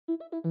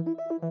Holy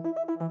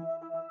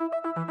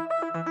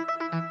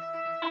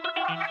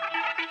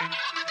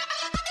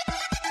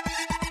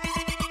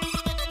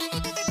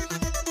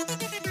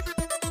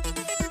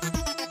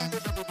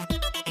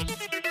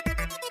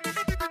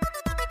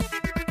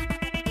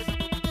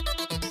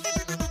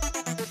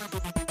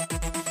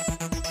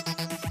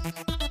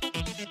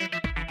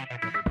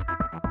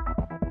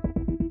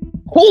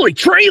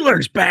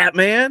trailers,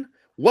 Batman!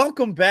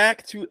 Welcome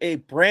back to a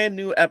brand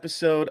new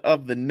episode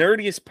of the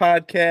nerdiest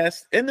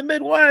podcast in the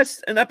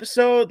Midwest. An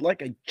episode,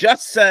 like I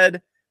just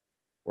said,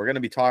 we're going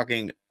to be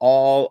talking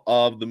all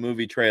of the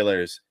movie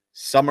trailers.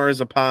 Summer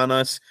is upon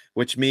us,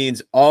 which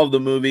means all of the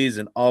movies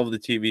and all of the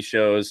TV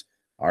shows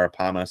are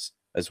upon us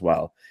as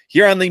well.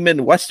 Here on the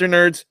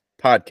MidwesterNerds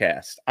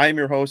podcast, I'm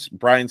your host,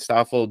 Brian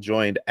Stoffel,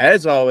 joined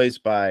as always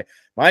by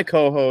my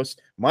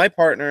co-host, my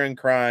partner in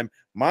crime,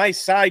 my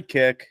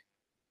sidekick,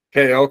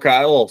 KO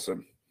Kyle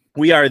Olson.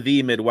 We are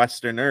the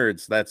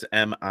MidwesterNerds. That's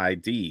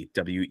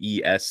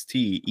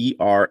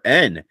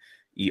MidwesterNerds.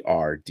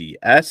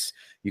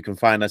 You can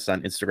find us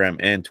on Instagram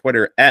and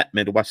Twitter at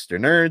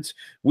MidwesterNerds.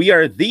 We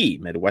are the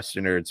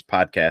MidwesterNerds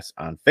podcast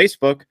on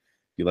Facebook. If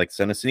you'd like to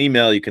send us an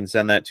email, you can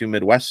send that to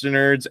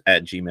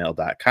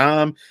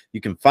MidwesterNerds@gmail.com.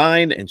 You can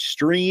find and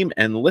stream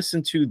and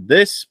listen to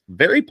this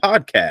very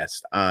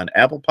podcast on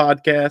Apple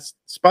Podcasts,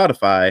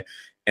 Spotify,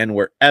 and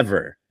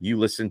wherever you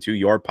listen to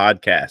your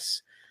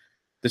podcasts.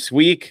 This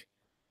week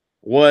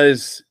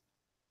was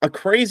a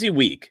crazy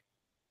week.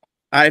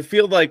 I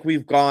feel like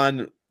we've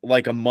gone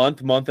like a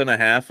month and a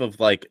half of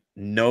like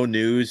no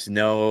news,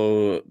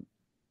 no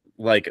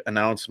like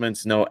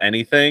announcements, no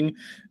anything.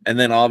 And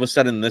then all of a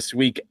sudden this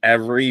week,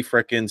 every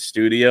freaking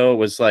studio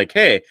was like,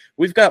 hey,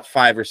 we've got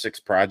 5 or 6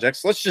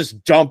 projects. Let's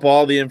just dump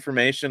all the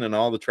information and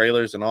all the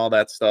trailers and all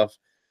that stuff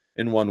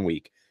in one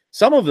week.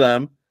 Some of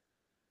them,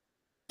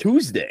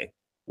 Tuesday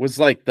was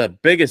like the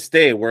biggest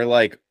day where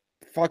like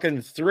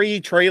fucking 3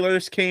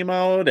 trailers came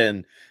out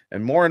and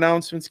more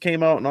announcements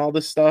came out and all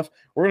this stuff.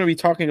 We're going to be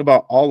talking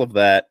about all of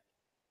that.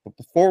 But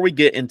before we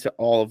get into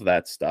all of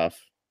that stuff,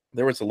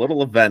 there was a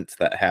little event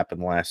that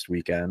happened last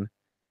weekend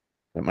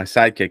that my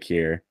sidekick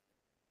here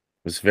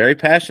was very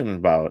passionate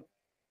about.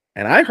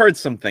 And I heard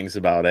some things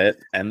about it.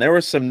 And there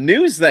was some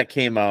news that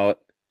came out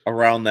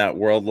around that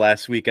world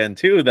last weekend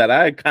too that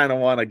I kind of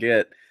want to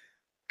get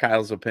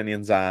Kyle's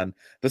opinions on.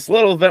 This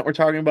little event we're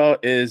talking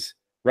about is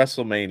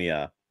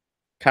WrestleMania.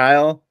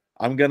 Kyle,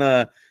 I'm going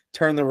to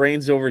turn the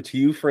reins over to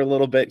you for a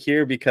little bit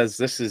here because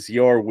this is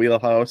your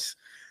wheelhouse.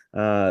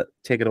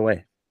 Take it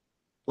away.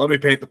 Let me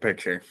paint the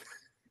picture.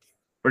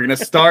 We're going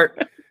to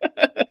start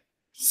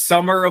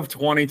summer of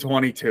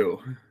 2022.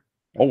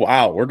 Oh,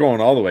 wow. We're going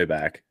all the way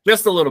back.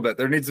 Just a little bit.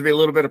 There needs to be a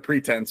little bit of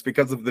pretense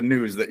because of the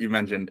news that you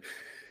mentioned.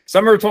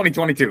 Summer of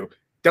 2022.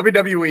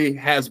 WWE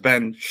has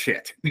been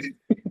shit.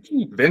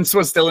 Vince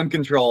was still in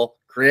control.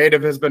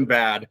 Creative has been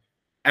bad.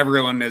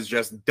 Everyone is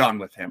just done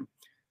with him.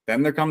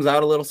 Then there comes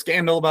out a little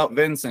scandal about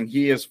Vince, and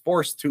he is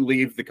forced to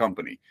leave the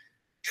company.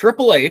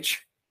 Triple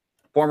H,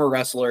 former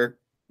wrestler,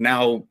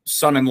 now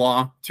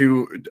son-in-law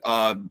to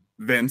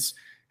Vince,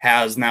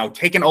 has now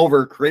taken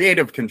over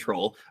creative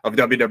control of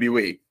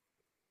WWE.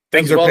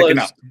 Things are picking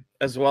up.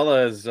 As well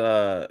as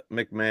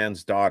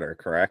McMahon's daughter,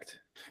 correct?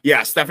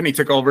 Yeah, Stephanie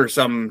took over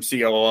some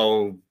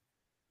COO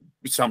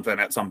something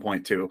at some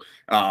point too.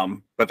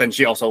 But then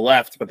she also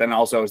left, but then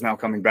also is now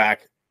coming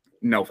back.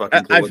 No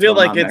fucking clue. I feel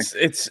like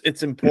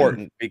it's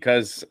important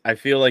because I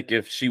feel like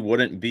if she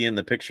wouldn't be in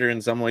the picture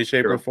in some way,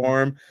 shape, or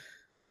form,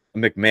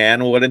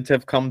 McMahon wouldn't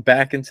have come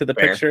back into the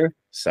picture.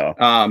 So,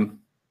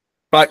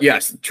 but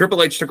yes,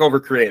 Triple H took over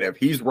creative.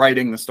 He's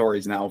writing the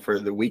stories now for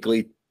the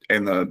weekly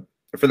and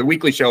for the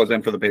weekly shows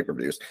and for the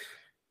pay-per-views.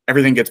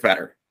 Everything gets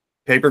better.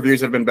 Pay-per-views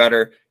have been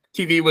better.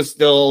 TV was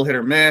still hit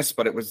or miss,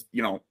 but it was,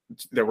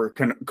 there were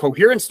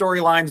coherent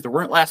storylines. There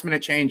weren't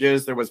last-minute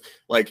changes. There was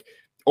like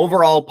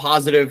overall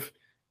positive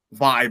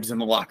vibes in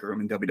the locker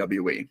room in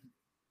WWE.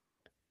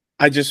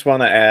 I just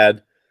want to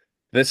add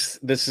this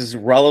is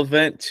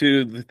relevant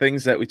to the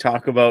things that we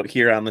talk about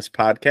here on this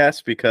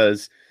podcast,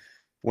 because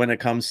when it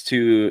comes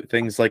to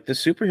things like the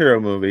superhero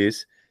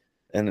movies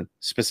and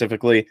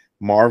specifically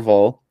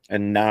Marvel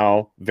and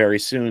now very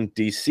soon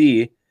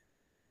DC,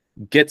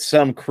 get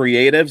some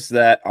creatives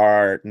that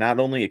are not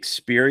only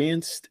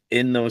experienced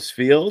in those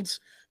fields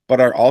but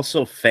are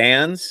also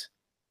fans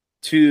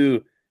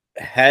to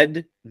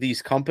head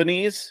these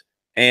companies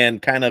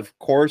and kind of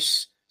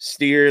course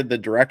steer the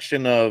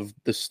direction of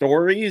the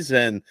stories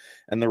and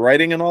the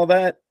writing and all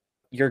that,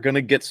 you're going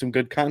to get some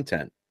good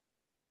content.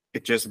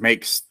 It just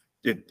makes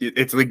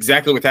it's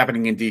exactly what's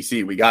happening in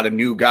DC. We got a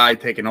new guy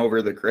taking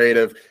over the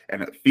creative,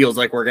 and it feels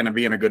like we're going to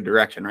be in a good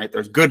direction, right?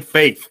 There's good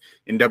faith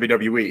in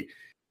WWE.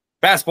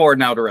 Fast forward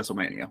now to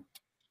WrestleMania.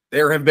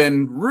 There have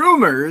been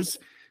rumors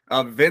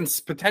of Vince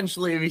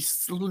potentially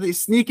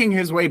sneaking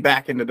his way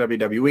back into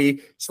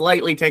WWE,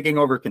 slightly taking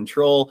over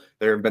control.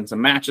 There have been some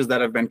matches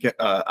that have been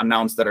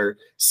announced that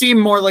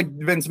seem more like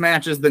Vince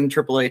matches than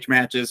Triple H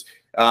matches.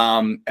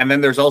 And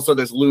then there's also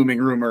this looming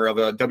rumor of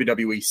a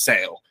WWE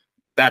sale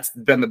that's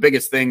been the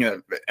biggest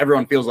thing.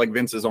 Everyone feels like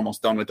Vince is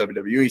almost done with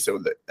WWE, so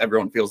that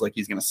everyone feels like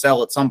he's going to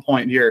sell at some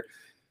point here.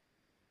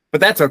 But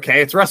that's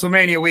okay. It's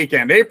WrestleMania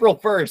weekend, April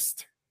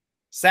 1st,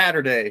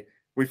 Saturday.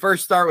 We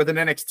first start with an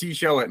NXT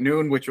show at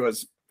noon, which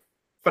was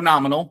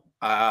phenomenal.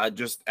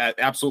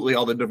 Absolutely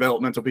all the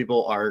developmental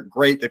people are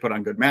great. They put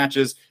on good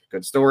matches,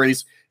 good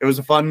stories. It was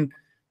a fun,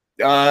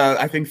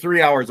 I think,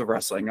 3 hours of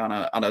wrestling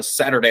on a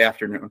Saturday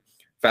afternoon.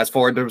 Fast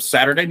forward to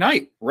Saturday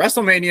night,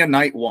 WrestleMania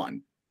night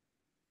 1.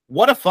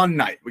 What a fun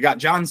night. We got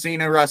John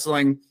Cena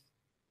wrestling.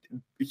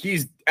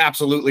 He's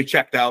absolutely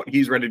checked out.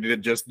 He's ready to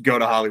just go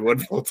to Hollywood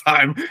full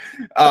time.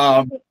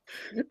 I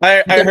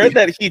heard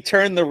that he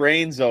turned the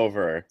reins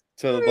over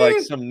to like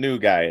some new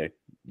guy.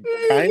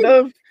 Kind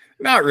of?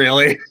 Not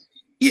really.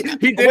 He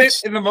did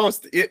it in the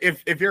most,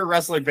 if you're a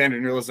wrestling fan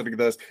and you're listening to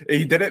this,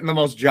 he did it in the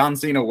most John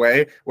Cena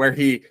way, where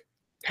he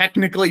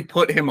technically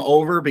put him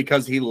over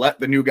because he let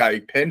the new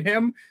guy pin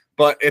him.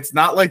 But it's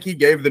not like he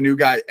gave the new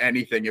guy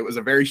anything. It was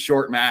a very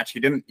short match.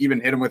 He didn't even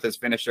hit him with his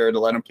finisher to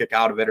let him kick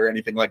out of it or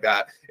anything like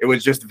that. It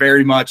was just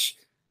very much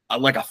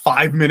like a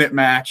 5-minute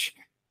match.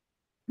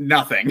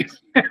 Nothing.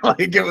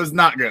 Like, it was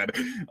not good.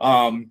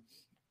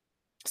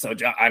 So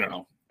John, I don't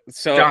know.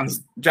 So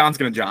John's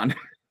gonna John.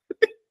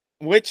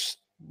 Which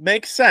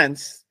makes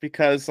sense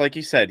because, like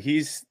you said,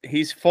 he's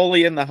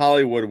fully in the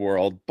Hollywood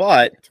world,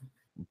 but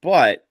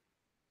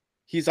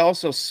he's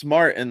also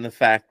smart in the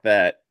fact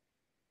that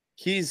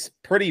he's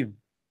pretty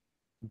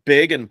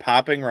big and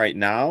popping right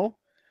now,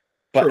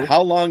 but True.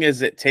 How long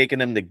is it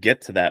taking him to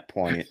get to that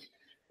point?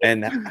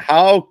 And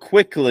how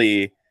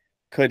quickly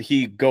could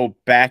he go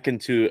back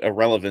into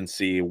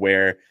irrelevancy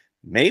where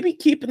maybe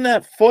keeping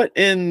that foot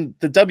in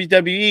the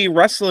WWE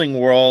wrestling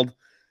world,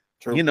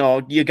 True. You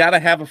know, you got to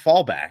have a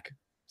fallback.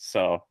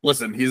 So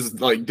listen, he's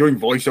like doing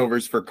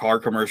voiceovers for car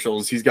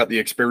commercials. He's got the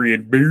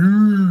experience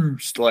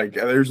boost. Like,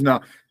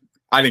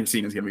 I think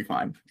Cena's going to be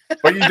fine,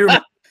 but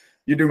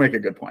you do make a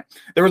good point.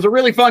 There was a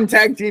really fun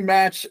tag team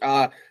match.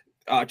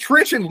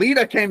 Trish and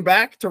Lita came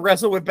back to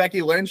wrestle with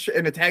Becky Lynch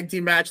in a tag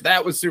team match.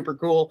 That was super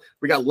cool.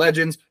 We got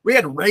legends. We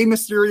had Rey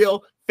Mysterio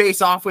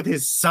face off with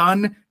his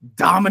son,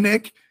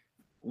 Dominic.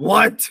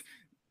 What?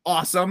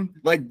 Awesome.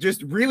 Like,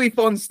 just really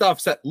fun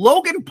stuff.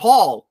 Logan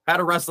Paul had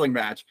a wrestling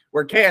match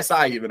where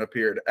KSI even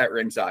appeared at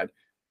ringside.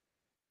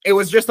 It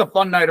was just a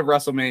fun night of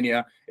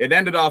WrestleMania. It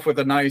ended off with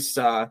a nice...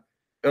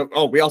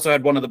 we also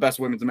had one of the best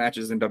women's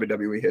matches in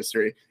WWE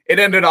history. It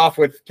ended off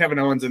with Kevin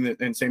Owens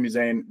and Sami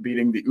Zayn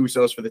beating the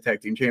Usos for the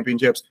tag team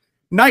championships.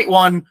 Night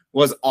 1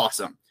 was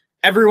awesome.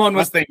 Everyone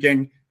was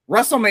thinking,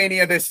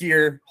 WrestleMania this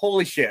year,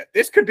 holy shit,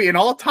 this could be an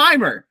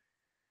all-timer.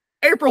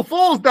 April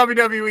Fool's,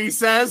 WWE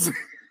says.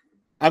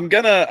 I'm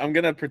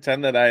gonna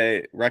pretend that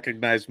I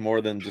recognize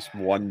more than just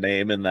one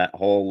name in that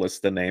whole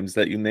list of names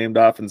that you named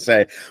off and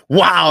say,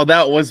 wow,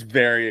 that was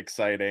very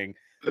exciting.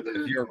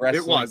 If you're a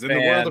wrestling it was fan, in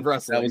the world of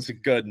wrestling. That was a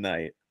good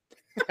night.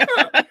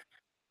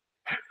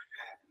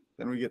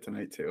 Then we get to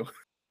night 2,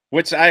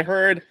 which I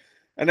heard,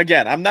 and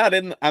again, I'm not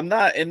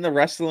in the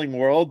wrestling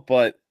world,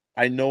 but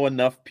I know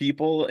enough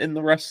people in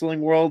the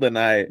wrestling world, and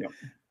I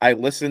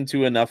listen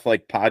to enough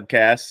like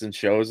podcasts and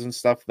shows and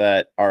stuff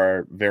that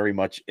are very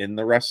much in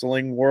the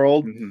wrestling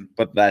world,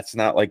 but that's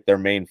not like their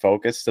main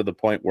focus, to the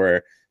point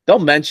where they'll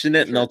mention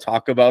it and they'll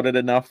talk about it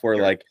enough where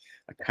like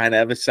I kind of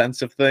have a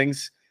sense of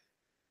things.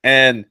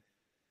 And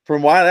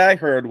from what I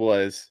heard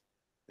was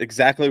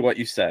exactly what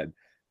you said.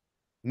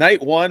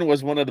 Night 1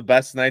 was one of the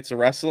best nights of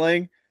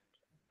wrestling,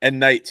 and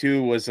night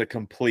 2 was a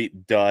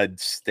complete dud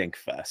stink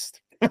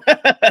fest.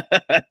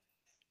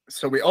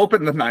 So we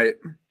opened the night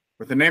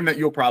with a name that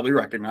you'll probably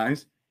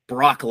recognize,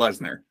 Brock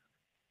Lesnar.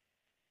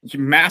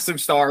 Massive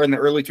star in the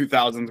early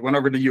 2000s, went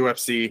over to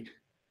UFC,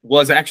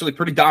 was actually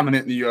pretty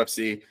dominant in the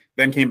UFC,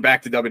 then came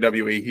back to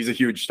WWE. He's a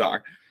huge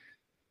star.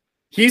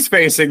 He's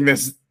facing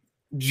this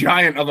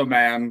giant of a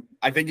man.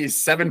 I think he's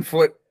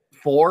 7'4".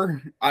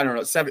 I don't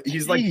know, 7.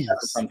 He's like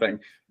something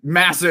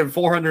massive,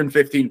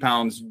 415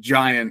 pounds,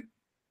 giant.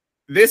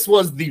 This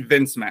was the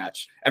Vince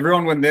match.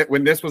 Everyone,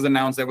 when this was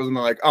announced, it wasn't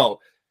like, oh,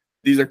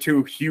 these are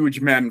two huge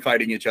men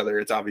fighting each other.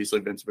 It's obviously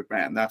Vince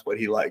McMahon. That's what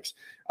he likes.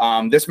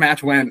 This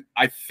match went,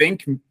 I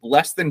think,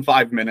 less than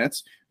 5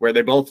 minutes, where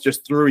they both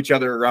just threw each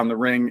other around the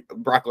ring.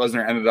 Brock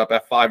Lesnar ended up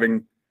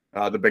F5ing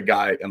the big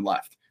guy and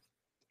left.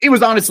 It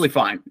was honestly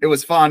fine. It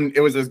was fun.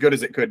 It was as good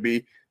as it could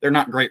be. They're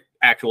not great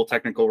actual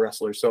technical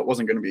wrestlers, so it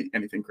wasn't going to be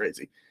anything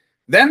crazy.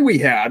 Then we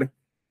had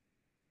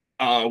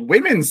a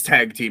women's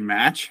tag team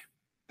match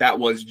that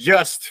was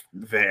just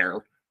there.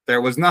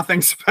 There was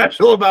nothing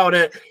special about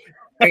it.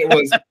 It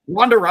was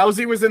Ronda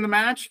Rousey was in the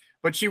match,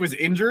 but she was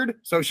injured,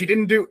 so she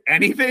didn't do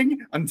anything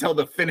until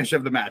the finish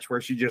of the match,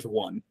 where she just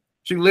won.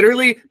 She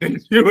literally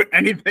didn't do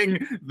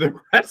anything the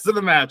rest of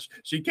the match.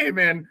 She came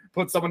in,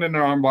 put someone in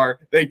her armbar,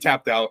 they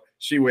tapped out,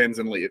 she wins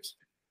and leaves.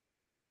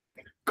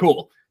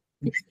 Cool.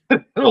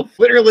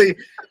 Literally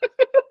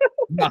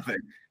nothing.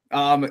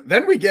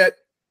 Then we get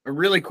a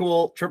really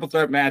cool triple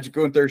threat match.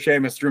 Gunther,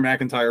 Sheamus, Drew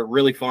McIntyre.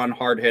 Really fun,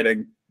 hard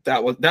hitting.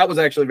 That was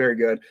actually very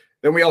good.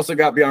 Then we also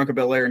got Bianca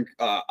Belair and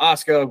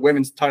Asuka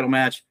women's title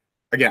match.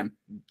 Again,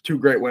 two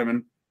great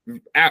women.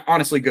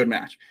 Honestly, good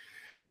match.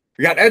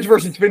 We got Edge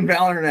versus Finn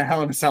Balor in a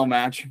Hell in a Cell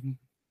match.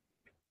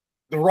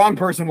 The wrong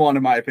person won,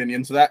 in my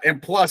opinion. So that,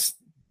 and plus,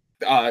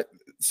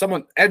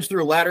 someone Edge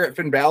threw a ladder at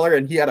Finn Balor,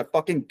 and he had a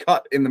fucking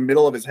cut in the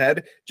middle of his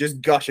head,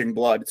 just gushing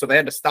blood. So they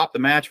had to stop the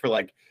match for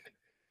like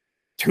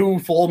 2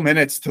 full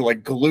minutes to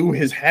like glue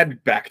his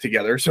head back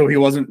together, so he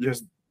wasn't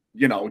just,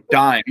 you know,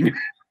 dying.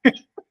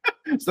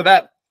 So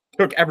that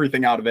took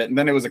everything out of it. And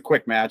then it was a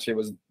quick match. It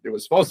was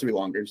supposed to be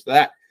longer. So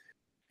that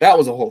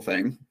was a whole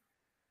thing.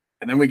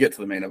 And then we get to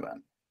the main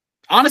event.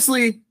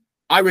 Honestly,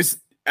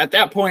 at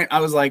that point, I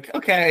was like,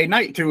 okay,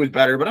 night 2 was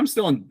better, but I'm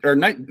still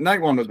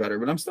night 1 was better,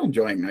 but I'm still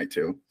enjoying night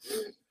 2.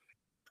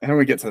 And then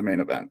we get to the main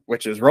event,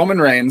 which is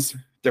Roman Reigns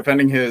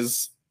defending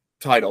his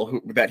title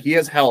that he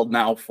has held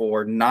now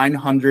for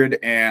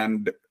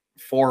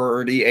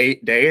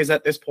 948 days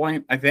at this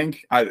point. I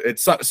think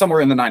it's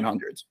somewhere in the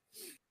 900s.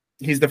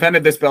 He's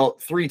defended this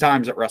belt 3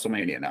 times at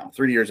WrestleMania now,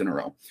 3 years in a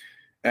row.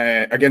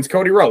 Against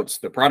Cody Rhodes,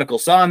 the prodigal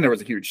son. There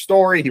was a huge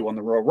story. He won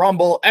the Royal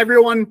Rumble.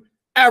 Everyone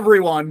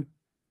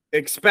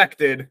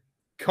expected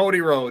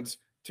Cody Rhodes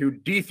to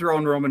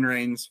dethrone Roman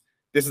Reigns.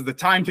 This is the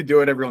time to do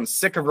it. Everyone's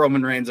sick of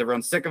Roman Reigns.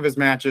 Everyone's sick of his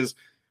matches.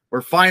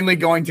 We're finally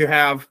going to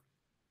have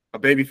a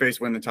babyface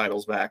win the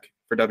titles back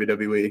for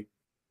WWE.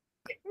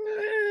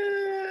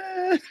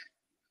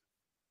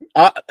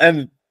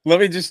 And let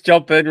me just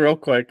jump in real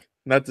quick,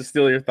 not to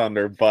steal your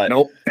thunder, but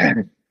nope.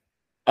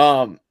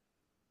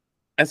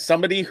 As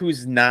somebody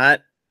who's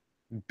not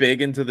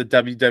big into the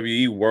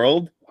WWE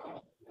world,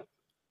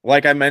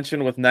 like I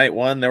mentioned with night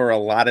 1, there were a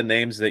lot of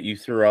names that you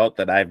threw out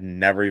that I've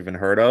never even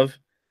heard of.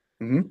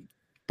 Mm-hmm.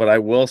 But I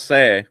will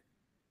say,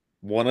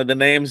 one of the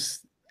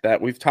names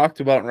that we've talked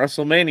about in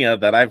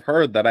WrestleMania that I've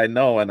heard, that I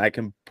know, and I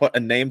can put a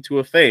name to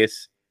a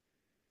face,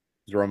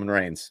 is Roman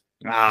Reigns.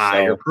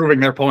 So, you're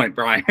proving their point,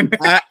 Brian.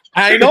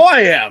 I know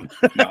I am.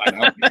 No, I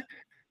know.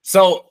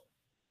 So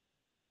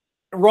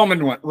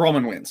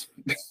Roman wins.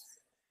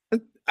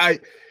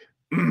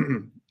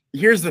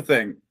 Here's the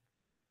thing.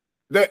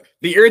 The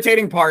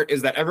irritating part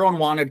is that everyone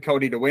wanted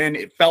Cody to win.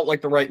 It felt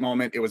like the right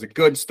moment. It was a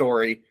good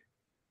story.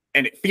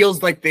 And it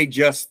feels like they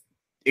just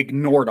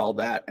ignored all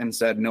that and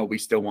said, no, we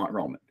still want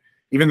Roman.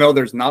 Even though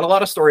there's not a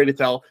lot of story to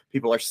tell,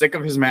 people are sick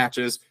of his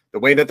matches, the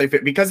way that they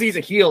fit, because he's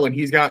a heel and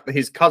he's got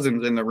his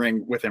cousins in the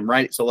ring with him,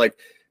 right? So like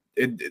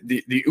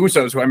the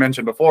Usos, who I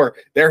mentioned before,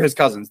 they're his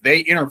cousins.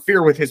 They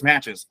interfere with his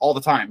matches all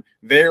the time.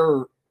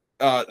 There's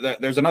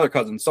another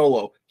cousin,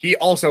 Solo. He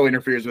also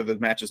interferes with his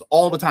matches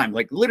all the time.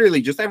 Like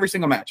literally just every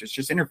single match. It's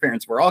just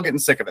interference. We're all getting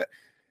sick of it.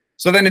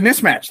 So then in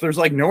this match, there's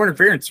like no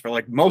interference for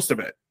like most of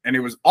it. And it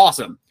was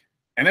awesome.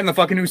 And then the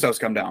fucking Usos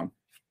come down.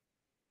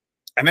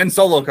 And then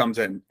Solo comes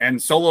in, and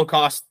Solo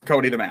cost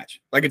Cody the match.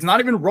 Like, it's not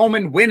even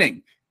Roman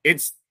winning.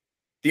 It's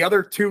the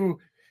other two.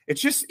 It's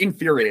just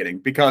infuriating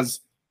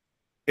because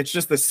it's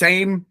just the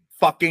same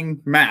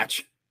fucking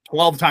match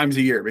 12 times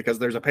a year because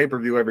there's a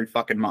pay-per-view every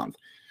fucking month.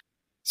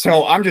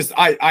 So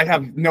I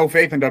have no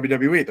faith in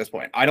WWE at this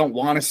point. I don't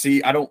want to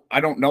see, I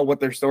don't know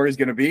what their story is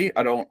going to be.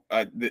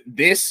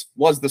 This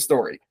was the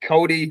story.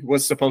 Cody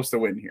was supposed to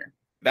win here.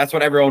 That's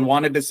what everyone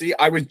wanted to see.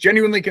 I was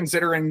genuinely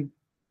considering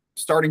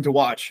starting to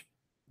watch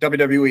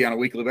WWE on a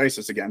weekly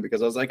basis again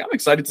because I was like, I'm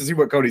excited to see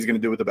what Cody's going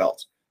to do with the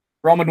belts.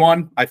 Roman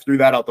won. I threw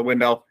that out the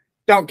window.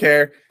 Don't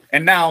care.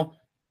 And now,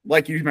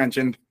 like you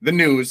mentioned, the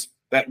news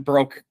that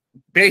broke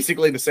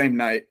basically the same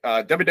night.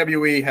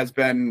 WWE has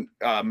been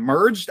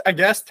merged, I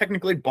guess,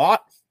 technically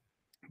bought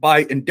by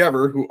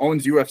Endeavor, who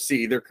owns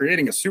UFC. They're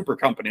creating a super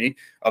company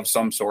of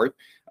some sort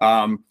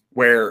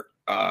where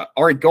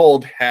Ari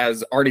Gold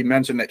has already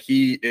mentioned that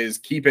he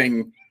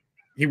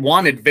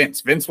wanted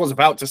Vince. Vince was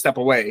about to step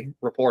away,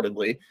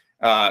 reportedly,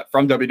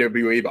 from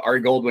WWE, but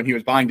Ari Gold, when he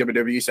was buying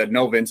WWE, said,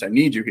 no, Vince, I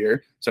need you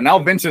here. So now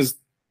Vince is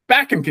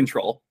back in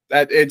control.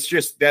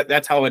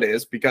 That's how it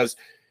is because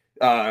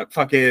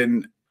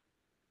fucking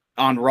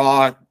on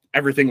Raw,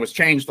 everything was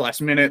changed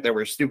last minute. There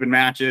were stupid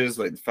matches.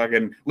 Like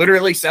fucking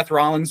literally Seth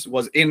Rollins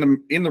was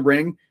in the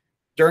ring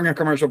during a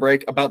commercial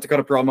break about to cut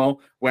a promo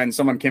when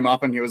someone came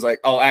up and he was like,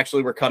 oh,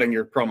 actually, we're cutting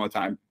your promo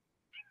time.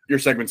 Your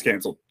segment's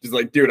canceled. He's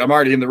like, dude, I'm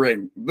already in the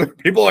ring.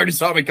 People already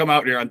saw me come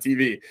out here on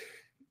TV.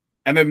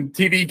 And then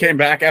TV came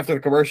back after the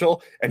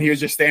commercial and he was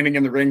just standing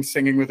in the ring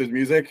singing with his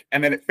music.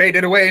 And then it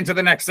faded away into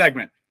the next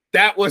segment.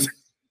 That was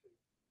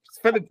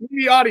for the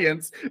TV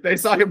audience. They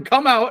saw him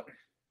come out,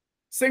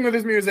 sing with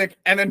his music,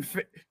 and then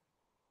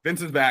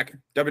Vince is back.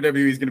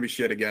 WWE is going to be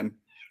shit again.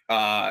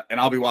 And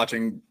I'll be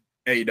watching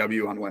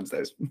AEW on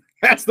Wednesdays.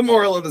 That's the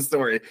moral of the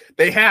story.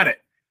 They had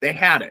it.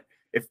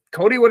 If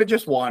Cody would have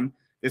just won,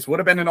 this would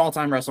have been an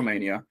all-time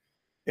WrestleMania.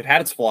 It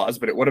had its flaws,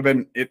 but it would have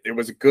been, it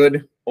was a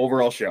good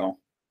overall show.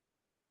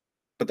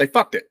 But they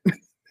fucked it.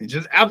 They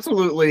just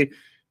absolutely,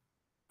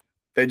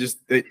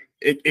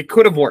 it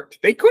could have worked.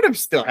 They could have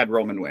still had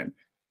Roman win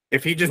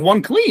if he just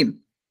won clean.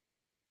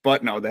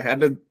 But no, they had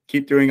to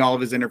keep doing all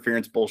of his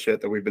interference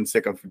bullshit that we've been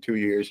sick of for 2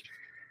 years.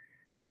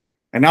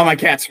 And now my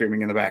cat's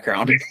screaming in the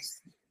background.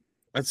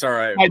 That's all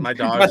right. My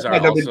dogs are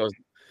also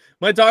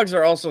My dogs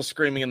are also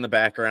screaming in the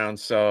background,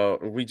 so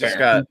we just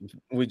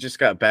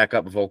got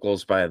backup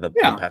vocals by the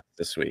pet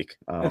this week.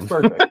 That's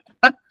perfect.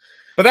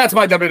 But that's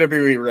my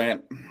WWE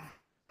rant.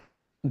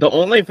 The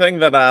only thing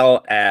that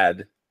I'll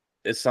add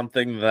is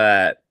something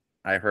that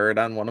I heard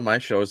on one of my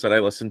shows that I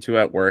listened to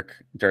at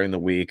work during the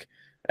week,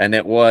 and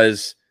it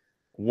was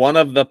one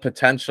of the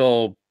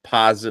potential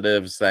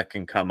positives that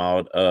can come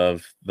out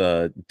of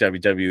the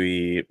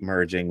WWE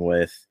merging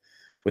with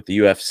the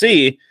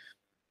UFC.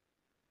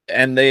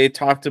 And they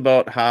talked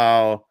about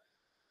how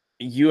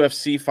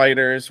UFC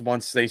fighters,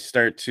 once they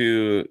start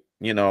to,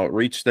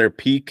 reach their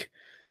peak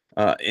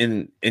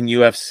in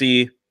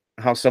UFC,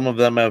 how some of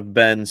them have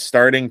been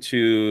starting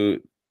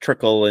to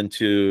trickle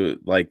into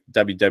like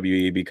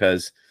WWE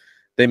because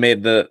they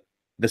made the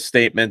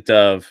statement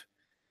of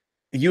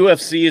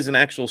UFC is an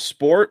actual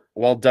sport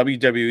while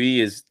WWE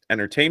is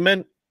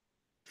entertainment,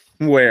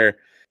 where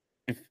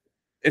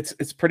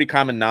it's pretty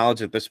common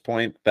knowledge at this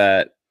point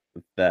that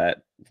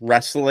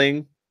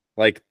wrestling,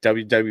 like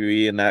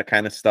WWE and that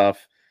kind of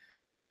stuff,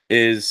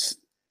 is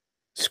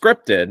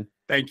scripted.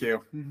 Thank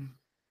you.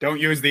 Don't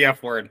use the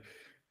F word.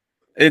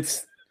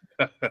 It's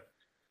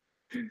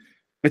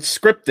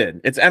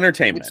scripted. It's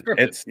entertainment.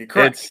 It's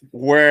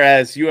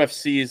whereas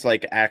UFC is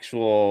like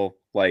actual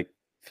like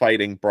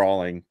fighting,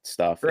 brawling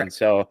stuff. Correct. And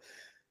so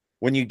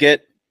when you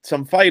get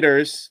some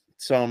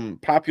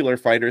popular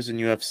fighters in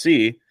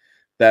UFC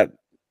that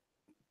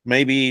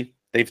maybe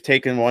they've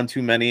taken one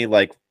too many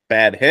like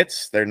bad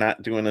hits, they're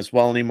not doing as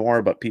well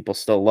anymore, but people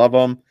still love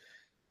them,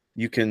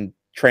 you can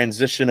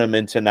transition them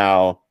into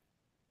now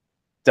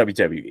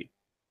WWE,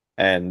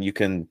 and you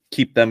can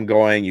keep them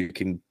going. You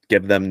can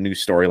give them new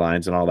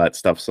storylines and all that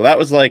stuff. So that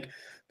was like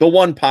the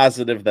one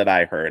positive that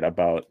I heard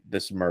about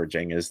this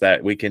merging, is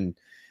that we can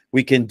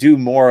do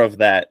more of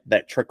that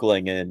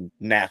trickling in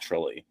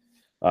naturally,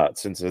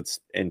 since it's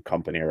in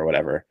company or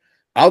whatever.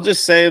 I'll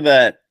just say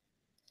that,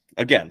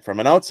 again, from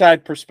an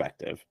outside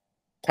perspective,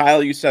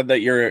 Kyle, you said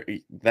that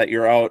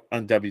you're out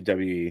on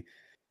WWE.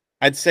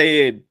 I'd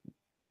say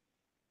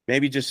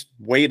maybe just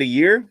wait a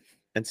year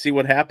and see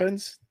what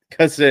happens,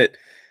 because it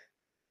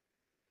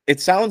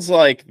sounds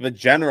like the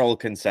general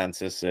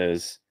consensus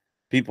is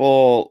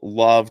people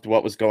loved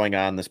what was going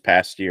on this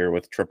past year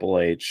with Triple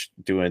H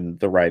doing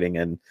the writing,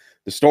 and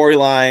the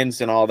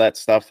storylines and all that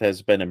stuff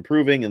has been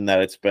improving, and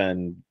that it's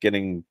been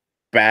getting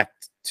back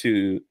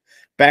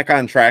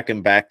on track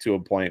and back to a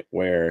point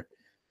where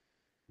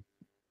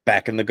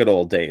back in the good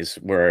old days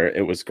where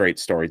it was great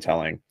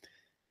storytelling.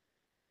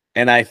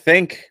 And I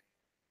think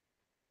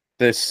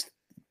the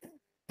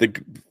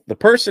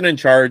person in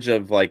charge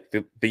of like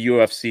the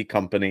UFC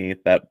company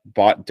that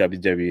bought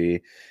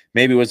WWE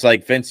maybe was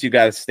like, Vince, you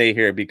got to stay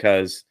here,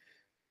 because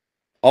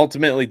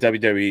ultimately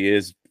WWE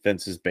is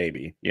Vince's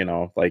baby.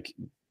 Like,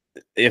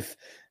 if,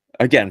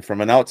 again, from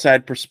an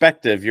outside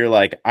perspective, you're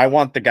like, I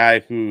want the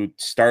guy who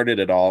started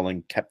it all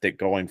and kept it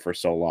going for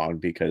so long,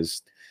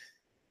 because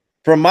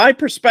from my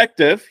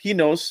perspective, he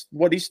knows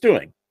what he's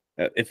doing.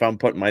 If I'm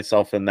putting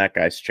myself in that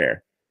guy's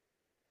chair,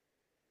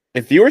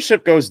 if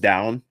viewership goes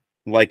down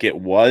like it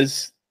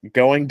was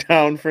going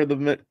down for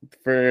the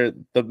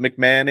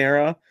McMahon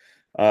era,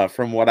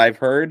 from what I've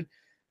heard,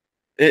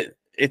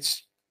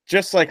 it's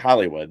just like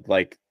Hollywood.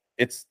 Like,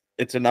 it's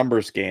a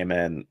numbers game,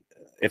 and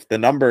if the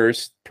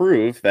numbers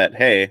prove that,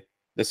 hey,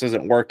 this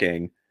isn't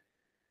working,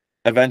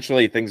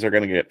 eventually things are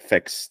going to get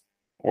fixed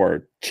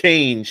or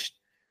changed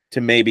to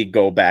maybe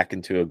go back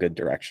into a good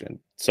direction.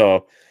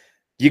 So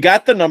you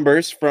got the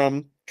numbers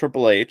from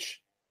Triple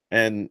H,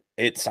 and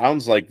it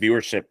sounds like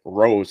viewership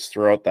rose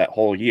throughout that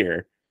whole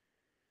year.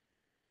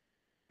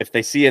 If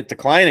they see it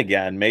decline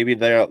again, maybe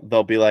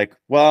they'll be like,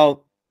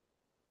 well,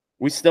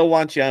 we still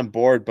want you on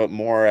board, but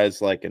more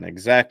as like an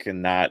exec,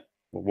 and not,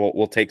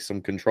 we'll take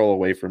some control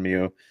away from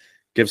you,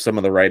 give some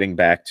of the writing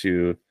back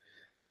to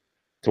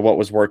what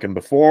was working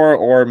before,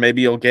 or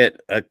maybe you'll get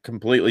a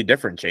completely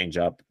different change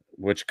up,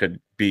 which could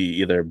be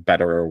either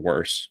better or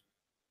worse.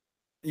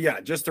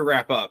 Yeah, just to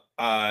wrap up,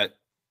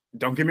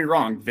 don't get me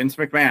wrong, Vince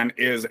McMahon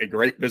is a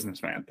great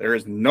businessman. There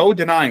is no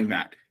denying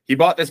that. He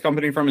bought this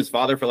company from his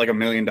father for like $1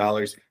 million.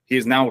 He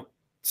is now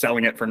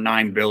selling it for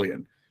 $9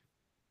 billion.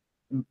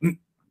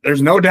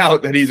 There's no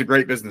doubt that he's a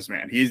great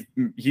businessman.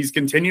 He's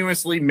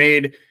continuously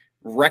made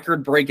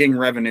record-breaking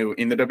revenue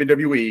in the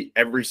WWE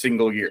every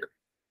single year.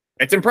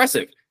 It's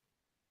impressive.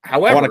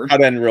 However, I want to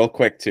cut in real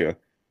quick too.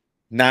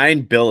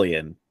 $9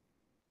 billion.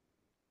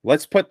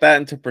 Let's put that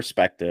into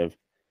perspective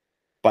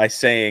by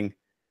saying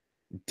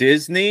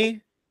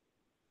Disney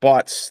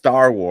bought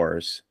Star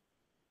Wars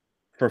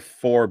for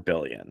 $4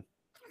 billion.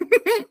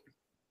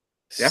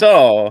 Yeah.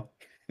 So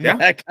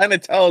that kind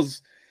of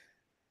tells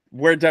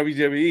where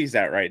WWE's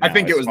at right now. I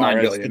think it was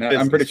 $9 billion.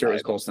 I'm pretty sure it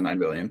was close to $9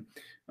 billion.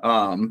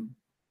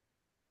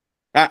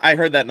 I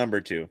heard that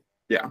number too.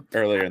 Yeah,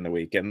 earlier in the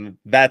week, and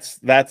that's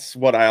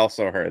what I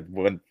also heard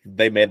when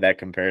they made that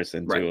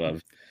comparison too.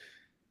 Of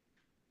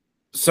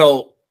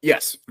so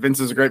yes, Vince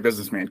is a great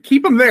businessman.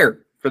 Keep him there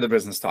for the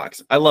business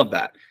talks. I love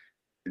that.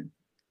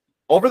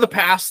 Over the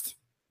past,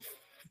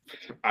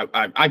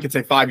 I could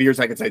say 5 years,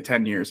 I could say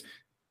 10 years,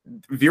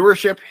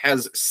 viewership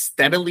has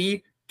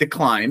steadily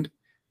declined.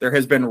 There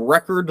has been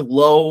record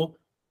low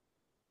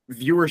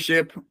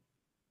viewership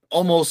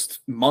almost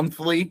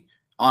monthly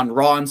on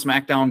Raw and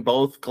SmackDown,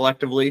 both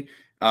collectively.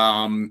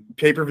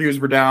 Pay-per-views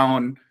were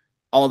down,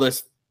 all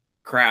this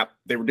crap.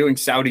 They were doing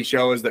Saudi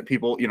shows that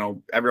people,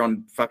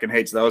 everyone fucking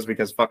hates those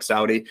because fuck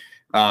Saudi.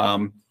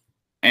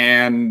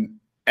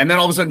 And then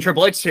all of a sudden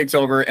Triple H takes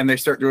over and they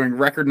start doing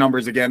record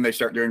numbers again. They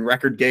start doing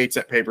record dates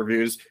at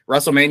pay-per-views.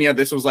 WrestleMania,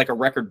 this was like a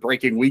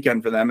record-breaking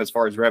weekend for them as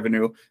far as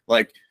revenue.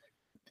 Like,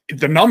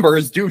 the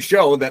numbers do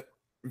show that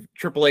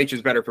Triple H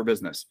is better for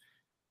business.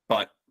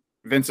 But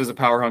Vince is a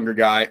power-hungry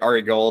guy.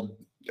 Ari Gold,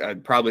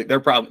 they've probably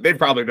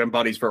been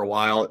buddies for a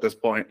while at this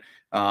point.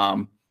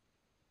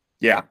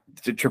 Yeah,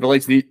 Triple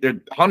H needs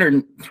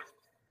 100.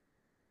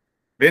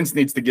 Vince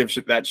needs to give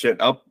that shit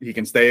up. He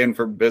can stay in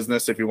for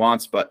business if he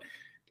wants, but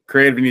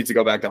creative needs to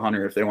go back to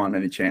Hunter if they want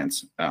any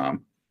chance.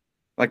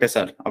 Like I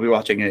said, I'll be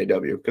watching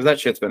AEW because that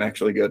shit's been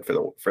actually good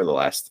for the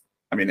last.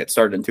 I mean, it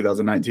started in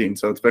 2019,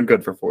 so it's been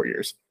good for 4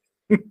 years.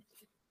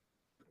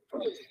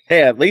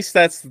 Hey, at least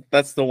that's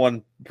the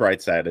one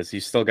bright side is you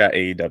still got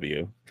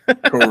AEW.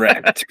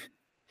 Correct.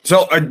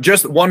 So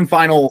just one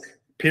final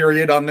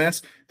period on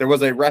this. There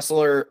was a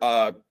wrestler.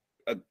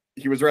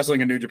 He was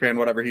wrestling in New Japan,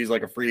 whatever. He's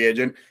like a free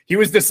agent. He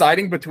was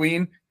deciding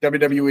between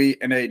WWE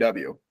and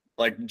AEW.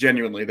 Like,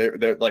 genuinely,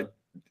 they're like,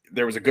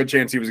 there was a good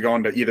chance he was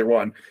going to either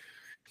one.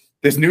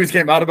 This news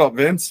came out about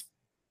Vince,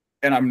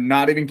 and I'm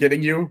not even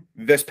kidding you.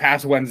 This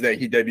past Wednesday,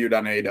 he debuted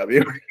on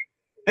AEW,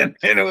 and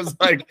it was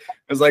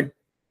like,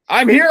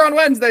 I'm here on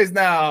Wednesdays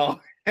now.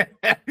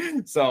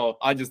 So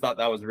I just thought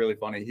that was really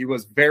funny. He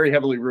was very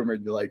heavily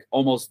rumored to, like,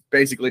 almost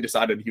basically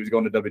decided he was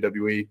going to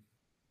WWE.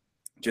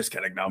 Just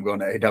kidding. No, I'm going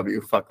to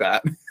AEW. Fuck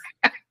that.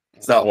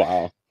 So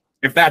wow.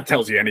 If that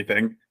tells you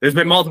anything, there's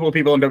been multiple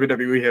people in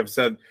WWE have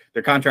said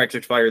their contracts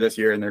expire this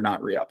year and they're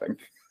not re-upping.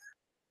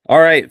 All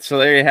right, so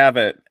there you have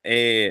it.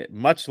 A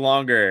much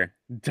longer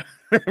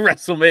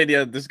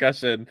WrestleMania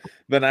discussion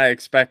than I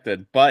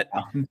expected, but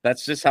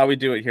that's just how we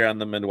do it here on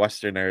the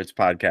Midwesterners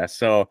podcast.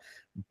 So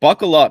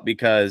buckle up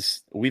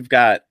because we've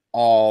got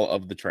all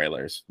of the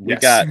trailers. We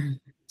got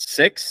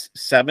 6,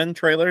 7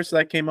 trailers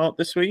that came out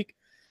this week.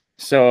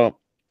 So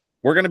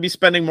we're going to be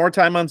spending more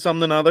time on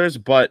some than others,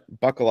 but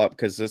buckle up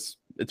because it's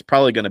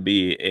probably going to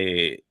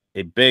be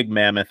a big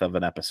mammoth of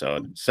an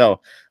episode.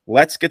 So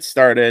let's get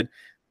started.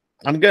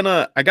 I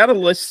got a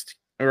list,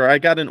 or I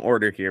got an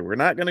order here. We're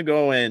not going to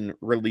go in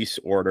release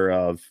order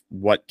of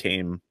what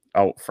came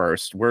out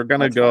first. We're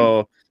going to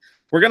go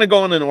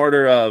in an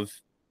order of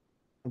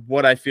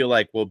what I feel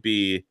like will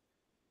be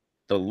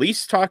the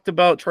least talked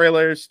about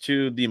trailers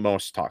to the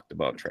most talked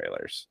about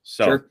trailers.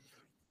 So, sure.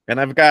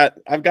 And I've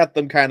got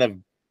them kind of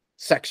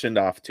sectioned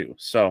off too.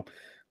 So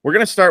we're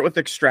going to start with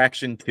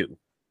Extraction 2.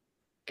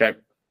 Okay.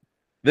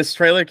 This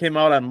trailer came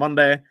out on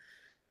Monday.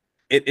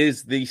 It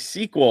is the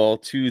sequel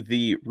to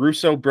the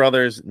Russo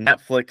brothers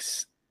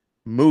Netflix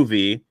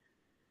movie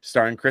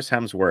starring Chris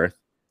Hemsworth.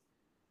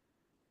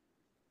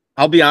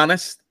 I'll be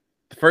honest,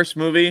 the first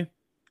movie I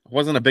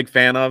wasn't a big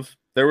fan of.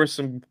 There were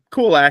some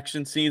cool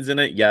action scenes in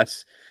it,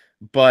 yes,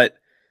 but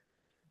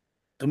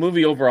the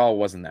movie overall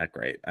wasn't that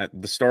great.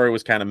 The story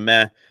was kind of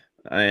meh,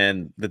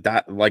 and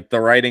the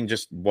writing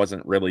just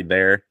wasn't really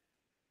there.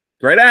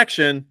 Great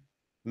action,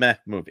 meh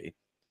movie.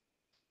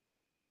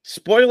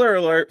 Spoiler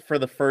alert for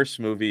the first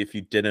movie if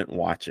you didn't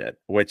watch it,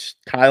 which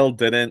Kyle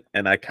didn't,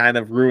 and I kind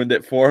of ruined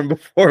it for him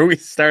before we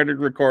started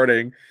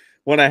recording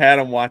when I had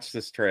him watch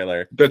this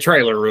trailer. The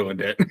trailer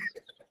ruined it.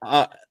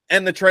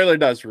 And the trailer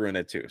does ruin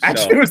it too.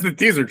 Actually, it was the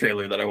teaser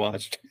trailer that I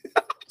watched.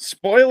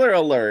 Spoiler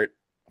alert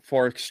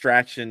for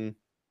Extraction,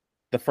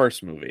 the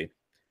first movie.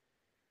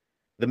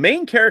 The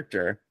main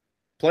character,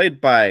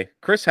 played by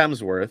Chris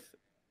Hemsworth,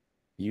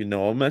 you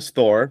know him as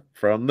Thor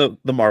from the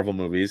Marvel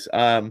movies,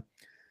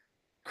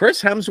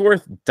 Chris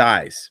Hemsworth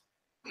dies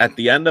at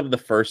the end of the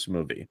first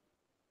movie.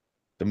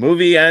 The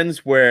movie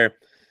ends where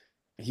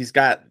he's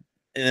got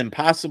an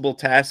impossible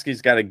task.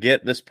 He's got to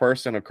get this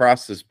person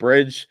across this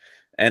bridge,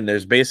 and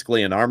there's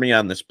basically an army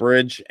on this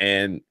bridge,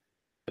 and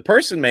the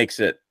person makes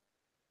it,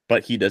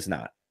 but he does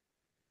not.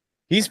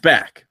 He's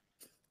back.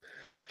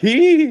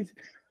 He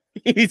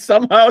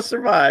somehow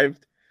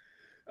survived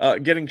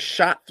getting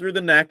shot through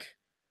the neck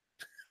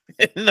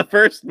in the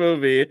first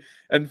movie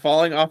and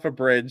falling off a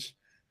bridge.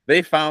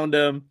 They found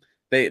him.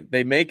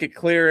 They make it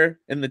clear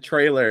in the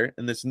trailer,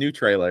 in this new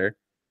trailer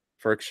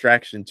for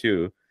Extraction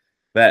 2,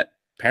 that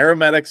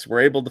paramedics were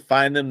able to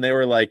find them. They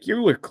were like,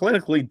 you were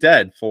clinically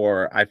dead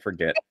for, I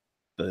forget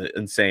the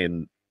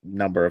insane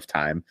number of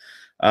time.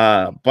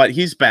 But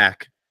he's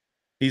back.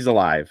 He's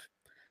alive.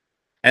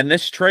 And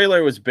this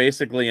trailer was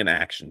basically an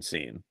action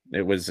scene.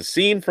 It was a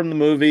scene from the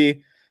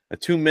movie, a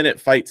 2-minute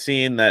fight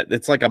scene that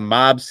it's like a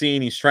mob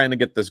scene. He's trying to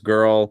get this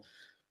girl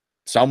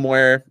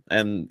somewhere,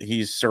 and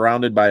he's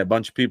surrounded by a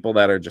bunch of people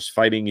that are just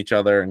fighting each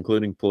other,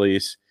 including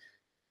police.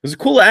 It was a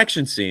cool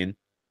action scene.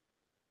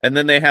 And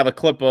then they have a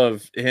clip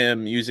of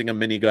him using a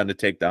minigun to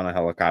take down a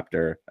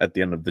helicopter at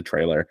the end of the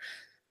trailer.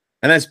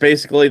 And that's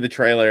basically the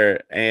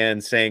trailer,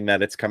 and saying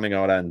that it's coming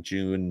out on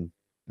June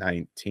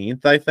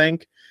 19th, I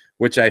think,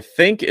 which I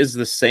think is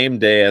the same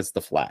day as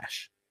The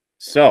Flash.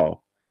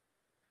 So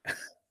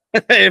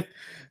if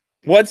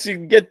once you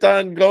get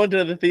done going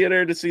to the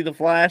theater to see The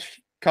Flash,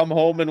 come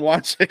home and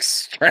watch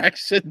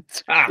Extraction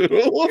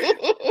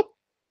 2.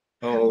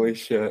 Holy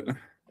shit.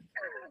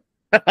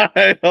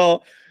 I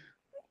know.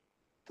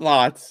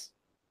 Lots.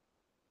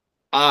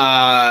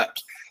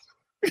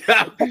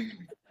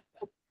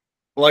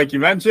 Like you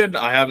mentioned,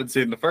 I haven't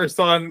seen the first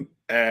one,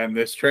 and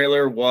this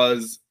trailer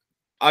was,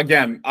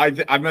 again,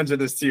 I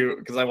mentioned this to you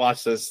because I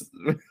watched this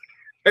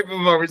right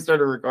before we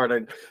started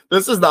recording.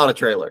 This is not a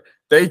trailer.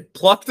 They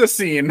plucked a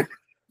scene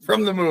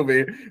from the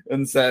movie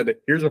and said,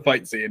 here's a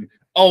fight scene.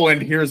 Oh,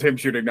 and here's him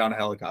shooting down a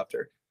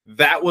helicopter.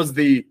 That was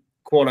the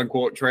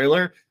quote-unquote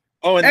trailer.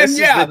 Oh, and this is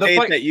the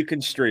date that you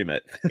can stream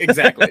it.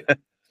 Exactly.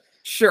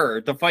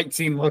 Sure, the fight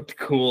scene looked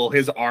cool.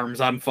 His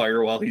arm's on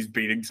fire while he's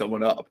beating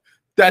someone up.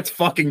 That's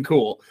fucking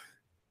cool.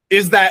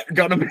 Is that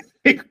gonna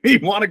make me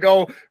want to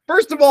go,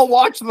 first of all,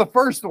 watch the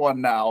first one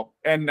now,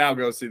 and now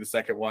go see the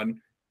second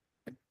one?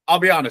 I'll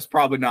be honest,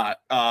 probably not.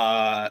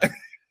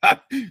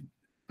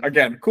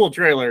 Again, cool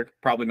trailer.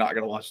 Probably not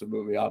gonna watch the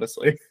movie,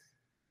 honestly.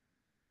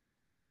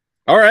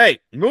 All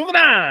right, moving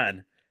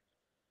on.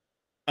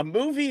 A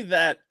movie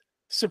that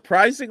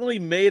surprisingly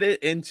made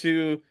it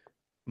into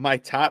my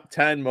top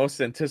 10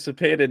 most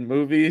anticipated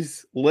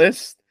movies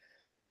list.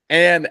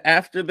 And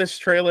after this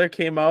trailer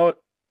came out,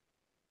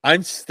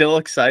 I'm still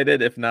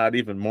excited, if not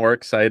even more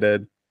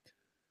excited.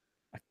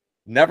 I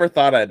never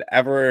thought I'd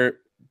ever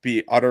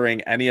be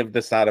uttering any of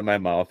this out of my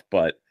mouth,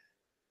 but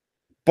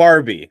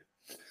Barbie.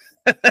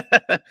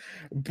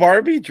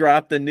 Barbie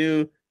dropped a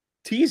new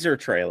teaser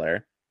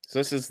trailer. So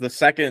this is the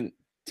second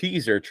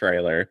teaser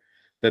trailer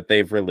that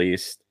they've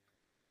released.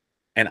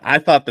 And I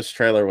thought this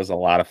trailer was a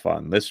lot of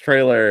fun. This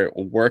trailer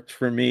worked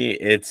for me.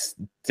 It's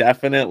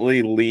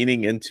definitely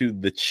leaning into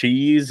the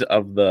cheese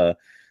of the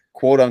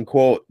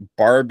quote-unquote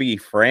Barbie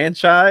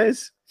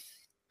franchise.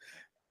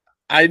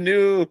 I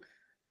knew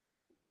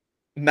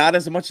not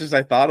as much as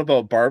I thought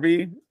about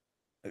Barbie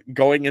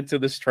going into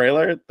this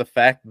trailer. The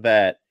fact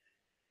that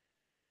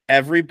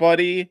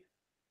everybody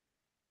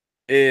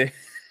is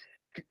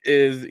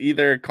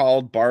either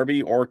called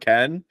Barbie or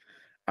Ken.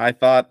 I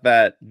thought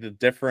that the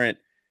different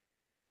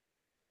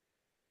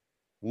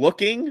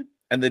looking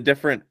and the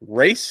different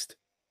raced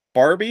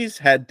Barbies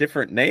had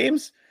different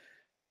names,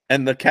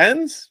 and the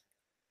Kens,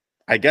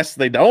 I guess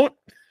they don't,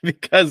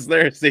 because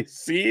there's a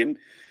scene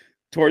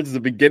towards the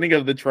beginning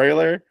of the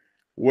trailer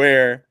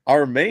where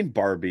our main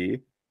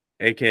Barbie,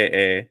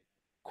 aka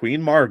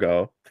Queen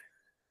Margot,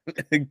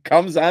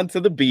 comes onto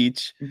the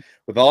beach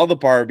with all the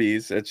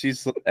Barbies,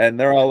 and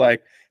they're all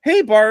like,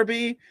 "Hey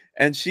Barbie,"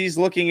 and she's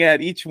looking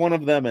at each one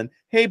of them and,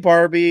 "Hey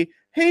Barbie,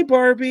 hey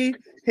Barbie,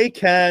 hey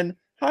Ken,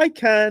 hi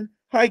Ken,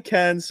 hi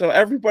Ken." So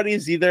everybody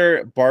is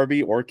either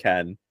Barbie or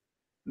Ken.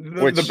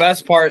 The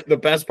best part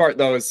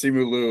though is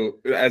Simu Liu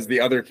as the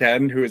other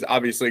Ken, who is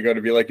obviously going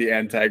to be like the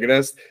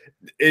antagonist,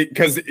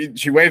 because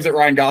she waves at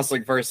Ryan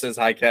Gosling first, says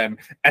hi Ken,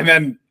 and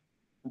then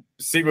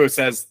Simu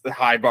says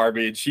hi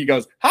Barbie, and she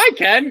goes hi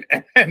Ken,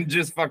 and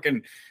just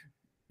fucking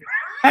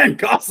Ryan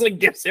Gosling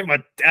gives him a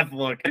death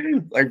look,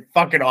 like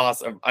fucking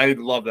awesome. I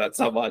love that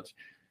so much.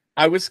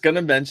 I was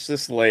gonna mention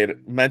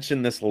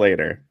this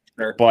later,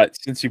 Sure. But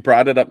since you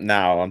brought it up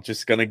now, I'm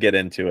just gonna get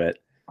into it.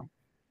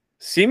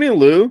 Simu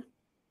Liu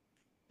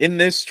in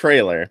this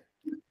trailer,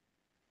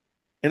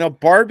 in a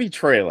Barbie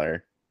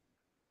trailer,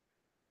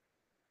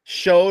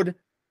 showed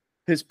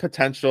his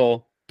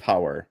potential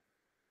power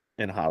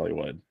in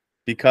Hollywood.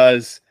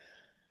 Because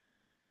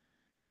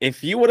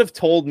if you would have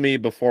told me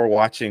before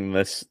watching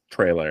this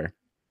trailer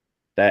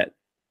that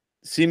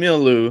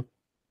Simu Liu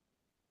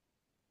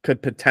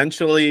could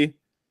potentially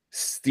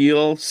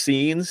steal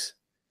scenes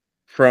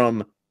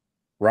from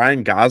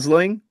Ryan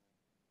Gosling,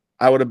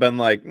 I would have been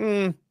like,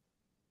 I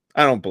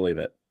don't believe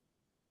it.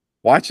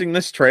 Watching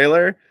this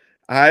trailer,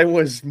 I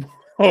was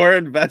more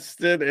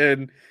invested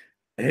in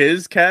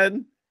his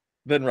Ken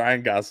than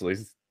Ryan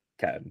Gosling's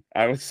Ken.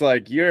 I was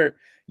like, you're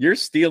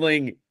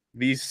stealing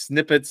these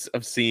snippets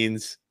of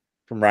scenes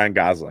from Ryan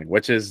Gosling,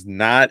 which is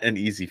not an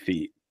easy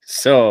feat.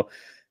 So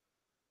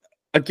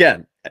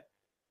again,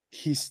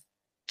 he's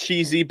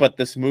cheesy, but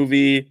this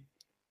movie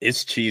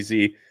is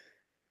cheesy.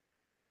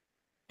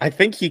 I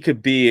think he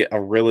could be a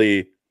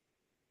really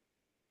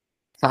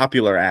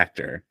popular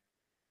actor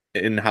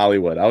in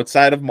Hollywood,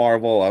 outside of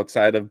Marvel,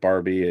 outside of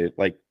Barbie.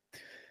 Like,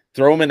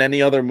 throw him in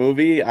any other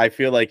movie, I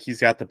feel like he's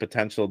got the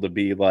potential to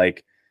be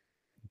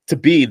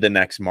the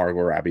next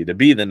Margot Robbie, to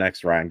be the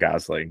next Ryan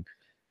Gosling.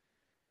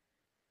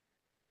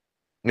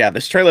 Yeah,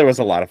 this trailer was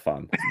a lot of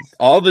fun.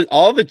 All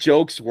the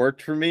jokes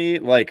worked for me,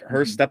 like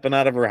her stepping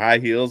out of her high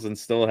heels and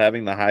still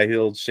having the high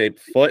heel shaped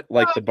foot,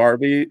 like the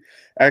Barbie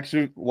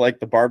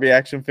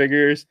action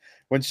figures.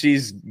 When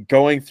she's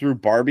going through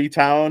Barbie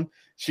Town,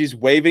 she's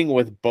waving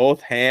with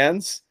both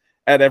hands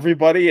at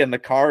everybody, and the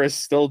car is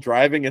still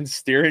driving and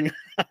steering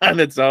on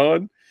its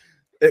own.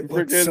 It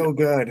looks so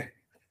good.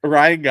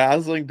 Ryan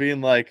Gosling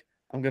being like,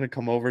 I'm gonna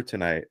come over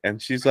tonight.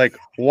 And she's like,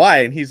 why?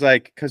 And he's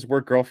like, because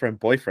we're girlfriend,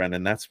 boyfriend,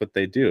 and that's what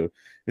they do.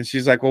 And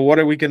she's like, well, what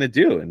are we gonna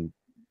do? And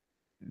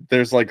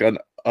there's like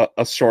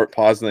a short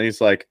pause, and then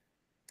he's like,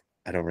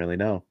 I don't really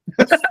know.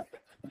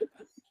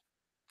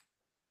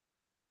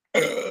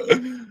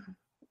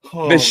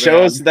 This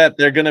shows that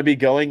they're gonna be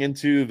going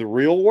into the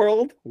real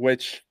world,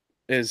 which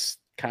is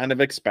kind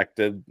of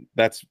expected.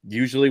 That's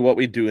usually what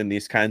we do in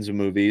these kinds of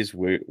movies.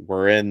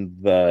 We're in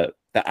the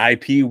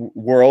IP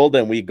world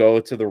and we go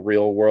to the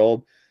real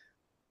world.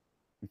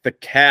 The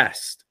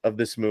cast of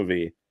this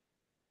movie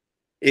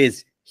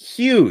is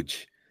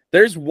huge.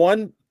 There's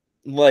one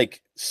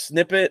like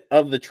snippet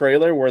of the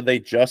trailer where they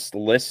just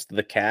list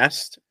the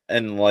cast,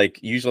 and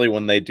like usually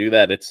when they do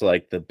that, it's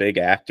like the big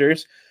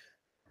actors.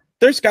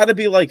 There's got to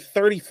be like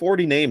 30,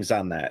 40 names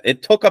on that.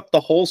 It took up the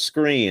whole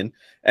screen,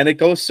 and it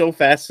goes so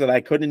fast that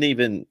I couldn't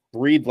even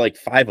read like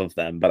 5 of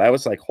them. But I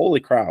was like, holy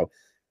cow.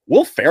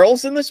 Will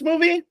Ferrell's in this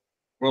movie?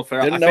 Will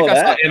Ferrell. I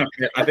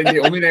think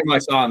the only name I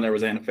saw in there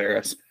was Anna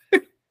Faris.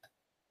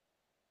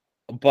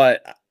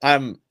 But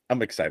I'm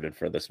excited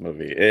for this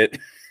movie.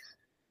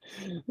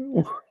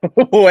 When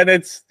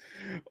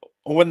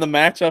the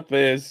matchup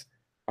is,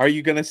 are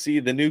you going to see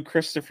the new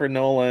Christopher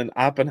Nolan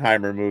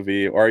Oppenheimer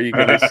movie, or are you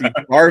going to see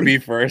Barbie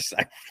first?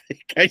 I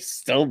think I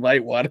still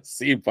might want to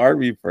see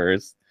Barbie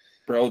first.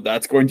 Bro,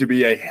 that's going to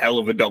be a hell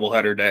of a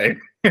doubleheader day.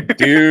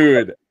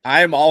 Dude,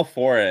 I am all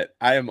for it.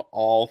 I am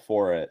all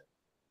for it.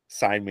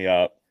 Sign me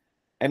up.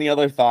 Any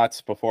other thoughts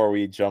before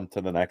we jump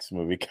to the next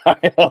movie,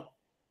 Kyle?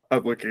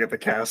 I'm looking at the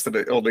cast and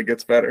it only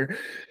gets better.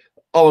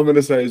 All I'm going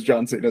to say is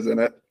John Cena's in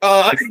it.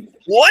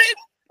 What?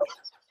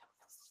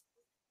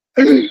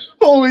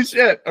 Holy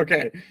shit.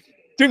 Okay.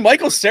 Dude,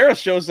 Michael Cera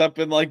shows up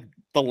in like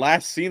the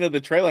last scene of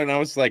the trailer, and I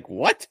was like,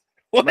 what?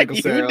 What are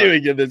you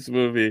doing in this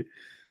movie?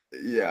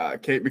 Yeah,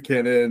 Kate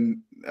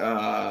McKinnon.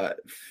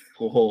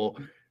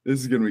 This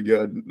is gonna be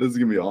good. This is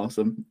gonna be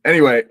awesome.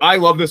 Anyway, I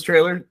love this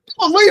trailer.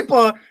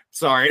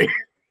 Sorry.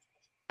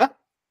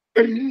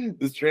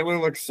 This trailer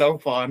looks so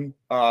fun.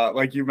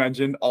 Like you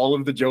mentioned, all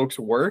of the jokes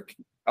work.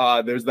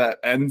 There's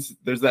that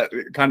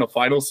kind of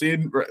final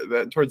scene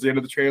towards the end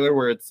of the trailer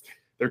where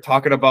they're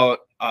talking about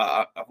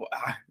I'm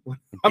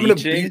gonna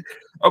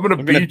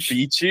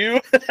beat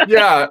you.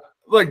 Yeah,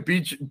 like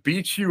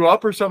beat you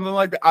up or something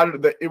like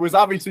that. It was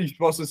obviously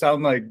supposed to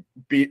sound like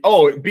beat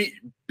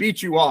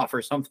you off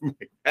or something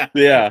like that.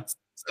 Yeah.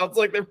 Sounds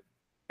like they're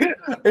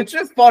it's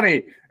just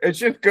funny. It's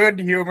just good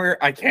humor.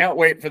 I can't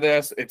wait for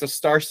this. It's a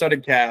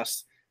star-studded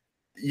cast.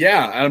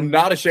 Yeah, I'm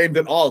not ashamed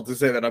at all to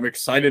say that I'm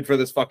excited for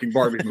this fucking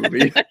Barbie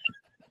movie.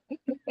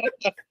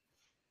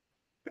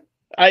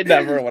 I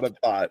never would have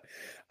thought.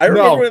 I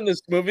remember when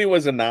this movie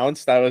was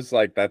announced, I was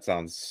like, that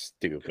sounds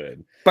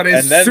stupid. But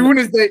as soon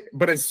as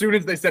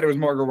they said it was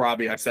Margot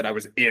Robbie, I said I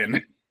was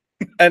in.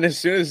 And as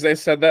soon as they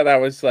said that, I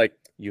was like,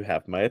 you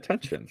have my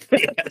attention.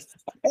 Yes.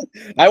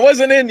 I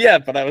wasn't in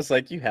yet, but I was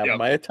like, you have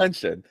my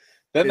attention.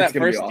 Then that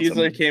first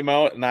teaser came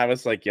out, and I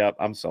was like, yep,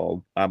 I'm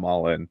sold. I'm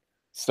all in.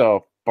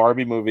 So,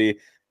 Barbie movie,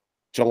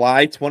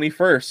 July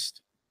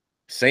 21st,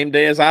 same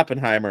day as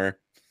Oppenheimer.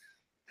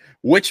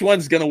 Which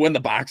one's going to win the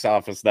box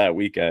office that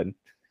weekend?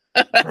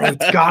 Bro,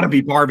 it's got to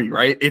be Barbie,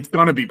 right? It's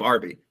going to be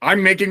Barbie.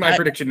 I'm making my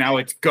prediction now.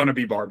 It's going to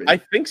be Barbie. I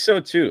think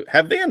so, too.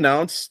 Have they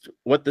announced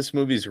what this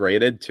movie's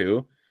rated,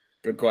 too?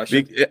 Good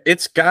question.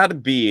 It's got to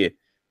be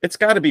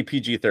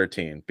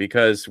PG-13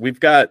 because we've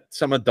got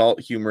some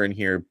adult humor in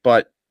here,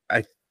 but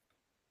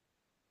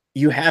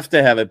you have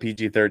to have a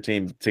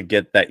PG-13 to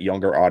get that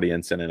younger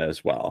audience in it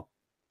as well.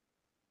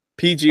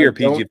 PG or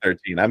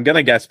PG-13? I'm going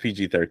to guess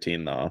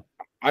PG-13, though.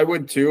 I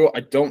would, too.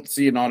 I don't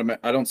see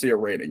a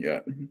rating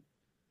yet.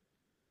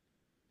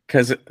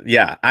 Because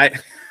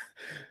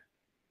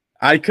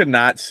I could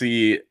not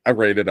see a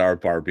rated R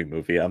Barbie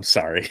movie. I'm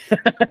sorry.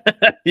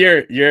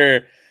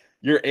 You're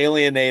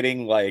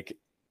alienating like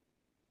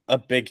a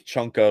big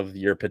chunk of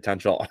your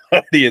potential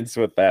audience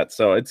with that.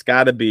 So it's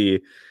got to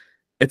be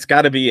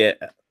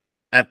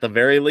at the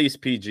very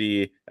least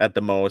PG, at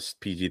the most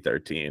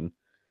PG-13.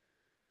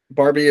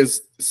 Barbie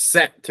is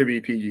set to be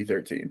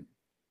PG-13.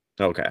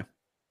 Okay.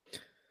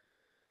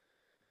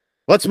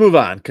 Let's move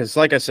on, because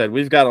like I said,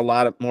 we've got a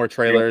lot more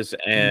trailers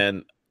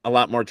and a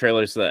lot more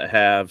trailers that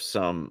have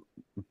some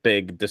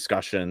big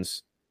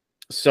discussions.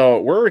 So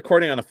we're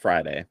recording on a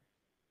Friday,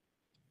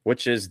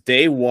 which is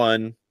day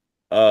 1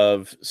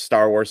 of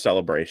Star Wars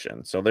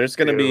Celebration. So there's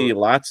going to be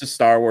lots of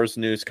Star Wars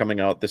news coming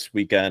out this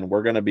weekend.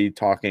 We're going to be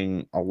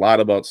talking a lot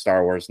about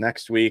Star Wars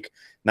next week,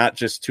 not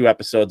just 2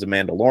 episodes of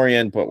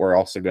Mandalorian, but we're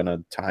also going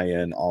to tie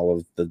in all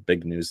of the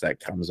big news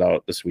that comes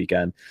out this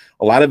weekend.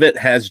 A lot of it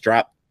has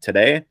dropped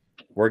today.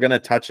 We're going to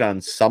touch on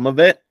some of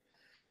it,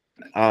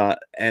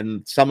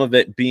 and some of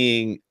it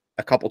being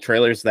a couple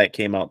trailers that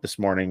came out this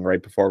morning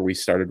right before we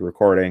started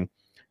recording.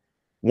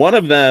 One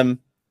of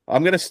them,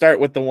 I'm going to start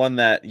with the one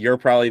that you're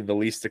probably the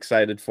least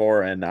excited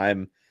for, and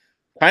I'm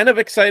kind of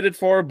excited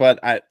for, but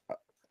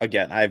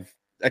I've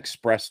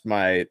expressed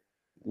my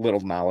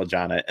little knowledge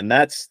on it, and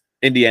that's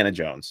Indiana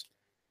Jones.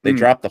 They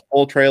dropped the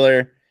full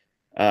trailer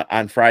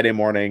on Friday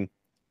morning.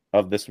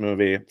 of this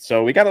movie.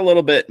 So we got a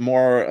little bit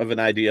more of an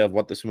idea of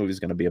what this movie is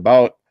going to be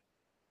about.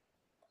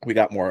 We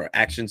got more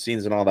action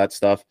scenes and all that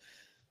stuff.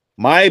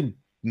 My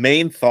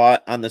main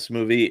thought on this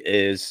movie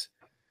is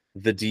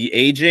the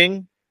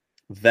de-aging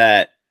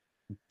that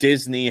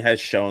Disney has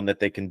shown that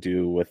they can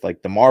do with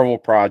like the Marvel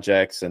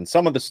projects and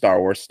some of the Star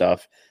Wars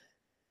stuff.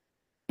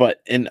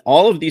 But in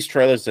all of these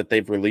trailers that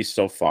they've released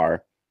so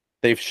far,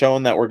 they've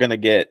shown that we're going to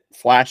get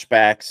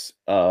flashbacks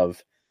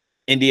of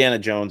Indiana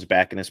Jones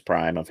back in his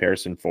prime, of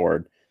Harrison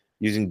Ford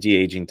using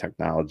de-aging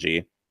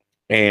technology.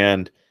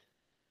 And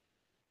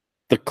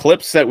the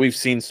clips that we've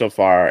seen so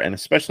far, and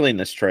especially in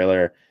this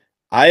trailer,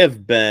 I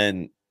have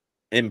been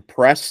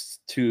impressed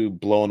to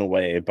blown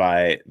away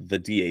by the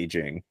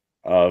de-aging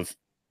of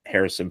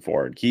Harrison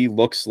Ford. He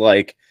looks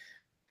like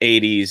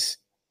 80s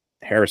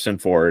Harrison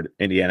Ford,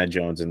 Indiana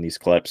Jones in these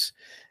clips.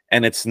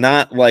 And it's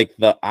not like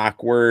the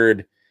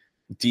awkward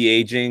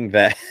de-aging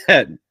that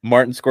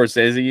Martin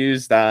Scorsese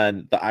used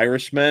on The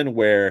Irishman,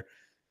 where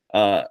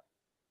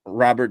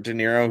Robert De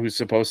Niro, who's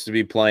supposed to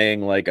be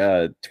playing like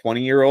a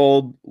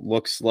 20-year-old,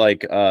 looks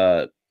like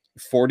a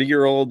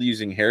 40-year-old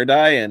using hair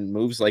dye and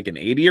moves like an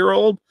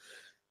 80-year-old.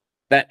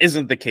 That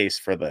isn't the case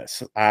for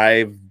this.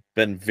 I've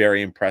been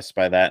very impressed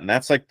by that, and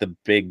that's like the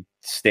big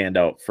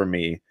standout for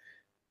me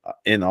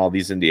in all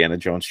these Indiana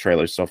Jones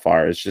trailers so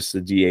far, is just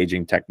the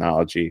de-aging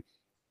technology.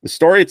 The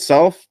story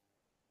itself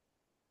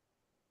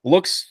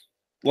looks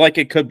like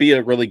it could be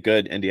a really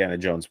good Indiana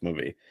Jones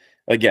movie.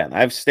 Again,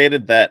 I've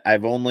stated that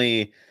I've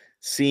only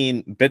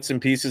seen bits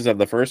and pieces of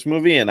the first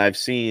movie, and I've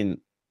seen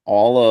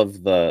all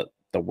of the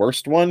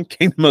worst one,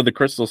 Kingdom of the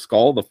Crystal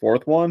Skull, the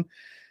fourth one.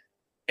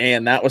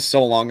 And that was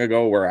so long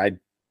ago where I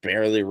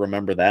barely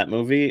remember that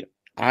movie.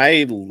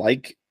 I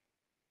like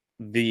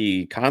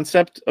the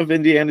concept of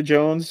Indiana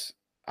Jones.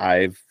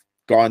 I've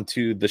gone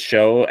to the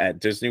show at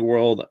Disney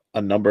World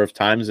a number of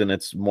times, and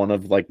it's one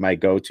of like my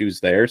go-tos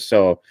there.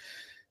 So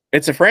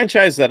it's a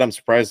franchise that I'm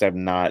surprised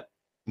I'm not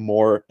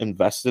more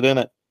invested in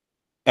it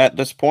at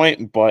this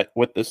point. But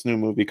with this new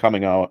movie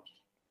coming out,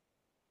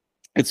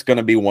 it's going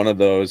to be one of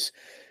those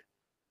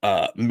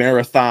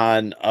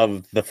marathon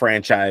of the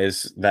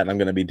franchise that I'm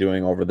going to be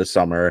doing over the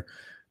summer,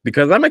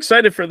 because I'm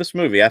excited for this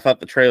movie. I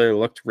thought the trailer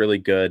looked really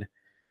good,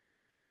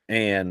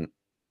 and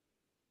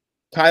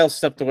Kyle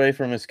stepped away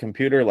from his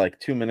computer like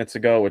 2 minutes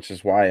ago, which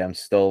is why I'm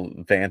still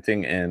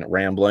vanting and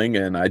rambling,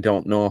 and I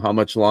don't know how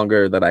much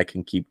longer that I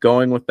can keep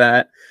going with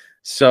that.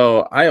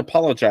 So I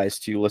apologize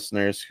to you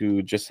listeners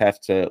who just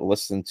have to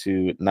listen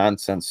to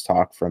nonsense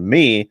talk from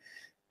me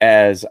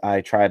as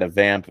I try to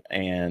vamp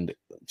and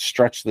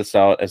stretch this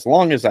out as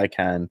long as I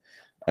can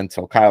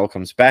until Kyle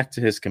comes back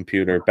to his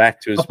computer,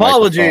 back to his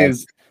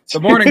apologies.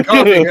 The morning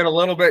coffee hit a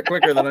little bit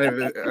quicker than I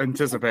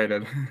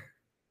anticipated.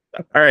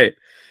 All right.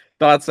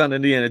 Thoughts on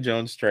Indiana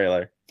Jones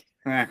trailer?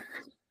 No,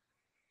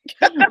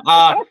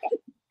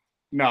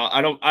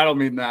 I don't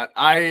mean that.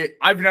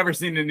 I've never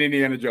seen an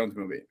Indiana Jones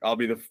movie. I'll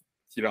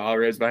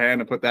raise my hand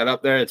and put that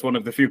up there. It's one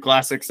of the few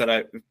classics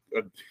that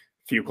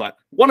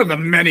one of the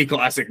many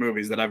classic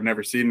movies that I've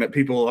never seen, that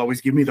people always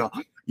give me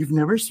you've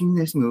never seen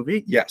this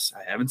movie? Yes,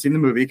 I haven't seen the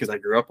movie because I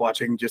grew up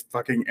watching just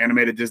fucking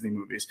animated Disney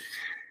movies.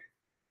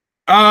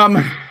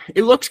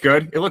 It looks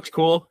good. It looks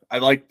cool. I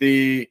like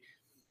I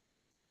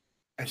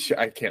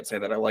can't say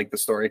that I like the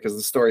story because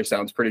the story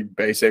sounds pretty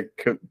basic.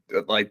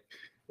 Like,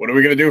 what are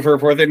we going to do for a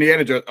fourth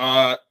Indiana Jones?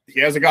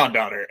 He has a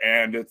goddaughter,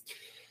 and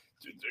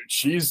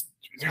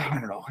I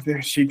don't know.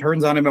 She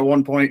turns on him at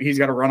one point. He's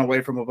got to run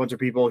away from a bunch of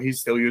people. He's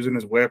still using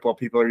his whip while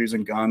people are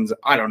using guns.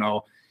 I don't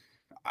know.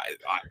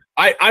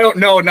 I don't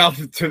know enough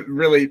to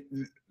really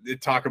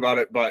talk about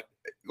it, but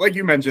like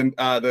you mentioned,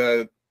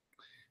 the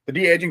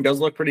de-aging does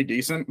look pretty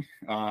decent.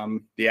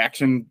 The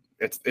action,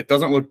 it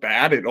doesn't look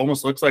bad. It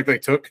almost looks like they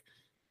took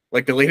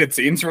like deleted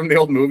scenes from the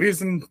old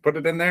movies and put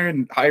it in there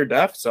in higher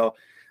def. So,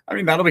 I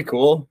mean, that'll be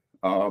cool.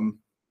 And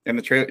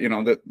the trailer,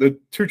 the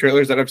two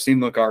trailers that I've seen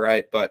look all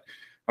right, but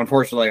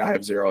unfortunately, I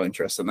have zero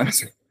interest in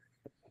this.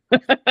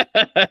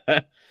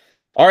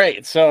 All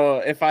right. So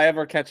if I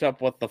ever catch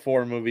up with the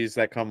 4 movies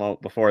that come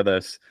out before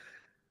this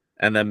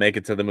and then make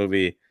it to the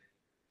movie,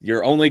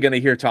 you're only going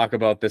to hear talk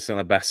about this in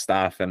a best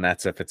stuff, and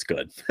that's if it's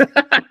good.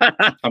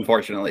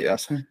 Unfortunately,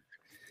 yes.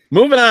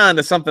 Moving on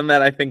to something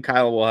that I think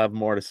Kyle will have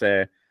more to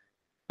say.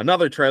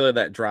 Another trailer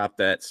that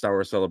dropped at Star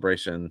Wars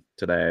Celebration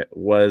today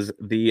was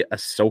the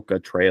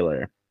Ahsoka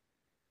trailer.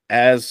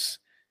 As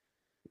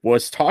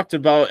was talked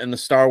about in the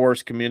Star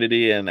Wars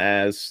community, and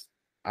as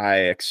I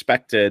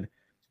expected,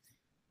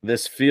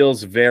 this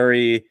feels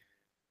very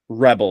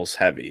Rebels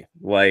heavy.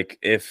 Like,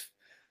 if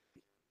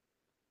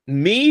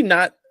me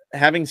not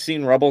having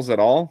seen Rebels at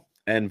all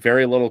and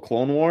very little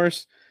Clone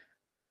Wars,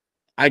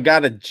 I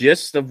got a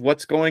gist of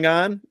what's going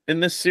on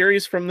in this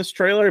series from this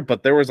trailer,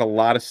 but there was a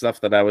lot of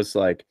stuff that I was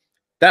like,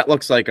 that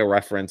looks like a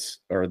reference,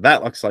 or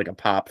that looks like a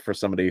pop for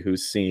somebody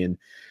who's seen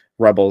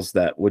Rebels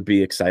that would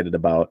be excited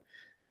about.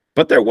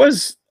 But there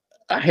was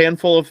a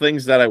handful of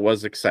things that I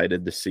was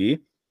excited to see.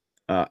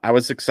 I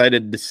was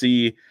excited to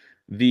see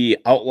the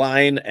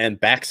outline and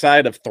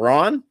backside of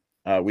Thrawn.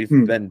 We've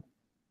been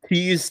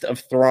teased of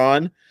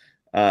Thrawn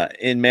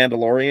in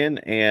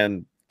Mandalorian,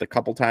 and the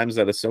couple times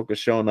that Ahsoka's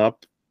shown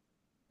up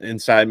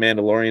inside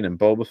Mandalorian and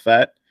Boba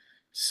Fett.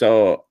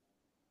 So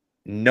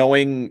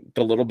knowing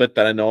the little bit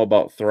that I know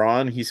about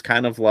Thrawn, he's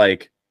kind of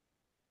like,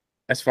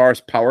 as far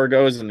as power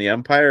goes in the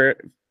Empire,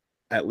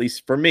 at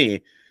least for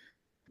me,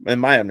 in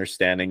my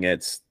understanding,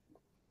 it's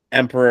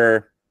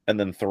Emperor and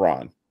then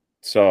Thrawn.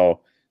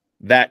 So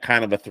that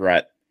kind of a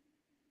threat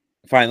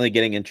finally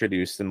getting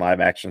introduced in live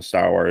action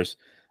Star Wars.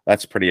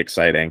 That's pretty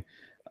exciting.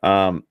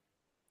 A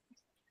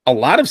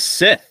lot of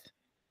Sith.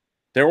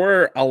 There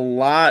were a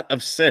lot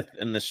of Sith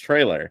in this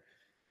trailer.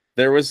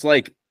 There was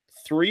like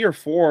 3 or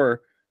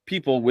 4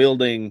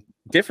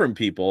 different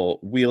people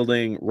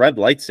wielding red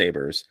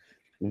lightsabers.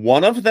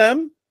 One of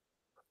them,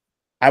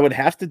 I would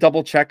have to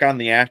double check on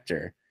the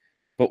actor,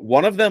 but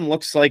one of them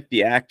looks like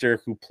the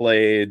actor who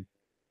played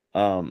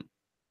Volstagg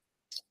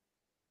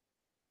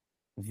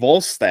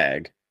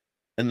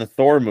in the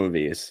Thor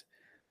movies,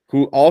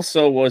 who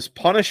also was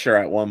Punisher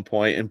at one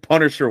point in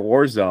Punisher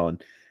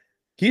Warzone.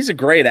 He's a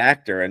great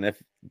actor, and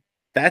if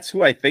that's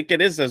who I think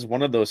it is as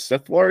one of those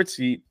Sith Lords,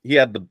 he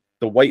had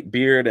the white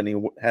beard and he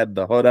had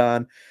the hood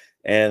on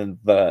and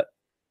the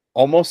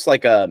almost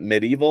like a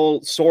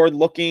medieval sword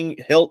looking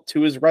hilt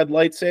to his red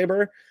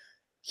lightsaber.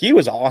 He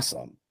was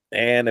awesome.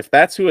 And if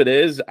that's who it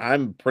is,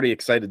 I'm pretty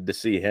excited to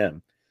see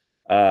him.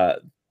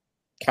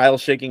 Kyle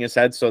shaking his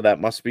head, so that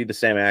must be the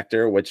same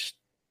actor, which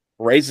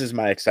raises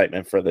my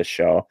excitement for this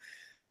show.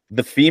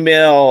 The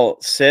female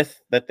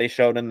Sith that they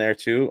showed in there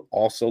too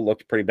also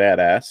looked pretty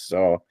badass.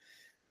 So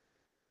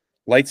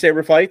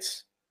lightsaber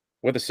fights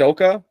with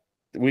Ahsoka,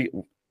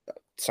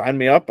 sign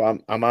me up.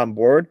 I'm on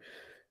board.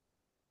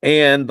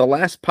 And the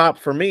last pop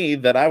for me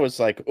that I was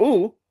like,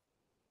 ooh,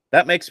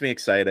 that makes me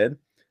excited.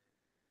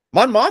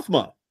 Mon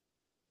Mothma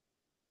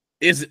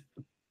is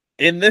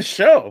in this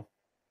show.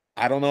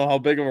 I don't know how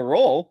big of a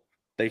role.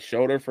 They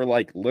showed her for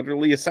like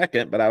literally a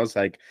second, but I was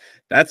like,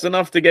 that's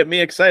enough to get me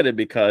excited,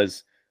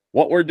 because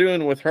what we're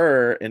doing with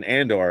her in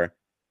Andor,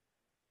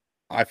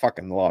 I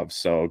fucking love.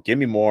 So give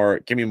me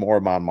more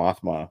Mon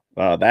Mothma.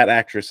 That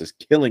actress is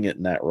killing it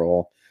in that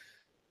role.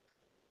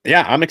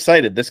 Yeah, I'm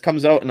excited. This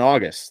comes out in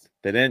August.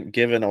 They didn't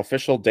give an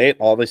official date.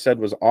 All they said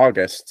was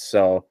August.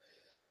 So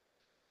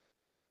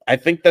I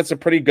think that's a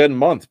pretty good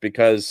month,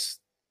 because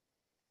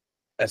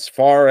as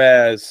far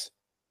as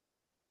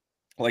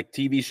like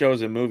TV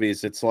shows and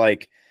movies, it's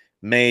like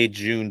May,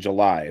 June,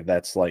 July.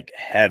 That's like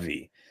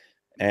heavy.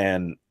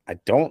 And I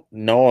don't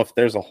know if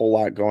there's a whole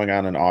lot going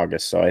on in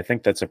August. So I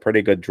think that's a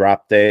pretty good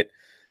drop date.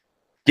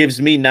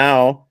 Gives me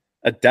now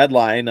a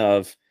deadline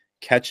of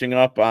catching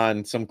up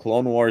on some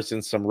Clone Wars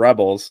and some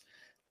Rebels.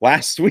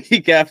 Last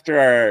week,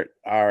 after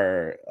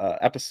our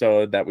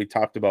episode that we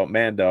talked about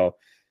Mando,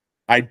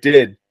 I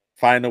did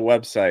find a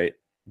website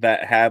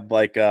that had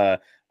like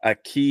a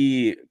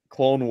key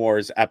Clone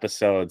Wars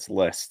episodes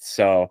list.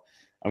 So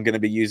I'm going to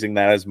be using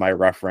that as my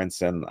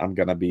reference, and I'm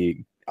going to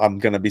be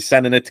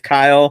sending it to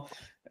Kyle,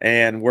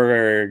 and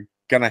we're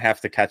going to have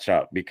to catch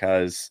up,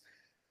 because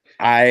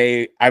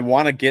I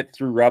want to get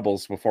through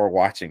Rebels before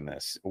watching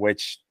this,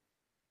 which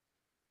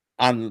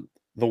on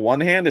the one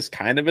hand is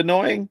kind of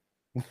annoying.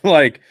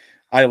 Like,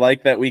 I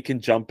like that we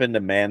can jump into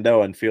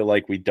Mando and feel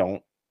like we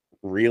don't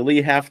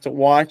really have to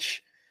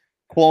watch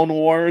Clone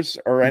Wars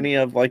or any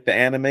of like the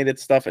animated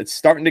stuff. It's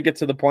starting to get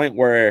to the point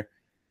where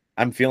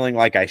I'm feeling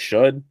like I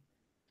should,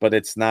 but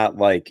it's not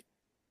like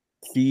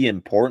key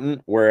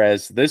important.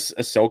 Whereas this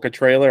Ahsoka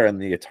trailer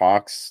and the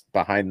talks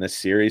behind this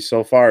series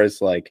so far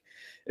is like,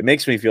 it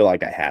makes me feel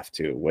like I have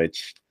to,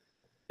 which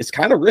is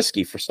kind of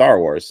risky for Star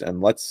Wars.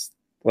 And let's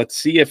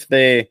see if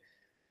they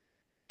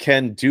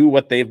can do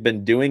what they've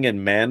been doing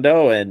in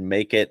Mando and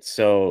make it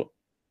so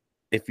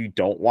if you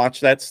don't watch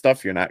that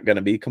stuff, you're not going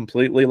to be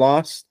completely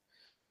lost.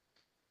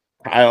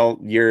 Kyle,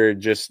 you're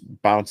just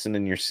bouncing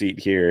in your seat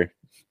here.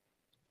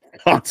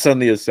 Thoughts on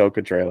the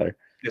Ahsoka trailer?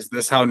 Is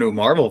this how new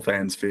Marvel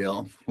fans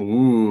feel?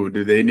 Ooh,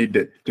 do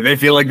they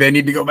feel like they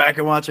need to go back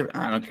and watch it?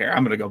 I don't care.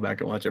 I'm going to go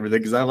back and watch everything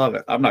because I love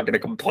it. I'm not going to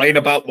complain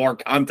about more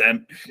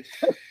content.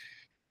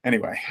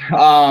 Anyway,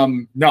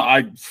 no,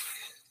 I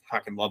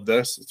fucking love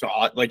this. So,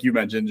 like you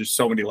mentioned, just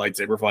so many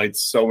lightsaber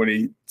fights, so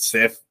many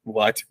Sith.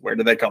 Where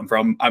do they come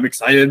from? I'm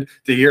excited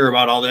to hear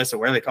about all this and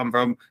where they come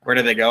from. Where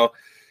do they go?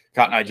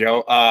 Cotton Eye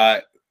Joe.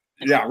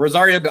 Yeah,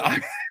 Rosario.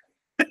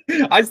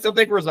 I still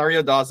think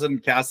Rosario Dawson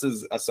casts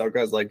as Ahsoka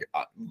as like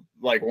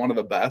one of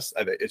the best.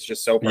 I think it's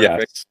just so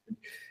perfect. Yes.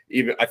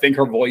 Even I think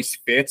her voice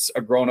fits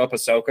a grown-up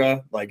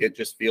Ahsoka. Like, it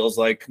just feels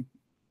like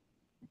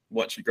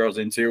what she grows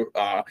into.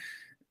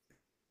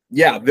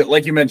 Yeah,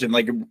 like you mentioned,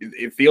 like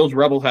it feels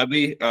Rebel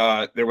heavy.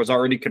 There was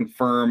already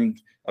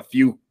confirmed a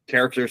few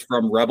characters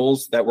from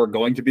Rebels that were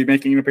going to be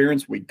making an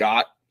appearance. We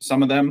got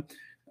some of them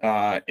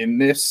in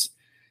this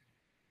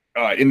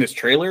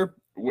trailer.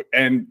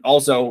 And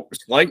also,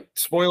 slight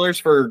spoilers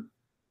for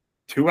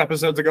 2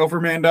 episodes ago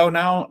for Mando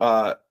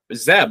now.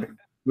 Zeb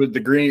with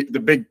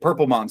the big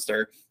purple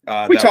monster.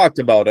 We talked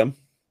about him.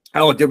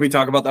 Oh, did we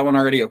talk about that one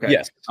already? Okay.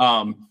 Yes.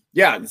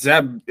 Yeah,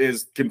 Zeb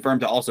is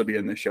confirmed to also be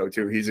in this show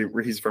too.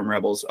 He's from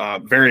Rebels.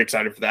 Very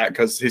excited for that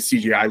because his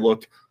CGI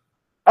looked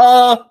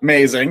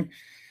amazing.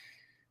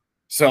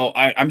 So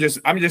I'm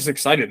just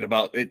excited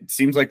about it.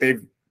 Seems like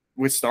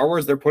with Star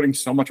Wars, they're putting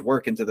so much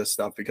work into this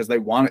stuff because they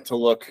want it to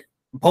look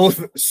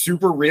both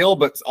super real,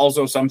 but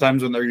also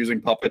sometimes when they're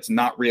using puppets,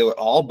 not real at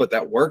all, but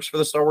that works for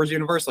the Star Wars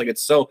universe. Like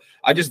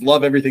I just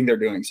love everything they're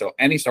doing. So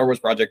any Star Wars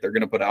project they're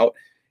going to put out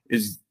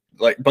is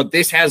like, but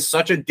this has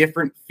such a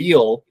different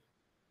feel,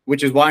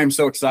 which is why I'm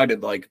so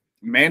excited. Like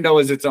Mando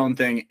is its own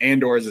thing.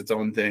 Andor is its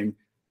own thing.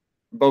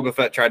 Boba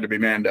Fett tried to be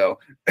Mando,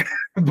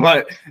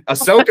 but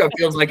Ahsoka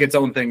feels like its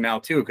own thing now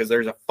too, because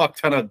there's a fuck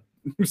ton of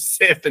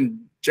Sith and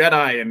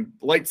Jedi and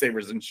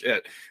lightsabers and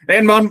shit,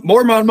 and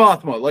more Mon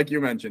Mothma, like you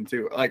mentioned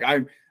too. Like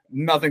I'm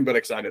nothing but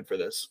excited for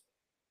this.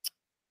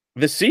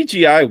 The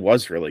CGI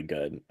was really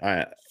good.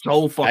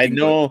 So fucking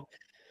good.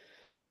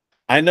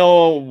 I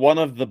know one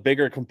of the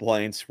bigger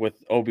complaints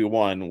with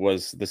Obi-Wan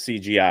was the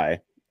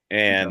CGI,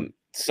 and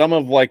some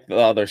of like the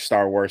other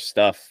Star Wars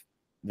stuff,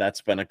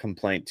 that's been a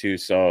complaint too.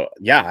 So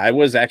yeah, I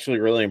was actually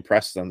really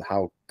impressed on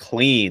how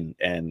clean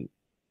and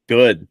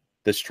good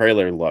this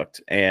trailer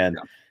looked. And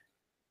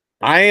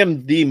I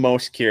am the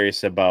most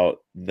curious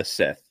about the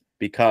Sith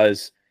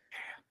because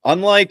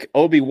unlike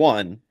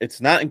Obi-Wan,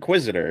 it's not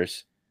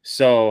Inquisitors.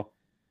 So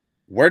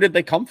where did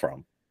they come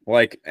from?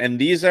 Like, and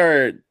these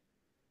are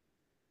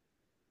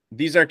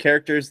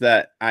characters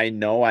that I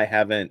know I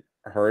haven't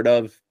heard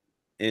of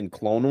in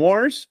Clone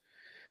Wars.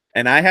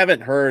 And I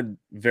haven't heard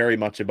very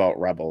much about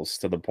Rebels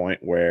to the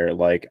point where,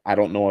 like, I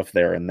don't know if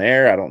they're in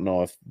there. I don't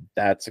know if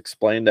that's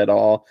explained at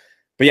all.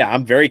 But yeah,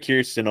 I'm very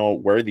curious to know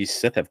where these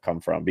Sith have come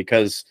from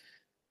because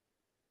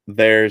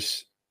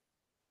there's,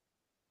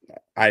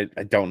 I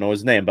don't know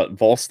his name, but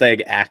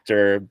Volstagg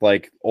actor,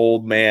 like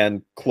old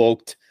man,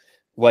 cloaked,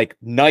 like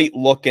knight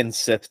looking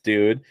Sith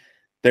dude.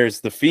 There's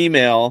the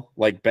female,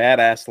 like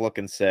badass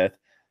looking Sith.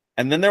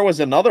 And then there was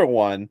another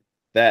one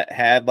that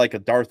had like a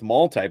Darth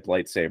Maul type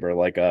lightsaber,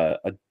 like a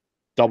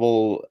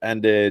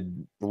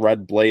double-ended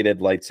red-bladed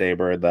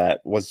lightsaber that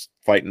was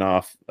fighting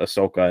off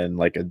Ahsoka in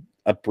like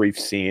a brief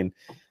scene.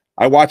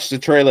 I watched the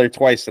trailer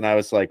twice and I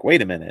was like,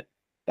 wait a minute,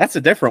 that's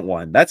a different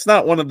one. That's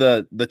not one of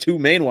the two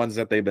main ones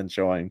that they've been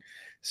showing.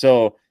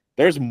 So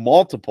there's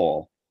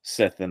multiple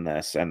Sith in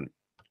this, and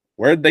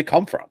where did they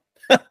come from?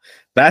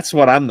 That's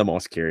what I'm the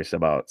most curious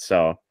about.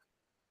 So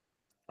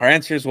our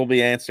answers will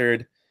be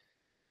answered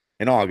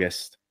in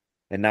August.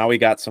 And now we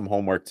got some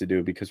homework to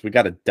do because we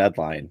got a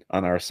deadline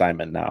on our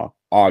assignment now.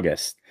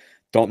 August.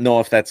 Don't know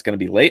if that's going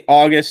to be late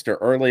August or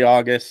early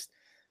August.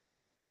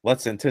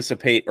 Let's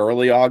anticipate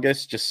early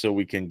August just so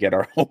we can get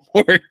our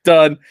homework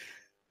done.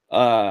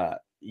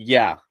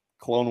 Yeah,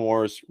 Clone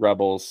Wars,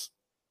 Rebels.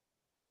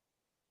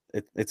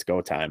 It's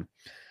go time.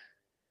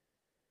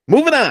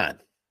 Moving on.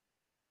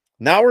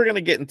 Now we're going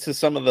to get into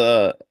some of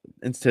the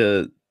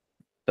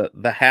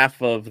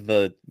half of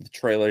the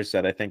trailers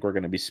that I think we're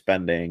going to be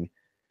spending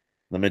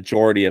the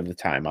majority of the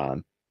time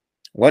on.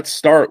 Let's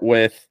start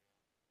with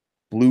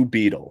Blue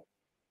Beetle.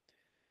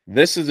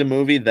 This is a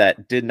movie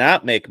that did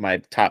not make my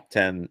top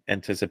 10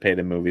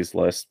 anticipated movies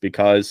list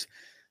because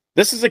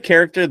this is a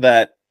character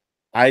that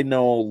I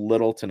know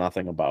little to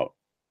nothing about.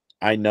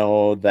 I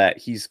know that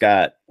he's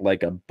got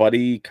like a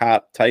buddy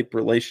cop type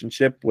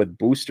relationship with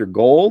Booster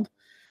Gold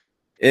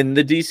in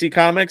the DC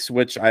Comics,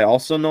 which I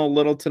also know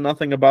little to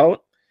nothing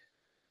about.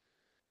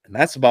 And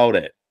that's about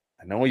it.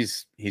 I know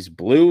he's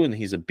blue and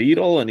he's a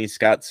beetle and he's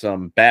got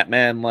some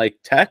Batman-like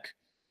tech.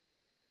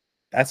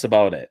 That's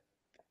about it.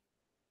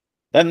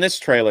 Then this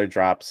trailer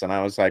drops and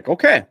I was like,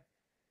 okay,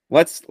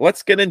 let's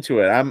get into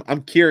it.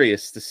 I'm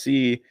curious to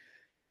see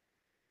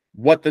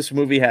what this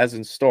movie has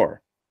in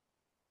store.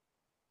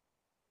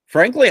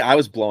 Frankly, I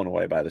was blown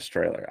away by this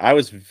trailer. I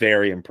was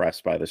very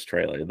impressed by this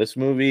trailer. This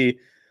movie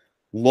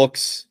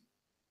looks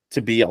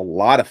to be a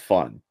lot of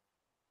fun.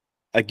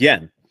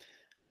 Again,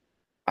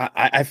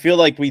 I feel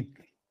like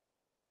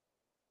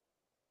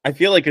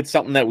it's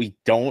something that we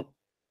don't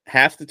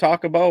have to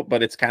talk about,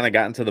 but it's kind of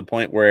gotten to the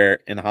point where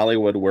in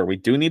Hollywood where we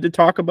do need to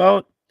talk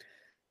about.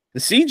 The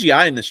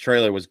CGI in this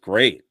trailer was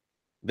great.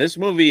 This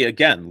movie,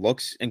 again,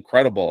 looks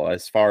incredible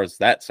as far as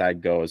that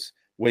side goes,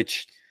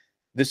 which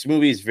this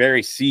movie is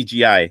very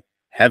CGI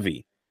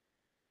heavy.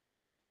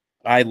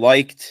 I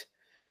liked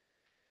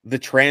the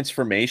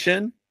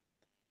transformation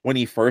when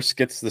he first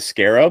gets the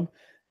scarab.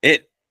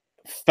 It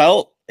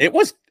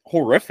was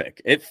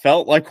horrific. It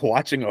felt like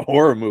watching a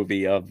horror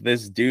movie of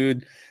this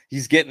dude.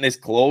 He's getting his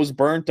clothes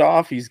burnt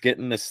off. He's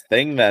getting this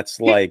thing that's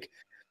like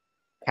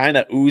kind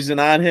of oozing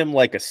on him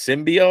like a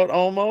symbiote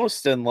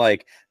almost. And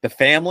like the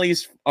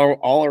families are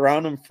all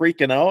around him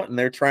freaking out and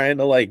they're trying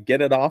to like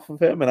get it off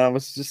of him. And I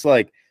was just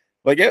like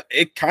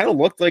it kind of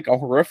looked like a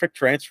horrific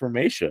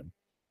transformation.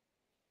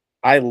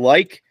 I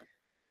like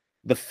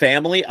the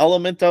family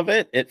element of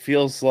it. It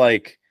feels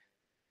like,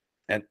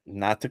 and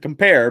not to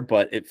compare,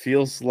 but it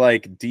feels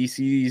like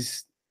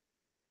DC's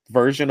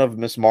version of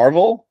Miss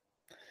Marvel.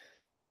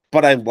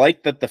 But I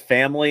like that the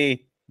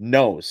family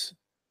knows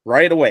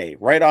right away,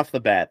 right off the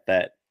bat,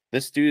 that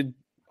this dude,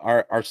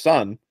 our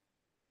son,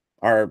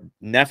 our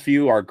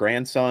nephew, our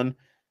grandson,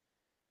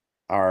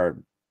 our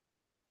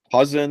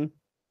cousin,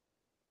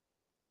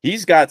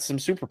 he's got some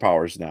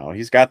superpowers now.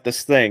 He's got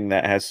this thing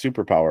that has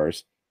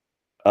superpowers.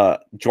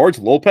 George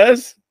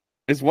Lopez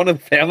is one of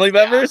the family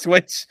members,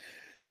 which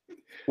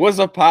was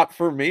a pop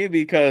for me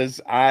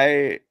because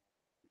I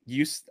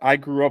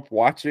grew up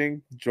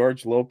watching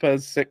George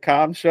Lopez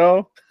sitcom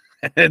show.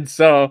 And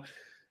so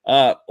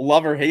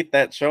love or hate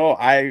that show,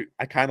 I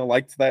kind of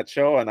liked that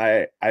show, and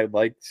I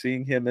liked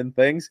seeing him in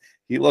things.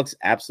 He looks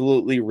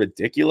absolutely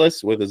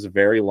ridiculous with his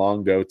very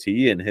long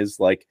goatee and his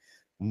like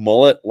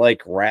mullet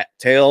like rat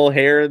tail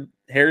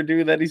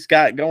hairdo that he's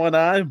got going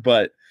on,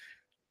 but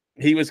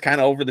he was kind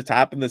of over the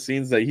top in the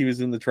scenes that he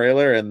was in the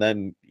trailer, and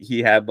then he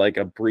had like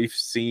a brief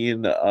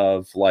scene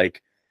of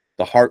like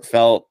the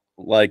heartfelt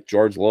like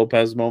George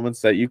Lopez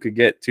moments that you could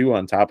get too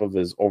on top of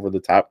his over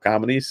the top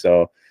comedy.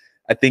 So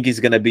I think he's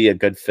going to be a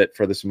good fit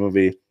for this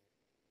movie.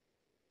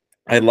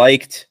 I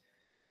liked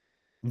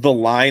the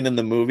line in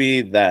the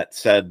movie that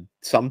said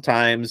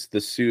sometimes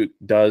the suit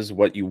does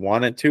what you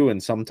want it to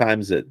and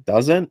sometimes it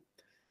doesn't.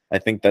 I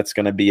think that's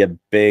going to be a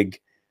big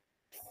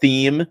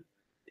theme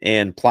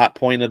and plot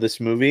point of this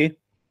movie.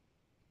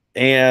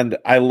 And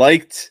I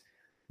liked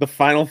the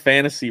Final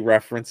Fantasy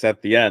reference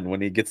at the end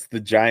when he gets the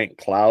giant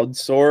cloud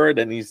sword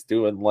and he's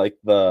doing like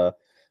the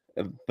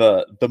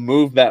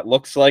move that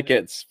looks like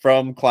it's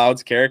from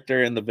Cloud's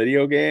character in the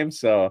video game.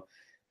 So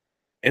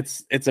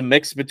it's a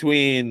mix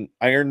between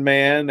Iron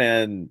Man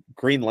and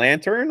Green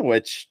Lantern,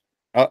 which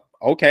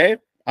okay,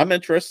 I'm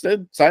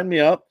interested. Sign me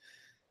up.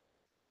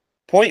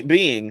 Point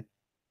being,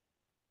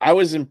 I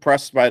was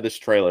impressed by this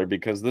trailer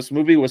because this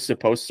movie was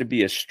supposed to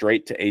be a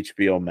straight to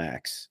HBO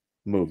Max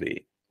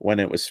movie when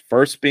it was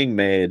first being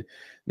made and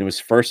it was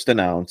first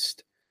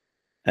announced.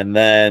 And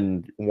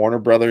then Warner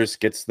Brothers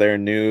gets their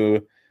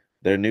new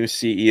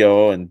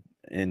CEO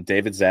and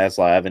David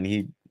Zaslav, and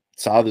he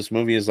saw this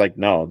movie as like,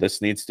 no,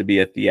 this needs to be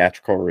a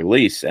theatrical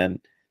release. And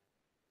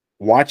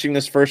watching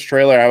this first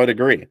trailer, I would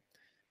agree.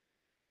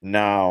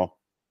 Now,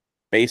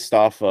 based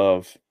off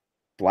of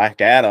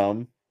Black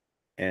Adam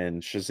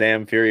and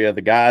Shazam Fury of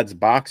the Gods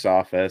box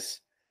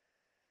office,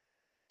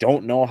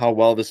 don't know how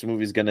well this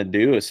movie's going to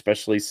do,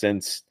 especially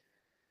since,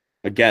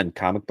 again,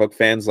 comic book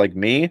fans like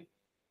me,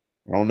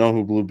 I don't know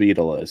who Blue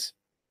Beetle is.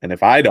 And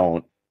if I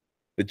don't,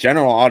 the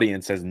general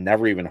audience has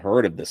never even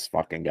heard of this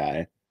fucking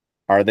guy.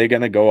 Are they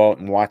going to go out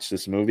and watch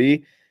this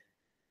movie?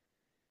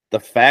 The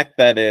fact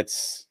that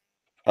it's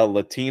a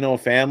Latino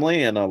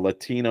family and a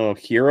Latino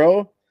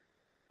hero,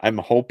 I'm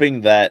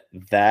hoping that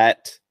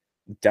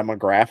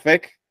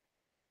demographic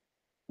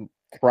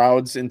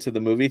crowds into the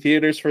movie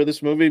theaters for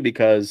this movie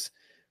because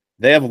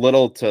they have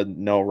little to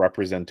no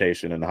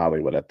representation in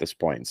Hollywood at this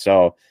point.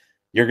 So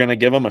you're going to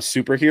give them a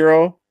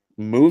superhero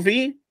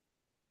movie.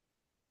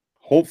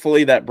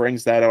 Hopefully that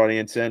brings that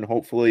audience in.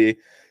 Hopefully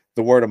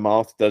the word of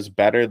mouth does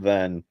better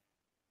than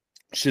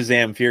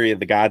Shazam Fury of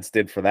the Gods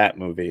did for that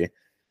movie,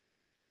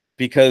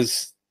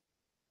 because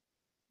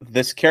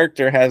this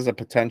character has a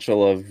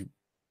potential of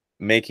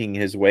making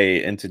his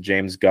way into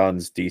James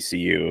Gunn's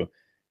DCU,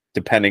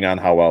 depending on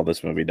how well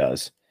this movie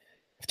does.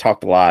 I've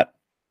talked a lot.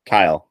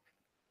 Kyle,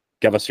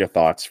 give us your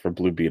thoughts for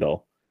Blue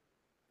Beetle.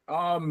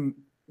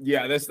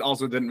 Yeah, this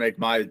also didn't make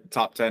my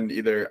top 10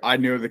 either. I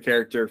knew the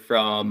character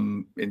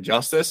from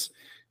Injustice,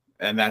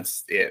 and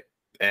that's it.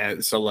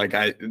 And so, like,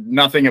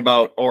 nothing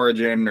about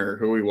origin or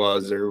who he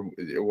was or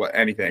what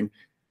anything.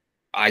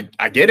 I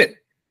get it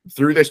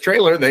through this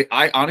trailer.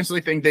 I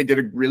honestly think they did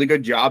a really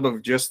good job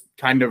of just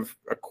kind of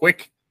a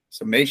quick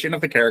summation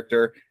of the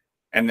character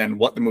and then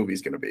what the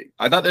movie's going to be.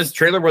 I thought this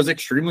trailer was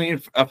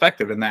extremely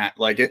effective in that.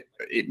 Like, it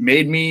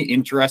made me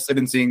interested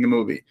in seeing the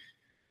movie.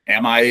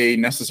 Am I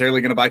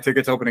necessarily going to buy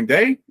tickets opening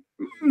day?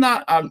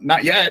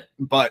 Not yet,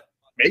 but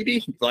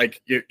maybe.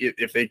 Like,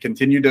 if they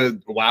continue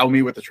to wow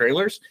me with the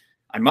trailers,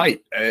 I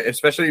might.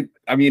 Especially,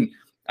 I mean,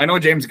 I know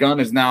James Gunn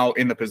is now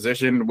in the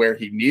position where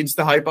he needs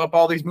to hype up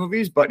all these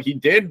movies, but he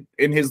did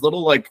in his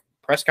little like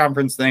press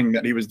conference thing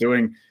that he was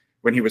doing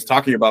when he was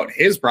talking about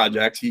his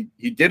projects.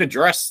 He did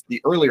address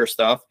the earlier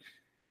stuff.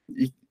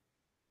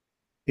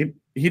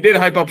 He did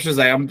hype up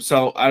Shazam,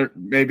 so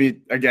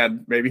maybe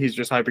he's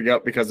just hyping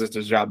up because it's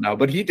his job now.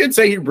 But he did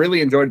say he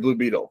really enjoyed Blue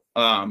Beetle.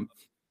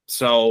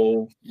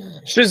 So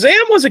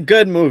Shazam was a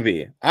good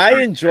movie.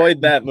 I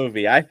enjoyed that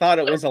movie. I thought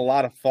it was a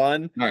lot of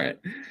fun. All right.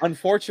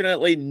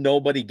 Unfortunately,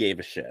 nobody gave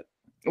a shit.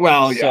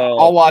 Well, yeah,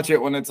 I'll watch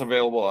it when it's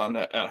available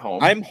at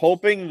home. I'm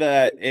hoping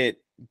that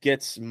it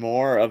gets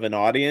more of an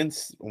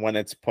audience when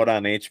it's put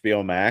on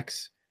HBO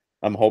Max.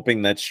 I'm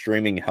hoping that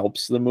streaming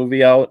helps the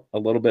movie out a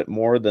little bit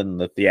more than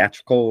the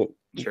theatrical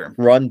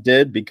run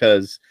did,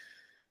 because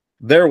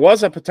there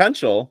was a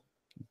potential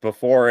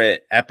before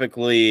it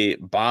epically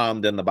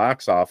bombed in the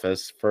box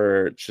office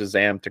for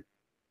Shazam to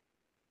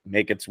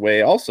make its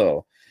way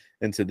also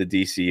into the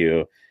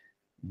DCU.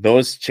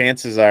 Those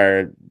chances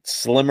are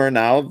slimmer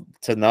now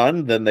to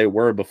none than they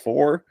were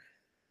before.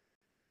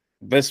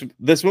 This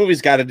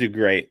movie's got to do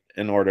great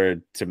in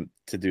order to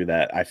to do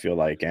that, I feel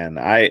like. And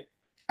I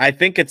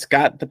think it's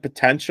got the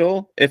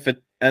potential if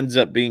it ends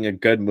up being a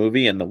good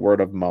movie and the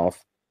word of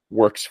mouth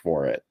works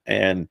for it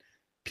and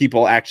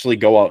people actually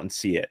go out and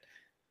see it.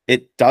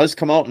 It does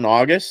come out in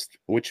August,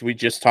 which we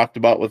just talked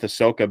about with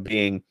Ahsoka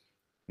being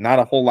not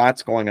a whole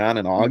lot's going on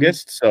in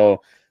August.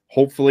 So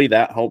hopefully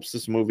that helps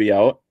this movie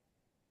out.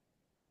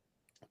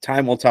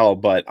 Time will tell,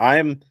 but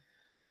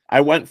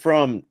I went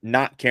from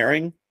not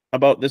caring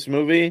about this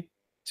movie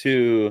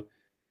to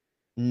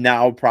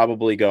now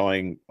probably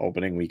going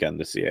opening weekend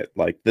to see it.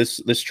 Like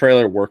this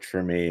trailer worked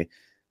for me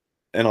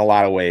in a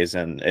lot of ways,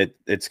 and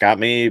it's got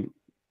me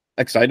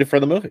excited for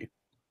the movie.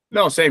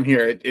 No, same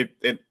here.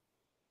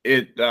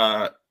 It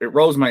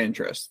rose my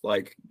interest.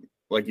 Like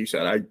you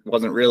said, I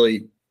wasn't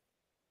really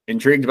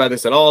intrigued by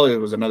this at all. It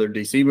was another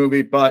DC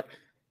movie, but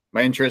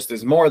my interest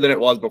is more than it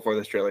was before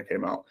this trailer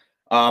came out.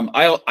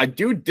 I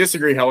do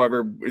disagree,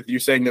 however, with you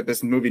saying that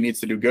this movie needs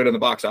to do good in the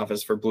box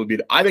office for Blue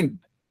Beetle. I think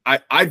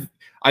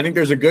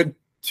there's a good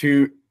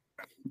to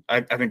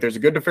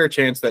fair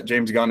chance that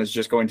James Gunn is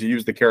just going to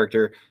use the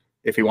character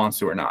if he wants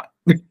to or not.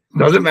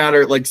 Doesn't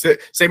matter. Like same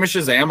as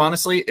Shazam,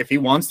 honestly. If he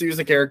wants to use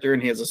the character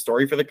and he has a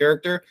story for the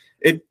character,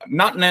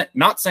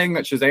 not saying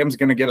that Shazam's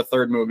going to get a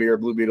third movie or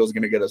Blue Beetle's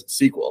going to get a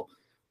sequel.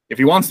 If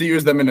he wants to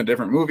use them in a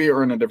different movie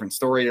or in a different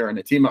story or in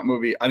a team-up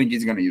movie, I think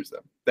he's going to use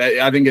them.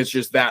 I think it's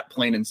just that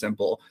plain and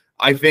simple.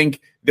 I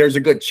think there's a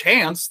good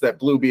chance that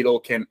Blue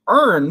Beetle can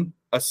earn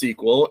a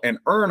sequel and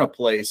earn a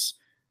place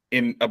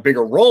in a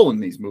bigger role in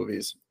these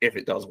movies if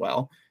it does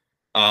well.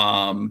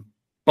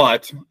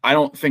 But I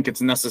don't think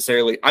it's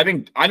necessarily. I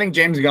think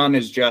James Gunn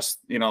is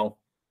just,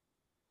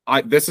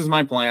 this is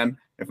my plan.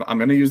 If I'm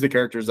going to use the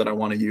characters that I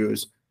want to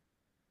use,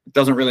 it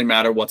doesn't really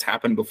matter what's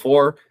happened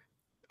before.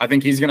 I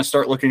think he's going to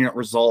start looking at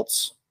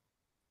results,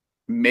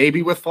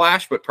 maybe with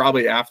Flash, but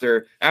probably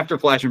after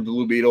Flash and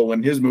Blue Beetle,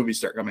 when his movies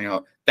start coming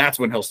out, that's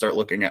when he'll start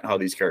looking at how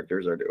these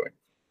characters are doing.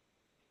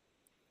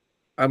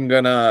 I'm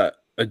going to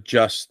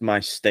adjust my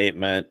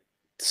statement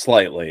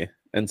slightly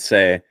and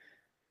say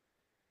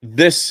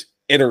this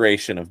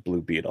iteration of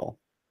Blue Beetle,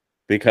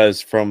 because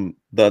from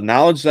the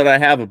knowledge that I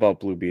have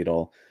about Blue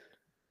Beetle,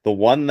 the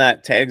one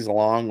that tags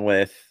along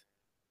with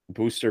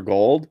Booster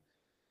Gold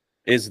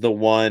is the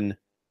one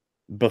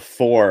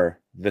before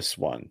this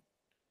one,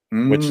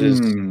 which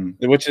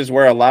is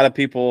where a lot of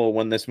people,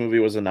 when this movie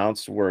was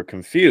announced, were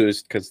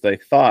confused because they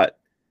thought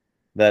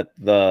that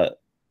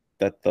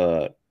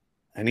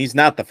and he's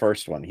not the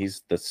first one,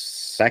 he's the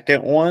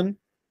second one.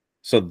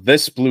 So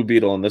this Blue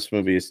Beetle in this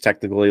movie is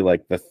technically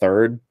like the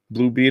third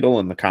Blue Beetle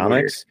in the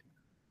comics. Weird.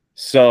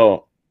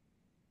 So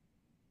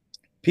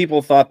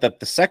people thought that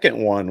the second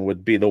one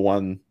would be the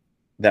one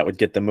that would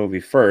get the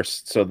movie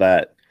first so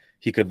that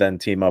he could then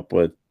team up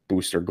with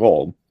Booster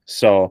Gold.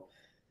 So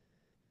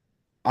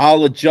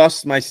I'll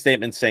adjust my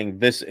statement saying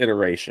this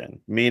iteration,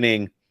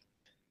 meaning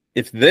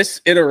if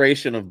this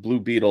iteration of Blue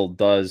Beetle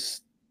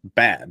does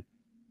bad,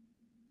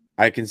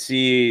 I can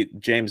see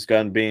James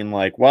Gunn being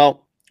like,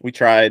 well, we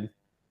tried,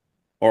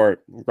 or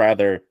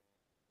rather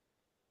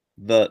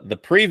the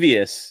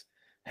previous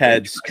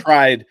heads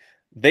tried,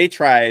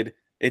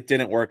 it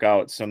didn't work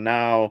out. So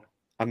now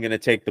I'm going to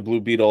take the Blue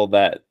Beetle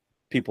that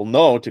people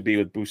know to be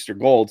with Booster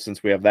Gold,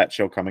 since we have that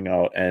show coming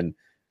out, and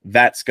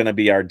that's going to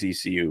be our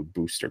DCU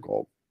Booster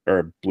Gold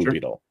or Blue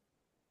Beetle.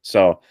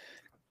 So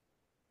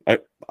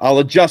I'll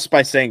adjust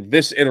by saying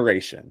this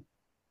iteration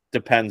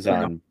depends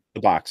on the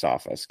box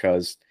office,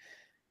 because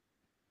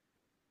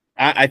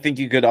I think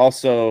you could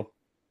also,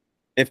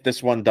 if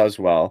this one does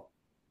well,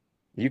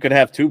 you could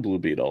have two Blue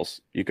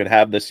Beetles. You could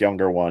have this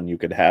younger one. You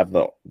could have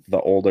the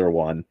older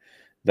one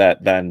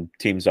that then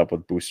teams up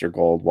with Booster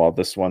Gold while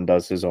this one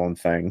does his own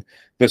thing.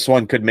 This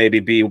one could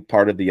maybe be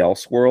part of the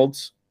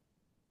Elseworlds.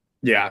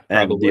 Yeah,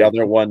 probably. And the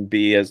other one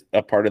be as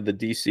a part of the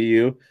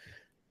DCU.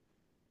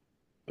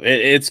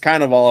 It's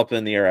kind of all up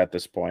in the air at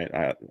this point.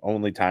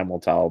 Only time will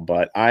tell.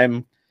 But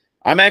I'm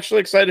actually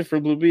excited for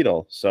Blue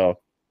Beetle. So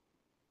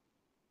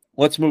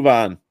let's move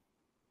on.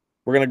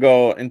 We're gonna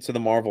go into the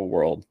Marvel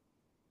world.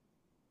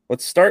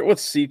 Let's start with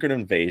Secret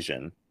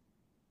Invasion.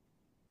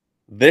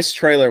 This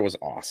trailer was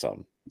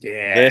awesome.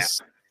 Yeah.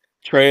 This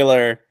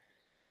trailer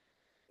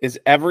is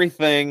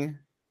everything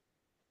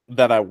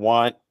that I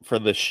want for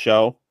this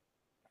show.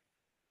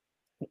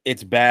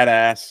 It's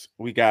badass.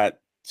 We got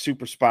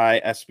super spy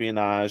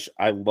espionage.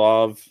 I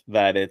love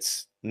that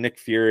it's Nick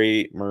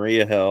Fury,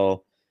 Maria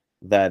Hill,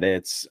 that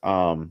it's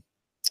Everett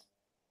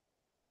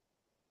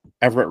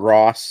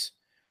Ross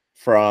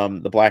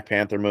from the Black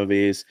Panther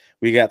movies.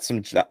 We got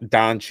some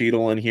Don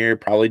Cheadle in here,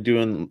 probably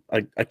doing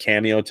a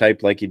cameo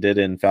type like he did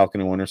in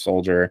Falcon and Winter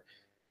Soldier.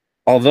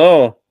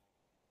 Although,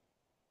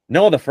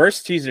 no, the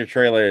first teaser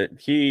trailer,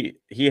 he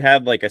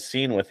had like a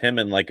scene with him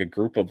and like a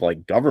group of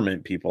like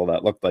government people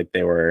that looked like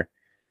they were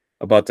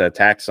about to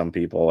attack some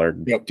people or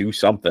do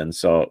something.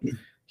 So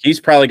he's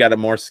probably got a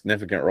more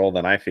significant role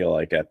than I feel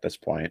like at this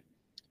point.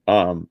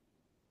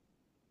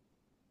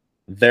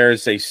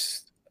 There's a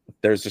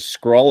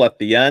scroll at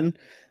the end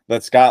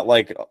that's got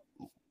like,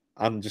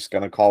 I'm just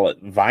gonna call it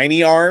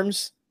viney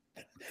arms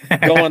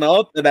going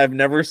out that I've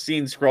never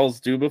seen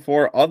Skrulls do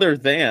before, other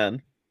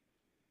than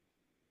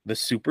the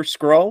Super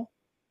Skrull,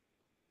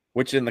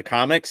 which in the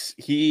comics,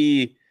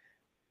 he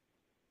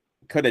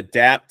could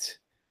adapt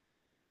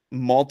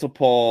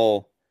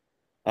multiple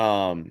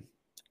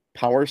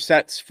power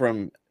sets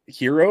from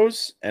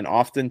heroes and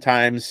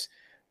oftentimes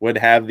would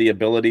have the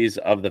abilities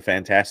of the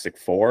Fantastic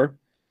Four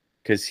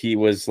because he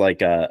was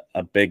like a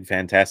big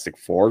Fantastic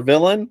Four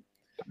villain.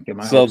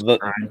 So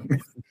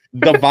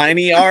the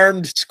viney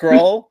armed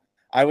Skrull,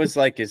 I was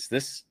like, is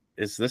this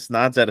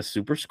nods at a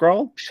Super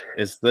Skrull?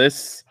 Is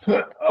this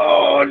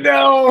Oh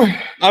no.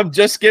 I'm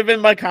just giving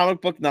my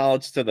comic book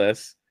knowledge to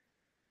this.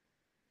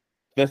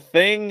 The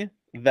thing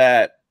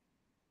that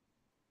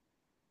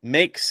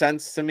makes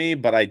sense to me,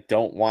 but I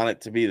don't want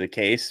it to be the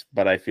case,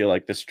 but I feel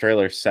like this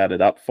trailer set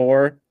it up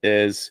for,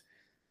 is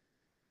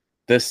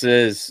this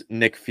is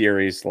Nick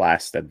Fury's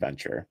last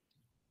adventure.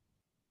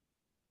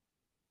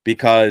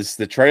 Because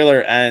the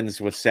trailer ends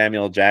with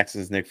Samuel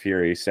Jackson's Nick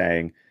Fury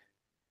saying,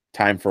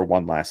 "Time for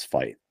one last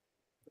fight."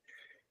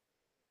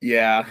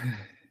 Yeah.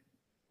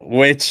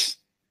 Which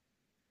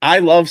I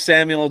love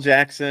Samuel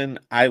Jackson.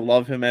 I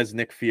love him as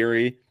Nick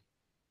Fury.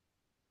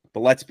 But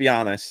let's be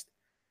honest.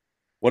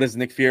 What has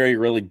Nick Fury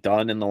really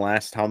done in the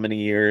last how many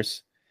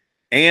years?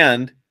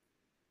 And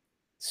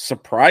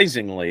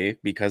surprisingly,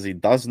 because he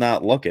does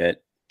not look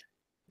it,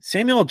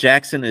 Samuel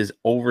Jackson is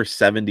over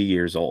 70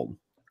 years old.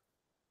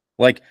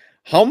 Like,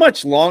 how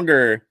much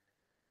longer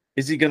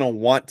is he going to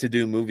want to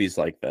do movies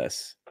like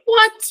this?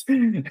 What?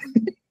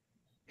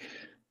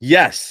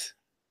 Yes.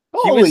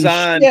 Holy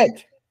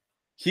shit.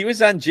 He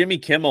was on Jimmy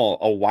Kimmel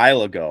a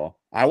while ago.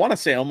 I want to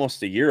say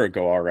almost a year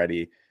ago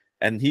already.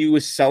 And he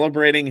was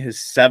celebrating his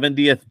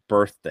 70th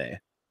birthday.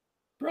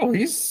 Bro,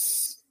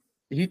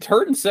 he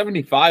turned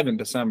 75 in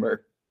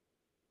December.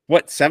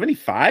 What,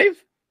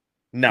 75?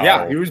 No.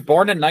 Yeah, he was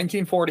born in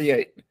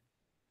 1948.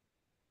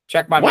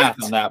 Check my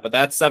math on that, but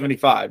that's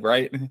 75,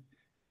 right?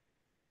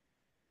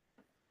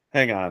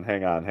 Hang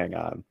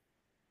on.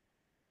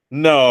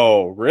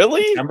 No,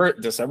 really?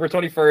 December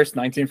 21st,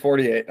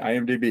 1948,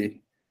 IMDb.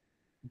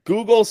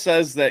 Google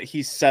says that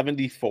he's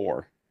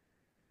 74.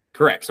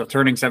 Correct. So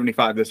turning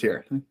 75 this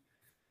year.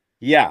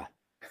 Yeah.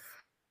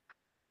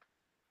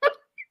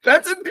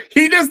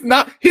 He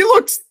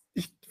looks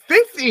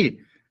 50.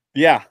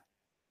 Yeah.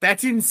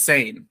 That's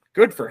insane.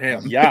 Good for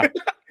him. Yeah.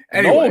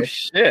 Anyway. No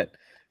shit.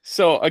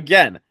 So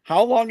again,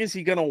 how long is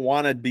he going to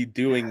want to be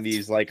doing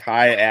these like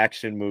high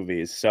action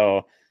movies?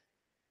 So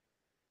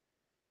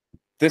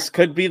this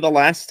could be the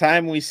last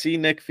time we see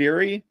Nick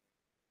Fury.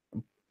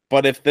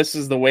 But if this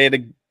is the way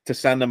to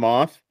send him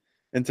off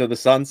into the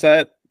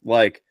sunset,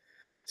 like,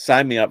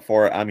 sign me up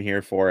for it. I'm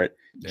here for it.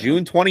 Yeah.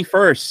 June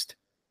 21st,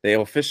 they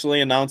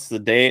officially announced the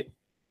date.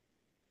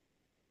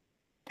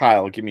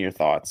 Kyle, give me your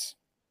thoughts.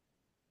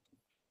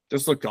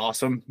 This looked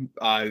awesome.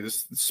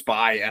 This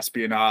spy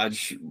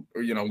espionage.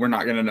 You know, we're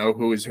not going to know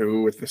who is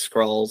who with the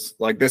Skrulls.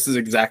 Like, this is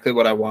exactly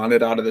what I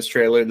wanted out of this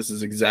trailer. This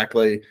is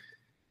exactly,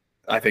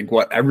 I think,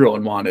 what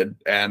everyone wanted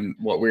and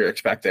what we were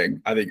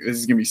expecting. I think this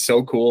is going to be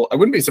so cool. I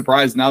wouldn't be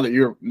surprised now that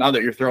you're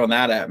throwing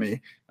that at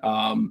me.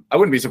 I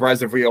wouldn't be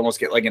surprised if we almost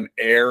get like an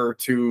heir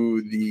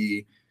to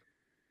the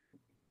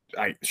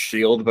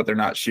Shield, but they're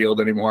not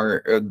Shield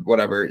anymore.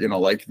 Whatever, you know,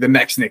 like the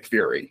next Nick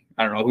Fury.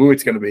 I don't know who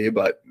it's going to be,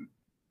 but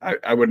I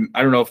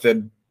don't know if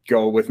they'd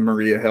go with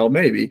Maria Hill,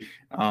 maybe.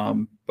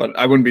 But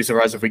I wouldn't be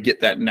surprised if we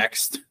get that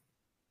next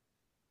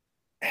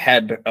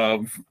head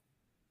of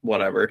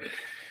whatever.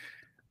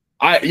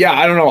 I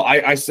don't know.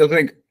 I still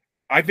think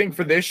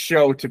for this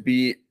show to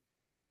be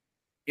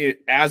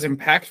as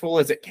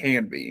impactful as it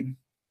can be,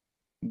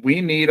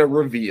 we need a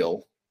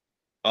reveal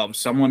of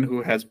someone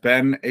who has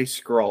been a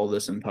Skrull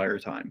this entire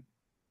time.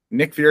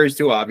 Nick Fury's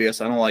too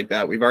obvious. I don't like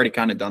that. We've already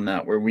kind of done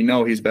that where we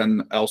know he's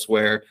been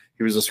elsewhere.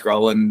 He was a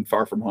Skrull in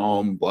Far From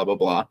Home, blah, blah,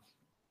 blah.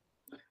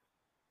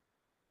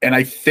 And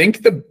I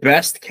think the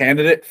best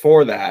candidate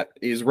for that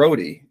is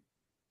Rhodey.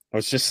 I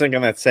was just thinking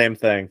that same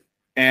thing.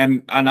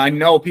 And I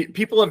know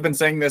people have been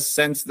saying this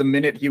since the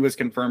minute he was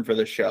confirmed for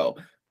the show,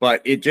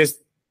 but it's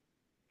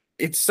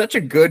such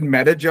a good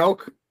meta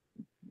joke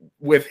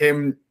with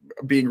him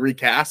being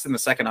recast in the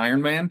second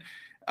Iron Man,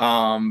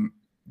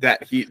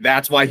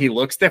 that's why he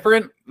looks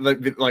different.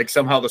 Like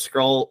somehow the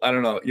Skrull, I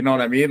don't know, you know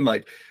what I mean?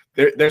 Like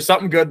there's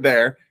something good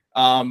there.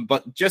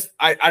 But just,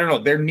 I don't know,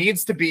 there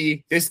needs to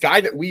be this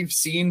guy that we've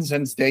seen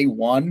since day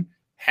one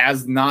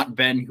has not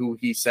been who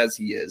he says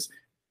he is.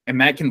 And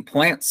that can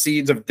plant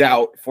seeds of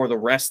doubt for the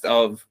rest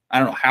of, I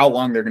don't know how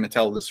long they're going to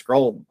tell the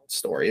Skrull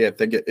story.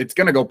 It's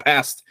going to go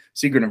past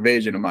Secret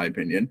Invasion, in my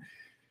opinion.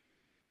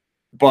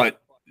 But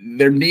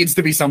there needs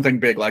to be something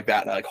big like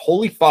that. Like,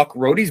 holy fuck,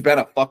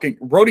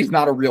 Rhodey's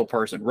not a real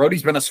person.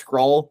 Rhodey's been a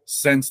Skrull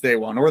since day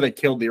one, or they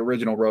killed the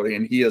original Rhodey,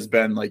 and he has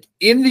been like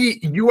in the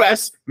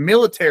U.S.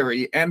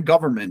 military and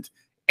government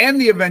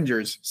and the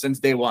Avengers since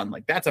day one.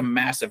 Like, that's a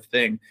massive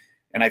thing,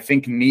 and I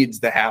think needs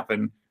to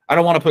happen. I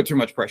don't want to put too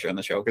much pressure on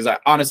the show because I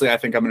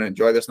think I'm going to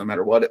enjoy this no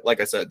matter what.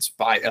 Like I said,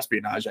 spy,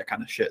 espionage, that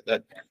kind of shit.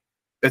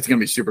 That's going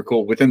to be super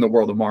cool within the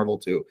world of Marvel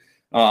too.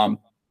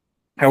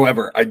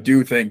 However, I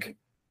do think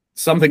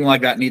something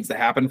like that needs to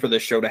happen for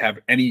this show to have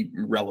any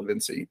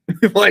relevancy.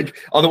 Like,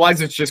 otherwise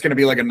it's just going to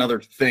be like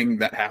another thing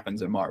that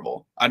happens in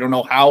Marvel. I don't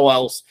know how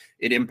else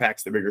it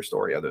impacts the bigger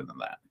story other than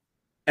that.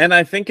 And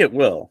I think it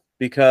will,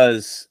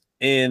 because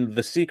in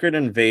the Secret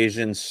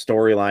Invasion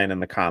storyline in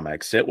the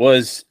comics, it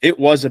was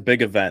a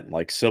big event,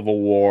 like Civil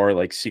War,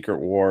 like Secret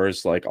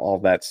Wars, like all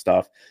that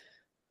stuff.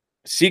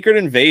 Secret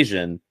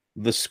Invasion,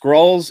 the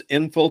Skrulls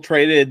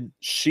infiltrated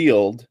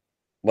Shield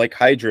like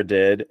Hydra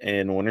did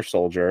in Winter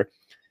Soldier.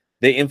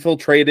 They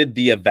infiltrated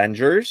the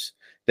Avengers.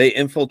 They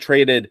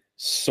infiltrated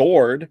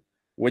Sword,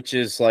 which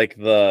is like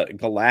the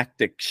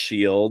galactic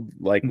shield,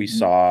 like we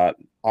saw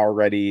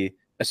already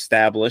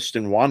established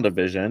in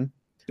WandaVision.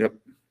 Yep.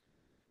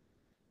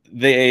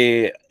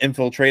 They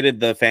infiltrated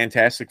the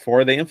Fantastic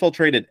Four. They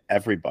infiltrated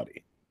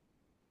everybody.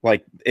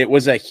 Like, it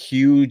was a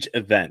huge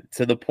event,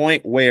 to the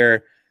point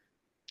where,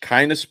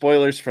 kind of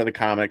spoilers for the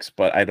comics,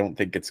 but I don't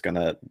think it's going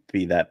to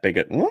be that big.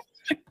 It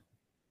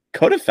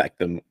could affect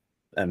the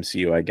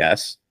MCU, I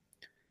guess.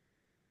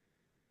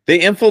 They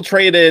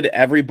infiltrated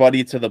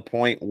everybody to the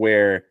point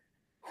where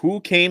who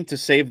came to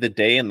save the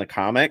day in the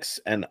comics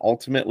and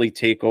ultimately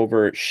take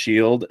over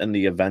S.H.I.E.L.D. and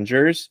the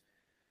Avengers,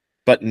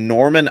 but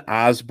Norman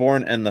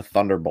Osborn and the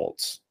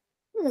Thunderbolts.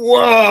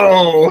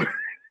 Whoa!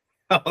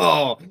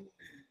 Oh,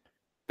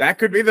 that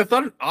could be the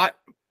Thunder.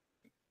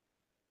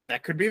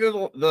 That could be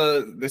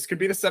the. This could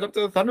be the setup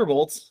to the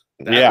Thunderbolts.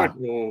 Yeah.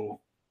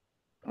 Whoa.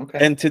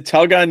 Okay. And to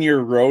tug on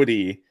your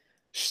Rhodey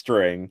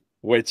string,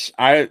 which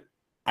I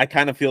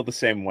kind of feel the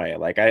same way.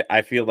 Like,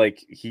 I feel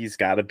like he's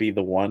got to be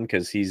the one,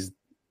 because he's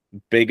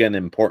big and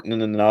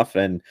important enough,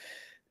 and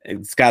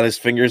it's got his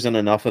fingers in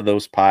enough of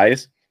those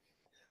pies.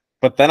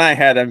 But then I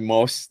had a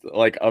most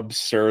like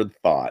absurd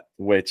thought,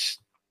 which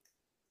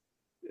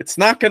it's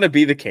not going to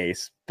be the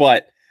case,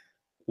 but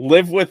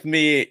live with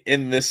me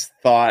in this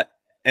thought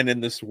and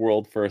in this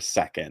world for a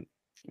second.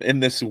 In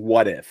this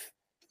what if.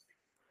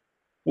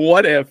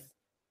 What if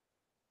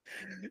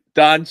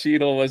Don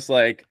Cheadle was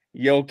like,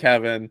 yo,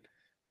 Kevin,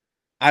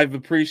 I've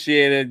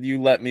appreciated you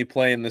let me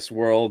play in this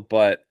world,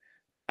 but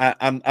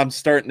I'm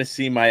starting to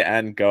see my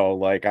end go.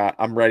 Like,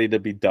 I'm ready to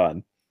be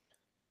done.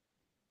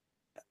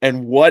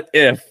 And what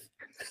if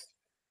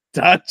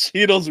Don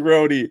Cheadle's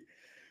Rhodey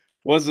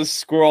was a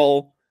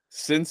Skrull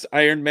since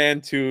Iron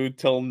Man 2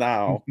 till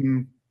now?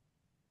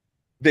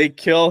 They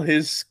kill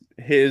his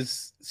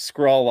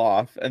Skrull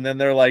off, and then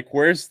they're like,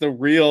 where's the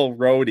real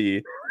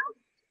Rhodey?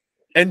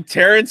 And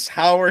Terrence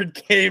Howard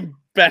came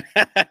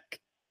back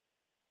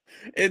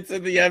into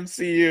the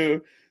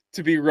MCU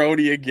to be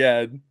Rhodey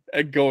again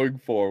and going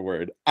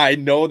forward. I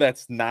know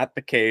that's not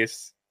the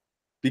case,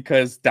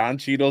 because Don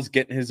Cheadle's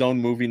getting his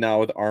own movie now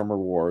with Armor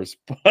Wars,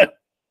 but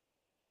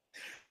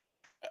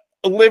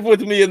live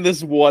with me in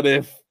this what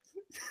if.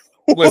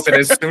 Listen,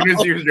 as soon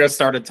as you just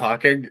started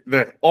talking,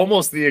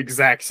 almost the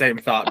exact same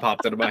thought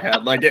popped into my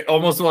head. Like, it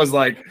almost was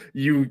like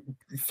you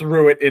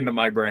threw it into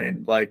my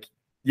brain. Like,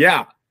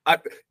 yeah. Do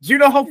you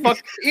know how and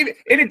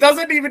it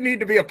doesn't even need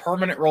to be a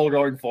permanent role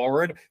going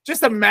forward.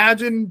 Just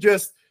imagine,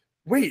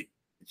 wait,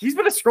 he's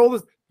been a Skrull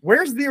this.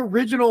 Where's the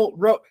original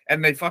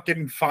And they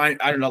fucking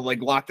find, I don't know,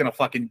 like locked in a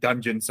fucking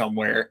dungeon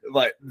somewhere.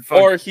 Like,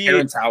 or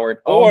Terrence Howard.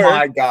 Oh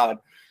my God.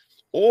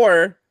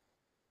 Or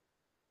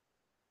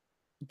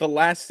the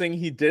last thing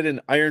he did in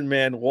Iron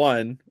Man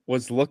 1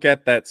 was look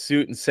at that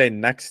suit and say,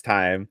 next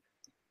time.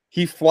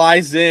 He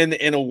flies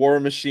in a War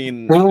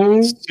Machine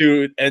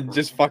suit and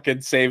just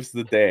fucking saves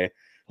the day.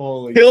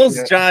 Holy Kills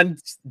shit. Don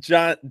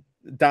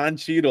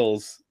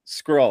Cheadle's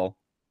Skrull.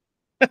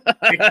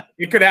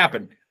 It could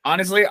happen.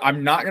 Honestly,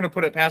 I'm not going to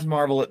put it past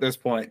Marvel at this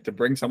point to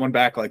bring someone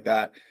back like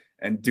that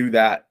and do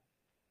that.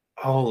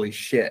 Holy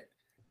shit.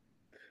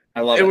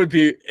 I love it.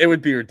 It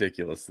would be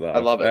ridiculous, though. I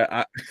love it.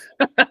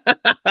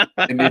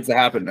 It needs to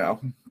happen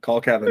now.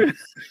 Call Kevin.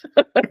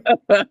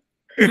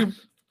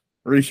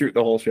 Reshoot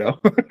the whole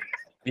show.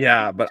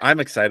 Yeah, but I'm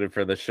excited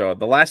for this show.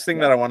 The last thing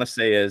that I want to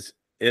say is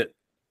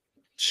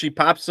she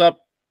pops up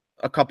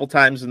a couple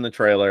times in the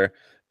trailer,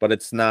 but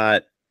it's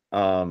not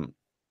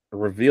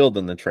revealed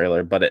in the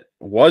trailer. But it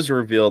was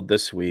revealed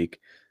this week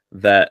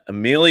that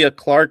Emilia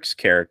Clarke's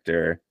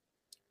character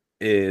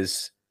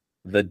is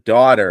the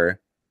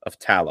daughter of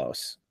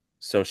Talos.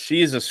 So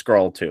she's a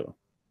Skrull too.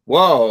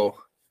 Whoa.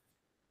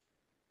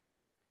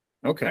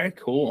 Okay,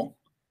 cool.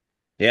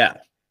 Yeah.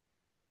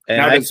 And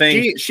now, I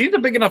think she's a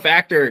big enough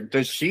actor.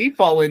 Does she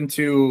fall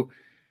into,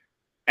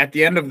 at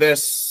the end of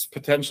this,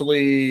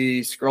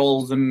 potentially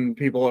Skrulls and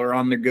people are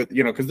on the good,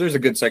 because there's a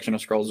good section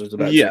of Skrulls. There's a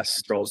bad section of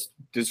Skrulls.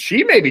 Does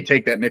she maybe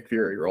take that Nick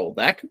Fury role?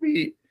 That could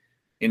be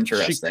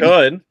interesting. She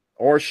could,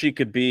 or she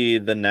could be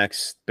the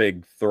next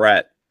big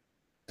threat,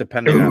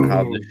 depending on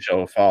how the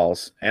show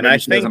falls. And maybe I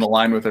she think doesn't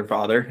align with her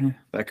father.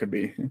 That could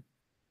be.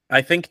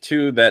 I think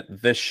too that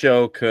this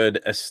show could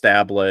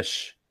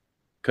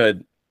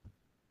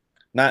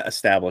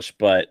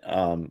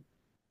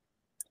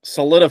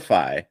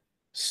solidify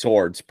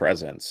Sword's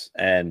presence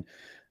and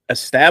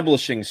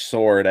establishing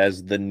Sword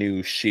as the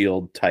new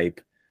Shield type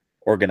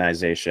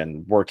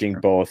organization, working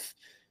both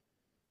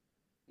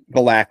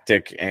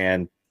galactic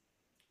and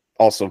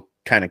also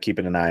kind of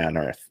keeping an eye on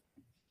Earth.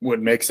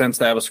 Would make sense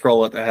to have a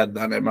scroll at the head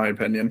then, in my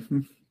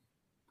opinion.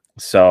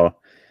 So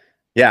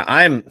yeah,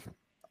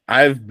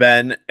 I've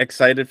been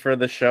excited for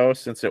the show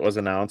since it was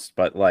announced,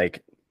 but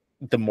like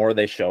the more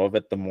they show of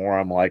it, the more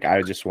I'm like,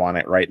 I just want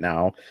it right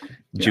now.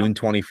 Yeah. June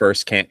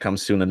 21st can't come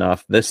soon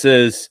enough. This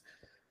is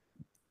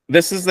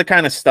the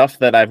kind of stuff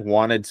that I've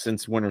wanted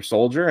since Winter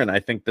Soldier, and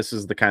I think this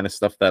is the kind of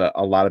stuff that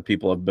a lot of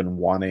people have been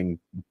wanting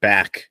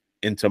back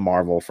into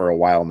Marvel for a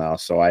while now.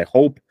 So I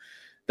hope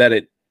that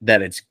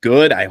it's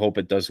good. I hope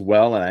it does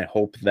well, and I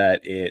hope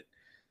that it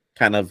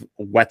kind of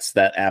whets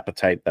that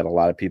appetite that a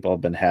lot of people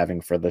have been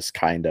having for this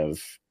kind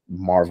of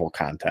Marvel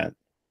content.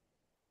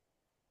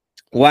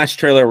 Last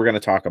trailer we're going to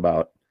talk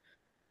about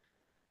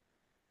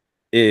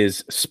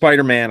is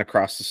Spider-Man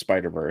Across the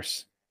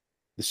Spider-Verse.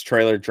 This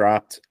trailer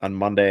dropped on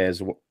Monday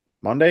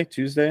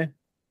Tuesday.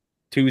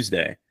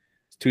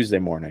 It's Tuesday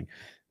morning.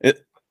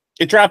 It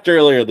dropped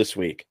earlier this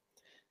week,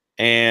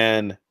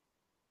 and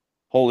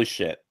holy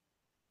shit,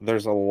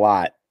 there's a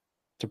lot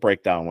to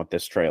break down with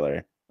this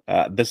trailer.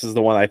 This is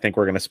the one I think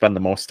we're going to spend the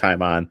most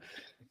time on.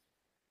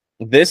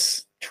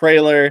 This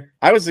trailer,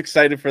 I was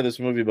excited for this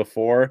movie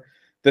before.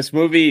 This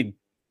movie,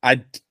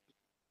 I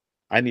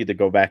need to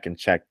go back and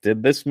check.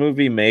 Did this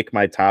movie make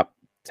my top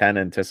 10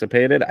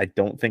 anticipated? I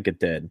don't think it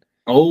did.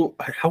 Oh,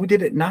 how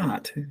did it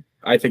not?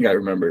 I think I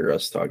remember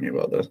us talking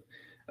about this.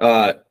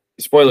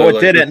 Spoiler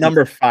alert. It did at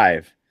number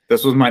 5.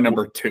 This was my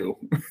number 2.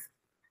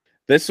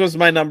 This was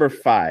my number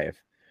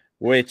 5,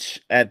 which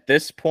at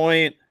this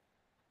point,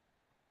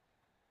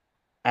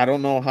 I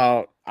don't know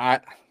how I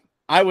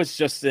was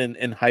just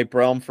in hype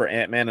realm for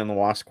Ant-Man and the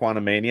Wasp: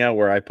 Quantumania,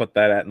 where I put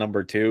that at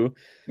number 2.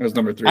 It was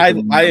number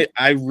 3.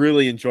 I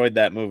really enjoyed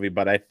that movie,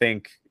 but I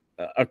think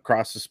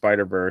Across the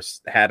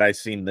Spider-Verse, had I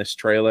seen this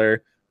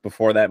trailer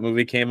before that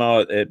movie came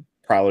out, it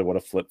probably would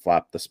have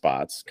flip-flopped the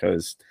spots,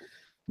 because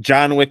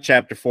John Wick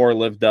Chapter 4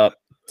 lived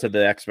up to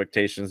the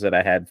expectations that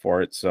I had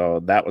for it. So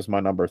that was my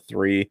number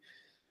 3.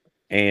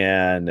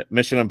 And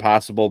Mission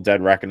Impossible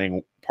Dead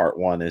Reckoning Part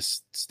 1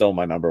 is still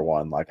my number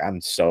 1. Like, I'm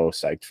so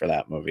psyched for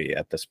that movie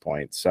at this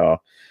point. So,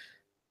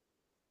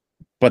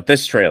 but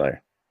this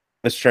trailer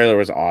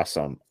was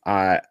awesome.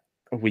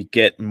 We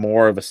get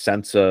more of a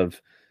sense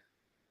of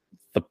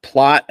the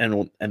plot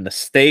and the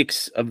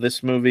stakes of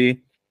this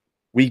movie.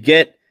 We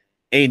get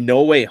a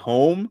No Way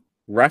Home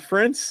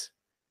reference,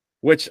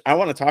 which I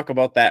want to talk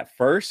about that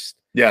first.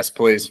 Yes,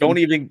 please. Don't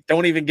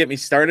even get me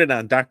started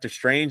on Doctor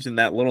Strange and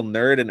that little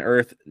nerd in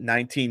Earth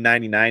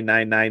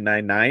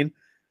 1999-9999,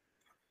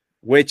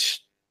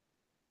 which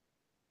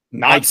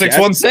not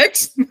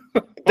 616.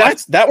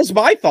 That was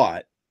my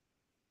thought.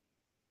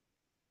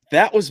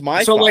 That was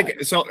my thought.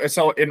 Like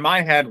so in my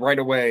head right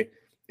away,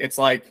 it's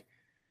like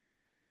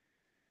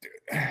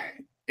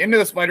Into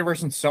the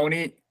Spider-Verse and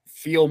Sony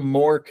feel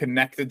more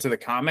connected to the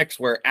comics,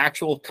 where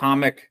actual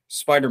comic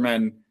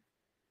Spider-Man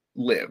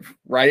live,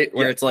 right?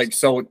 Where it's like,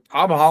 so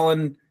Tom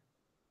Holland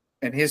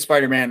and his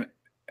Spider-Man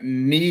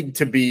need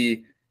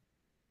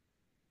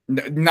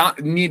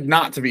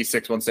not to be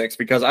 616,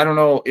 because I don't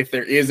know if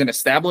there is an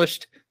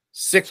established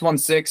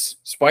 616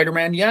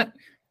 Spider-Man yet,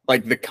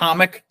 like the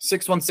comic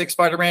 616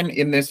 Spider-Man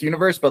in this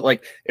universe, but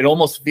like it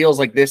almost feels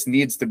like this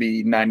needs to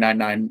be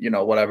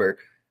 999, whatever.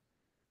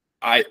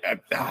 I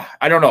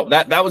don't know.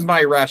 That was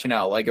my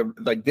rationale. Like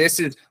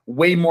this is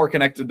way more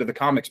connected to the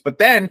comics. But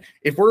then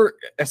if we're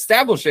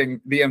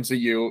establishing the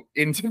MCU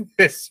into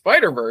this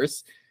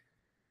Spider-Verse,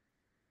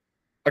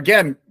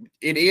 again,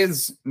 it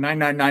is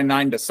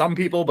 9999 to some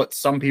people, but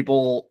some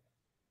people,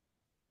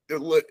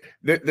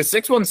 the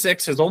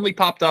 616 has only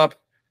popped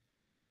up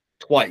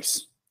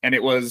twice, and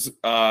it was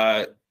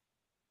why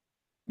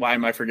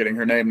am I forgetting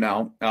her name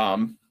now?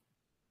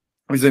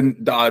 It was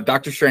in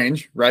Doctor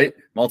Strange, right?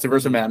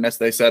 Multiverse of Madness.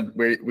 They said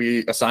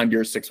we assigned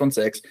yours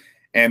 616,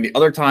 and the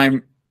other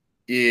time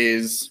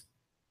is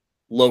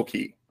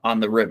Loki on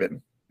the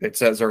ribbon. It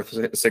says Earth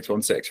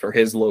 616 for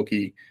his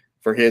Loki,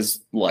 for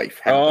his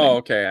life happening. Oh,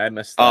 okay. I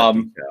missed that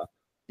detail.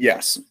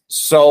 Yes.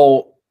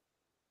 So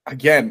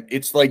again,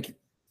 it's like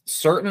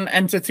certain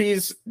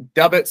entities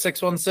dub it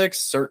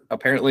 616.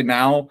 Apparently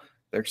now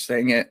they're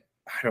saying it.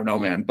 I don't know,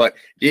 man, but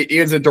it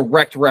is a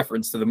direct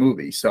reference to the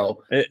movie.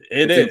 So it's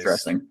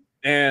interesting.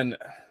 And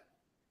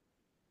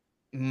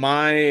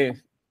my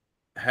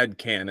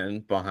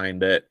headcanon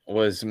behind it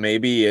was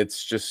maybe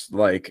it's just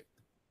like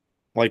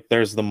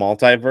there's the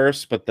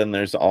multiverse, but then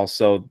there's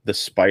also the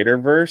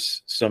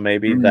Spider-Verse. So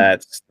maybe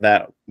that's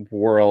that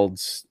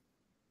world's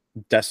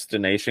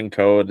destination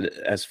code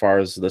as far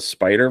as the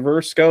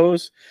Spider-Verse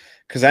goes.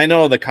 Because I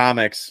know the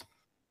comics,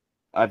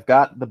 I've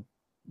got the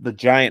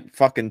giant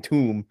fucking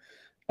tomb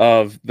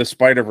of the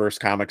Spider-Verse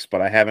comics, but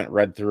I haven't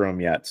read through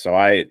them yet. So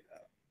I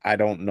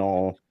don't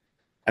know.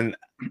 And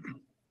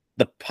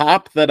the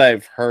pop that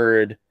I've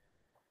heard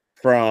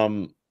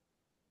from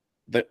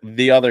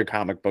the other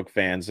comic book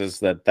fans is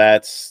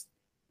that's,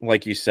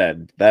 like you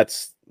said,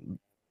 that's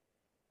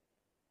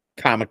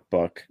comic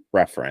book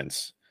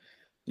reference.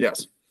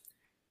 Yes.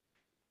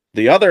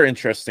 The other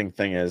interesting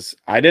thing is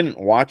I didn't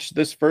watch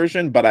this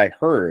version, but I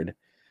heard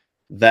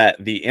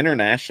that the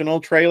international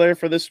trailer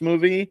for this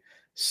movie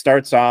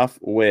starts off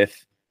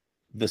with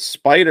the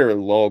spider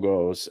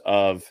logos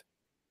of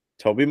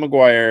Tobey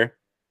Maguire,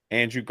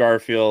 Andrew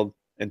Garfield,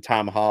 and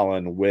Tom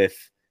Holland with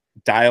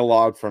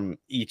dialogue from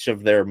each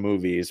of their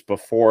movies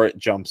before it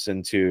jumps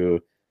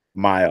into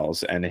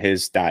Miles and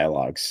his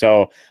dialogue.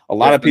 So a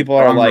lot of people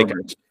are like,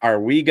 are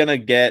we going to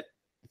get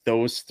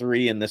those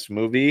three in this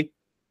movie?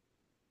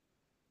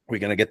 Are we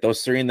going to get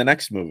those three in the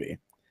next movie?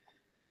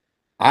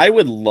 I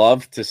would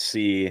love to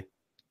see,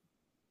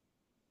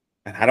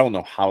 and I don't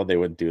know how they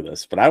would do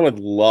this, but I would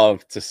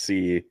love to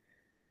see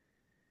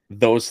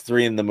those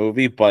three in the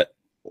movie, but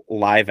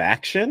live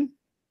action.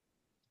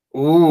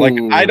 Ooh. Like,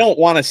 I don't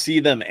want to see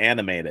them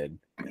animated.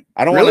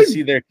 I don't want to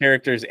see their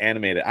characters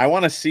animated. I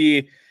want to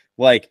see,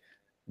 like,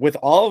 with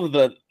all of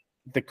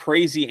the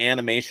crazy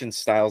animation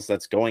styles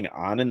that's going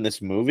on in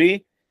this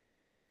movie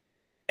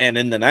and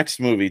in the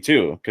next movie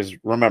too, because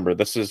remember,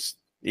 this is,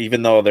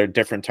 even though they're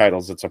different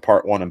titles, it's a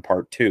part 1 and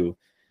part 2.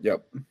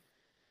 Yep.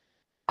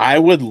 I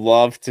would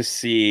love to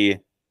see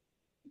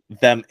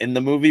them in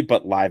the movie,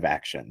 but live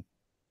action.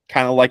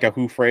 Kind of like a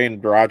Who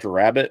Framed Roger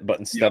Rabbit, but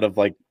instead of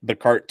like the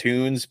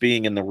cartoons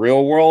being in the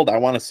real world, I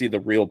want to see the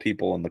real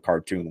people in the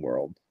cartoon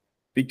world.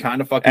 Be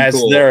kind of fucking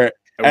cool.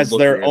 As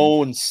their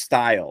own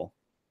style.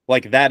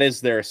 Like, that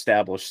is their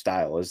established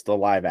style, is the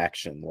live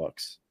action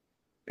looks.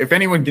 If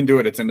anyone can do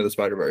it, it's Into the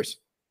Spider-Verse.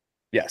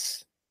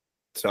 Yes.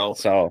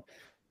 So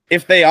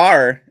if they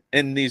are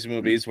in these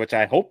movies, which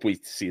I hope we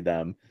see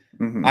them,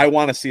 I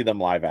want to see them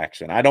live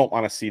action. I don't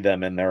want to see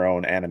them in their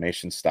own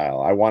animation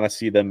style. I want to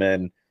see them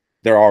in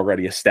their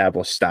already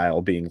established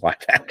style being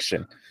live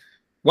action.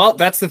 Well,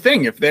 that's the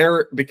thing.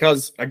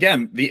 Because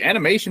again, the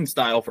animation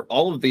style for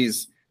all of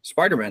these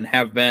Spider-Men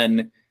have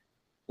been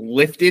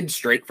lifted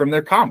straight from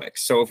their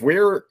comics. So if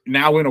we're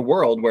now in a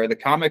world where the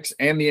comics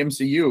and the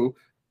MCU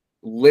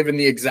live in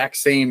the exact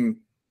same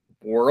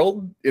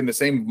world, in the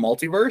same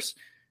multiverse,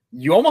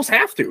 you almost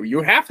have to.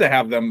 You have to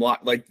have them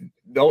like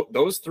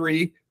those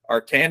three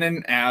are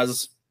canon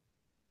as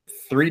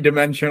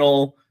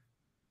three-dimensional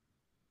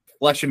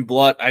flesh and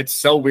blood. It's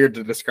so weird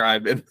to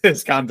describe in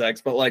this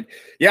context, but like,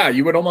 yeah,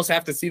 you would almost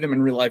have to see them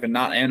in real life and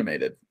not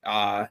animated.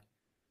 I'm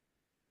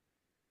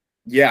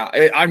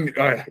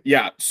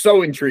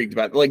so intrigued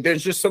about it. Like,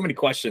 there's just so many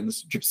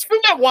questions just from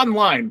that one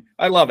line.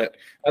 I love it.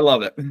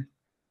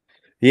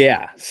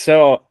 Yeah,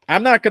 so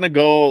I'm not gonna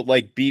go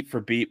like beat for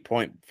beat,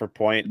 point for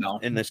point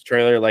in this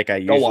trailer like I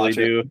usually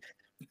do.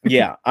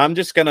 Yeah, I'm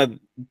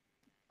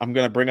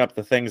gonna bring up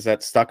the things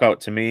that stuck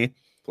out to me.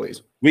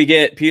 Please. We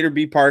get Peter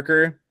B.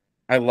 Parker.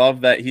 I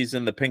love that he's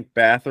in the pink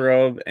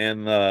bathrobe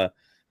and the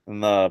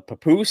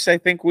papoose. I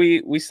think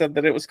we said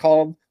that it was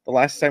called the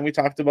last time we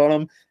talked about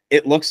him.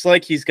 It looks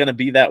like he's gonna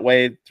be that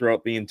way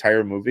throughout the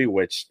entire movie,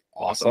 which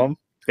awesome.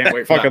 Can't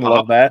wait. Fucking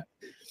love that.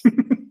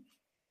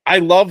 I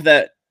love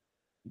that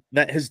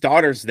his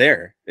daughter's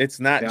there. It's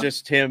not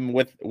just him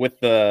with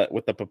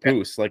the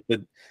papoose. Like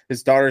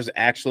his daughter's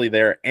actually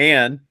there,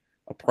 and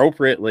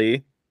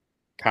appropriately,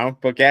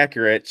 comic book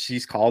accurate,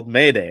 she's called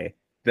Mayday.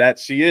 That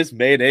she is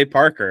Mayday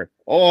Parker.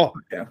 Oh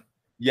yeah,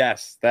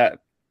 yes, that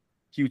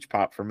huge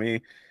pop for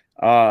me.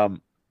 Ben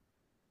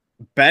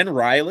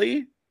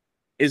Reilly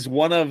is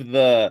one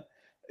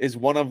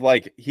of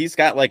like, he's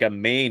got like a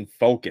main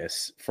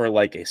focus for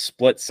like a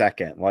split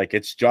second. Like,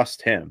 it's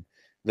just him,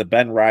 the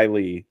Ben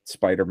Reilly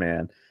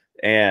Spider-Man,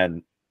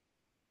 and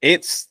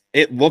it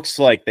looks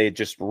like they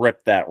just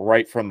ripped that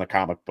right from the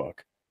comic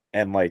book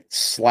and like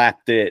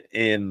slapped it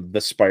in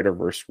the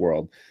Spider-Verse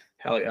world.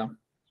 Hell yeah.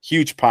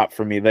 Huge pop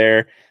for me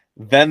there.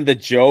 Then the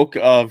joke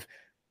of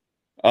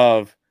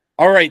all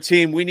right,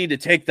 team, we need to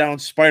take down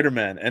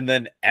Spider-Man. And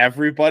then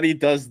everybody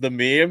does the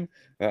meme,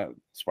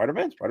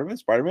 Spider-Man.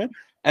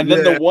 And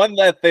then the one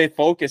that they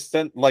focused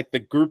in, like the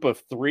group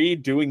of three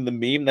doing the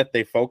meme that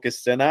they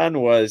focused in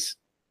on, was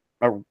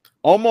a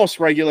almost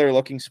regular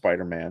looking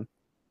Spider-Man.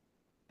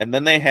 And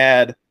then they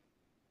had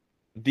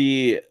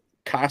the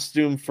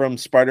costume from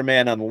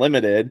Spider-Man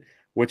Unlimited,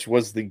 which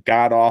was the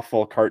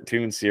god-awful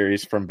cartoon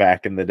series from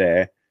back in the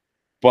day.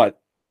 But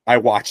I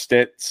watched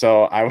it,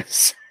 so I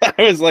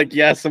was like,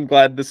 yes, I'm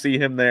glad to see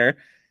him there.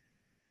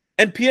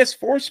 And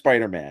PS4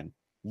 Spider-Man,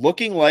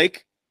 looking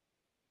like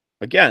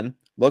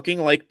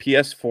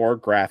PS4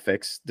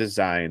 graphics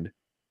designed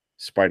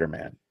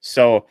Spider-Man.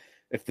 So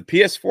if the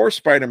PS4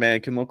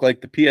 Spider-Man can look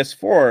like the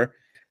PS4,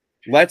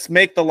 let's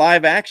make the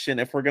live action,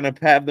 if we're going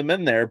to have them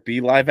in there,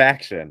 be live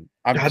action.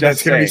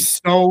 That's going to be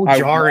so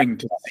jarring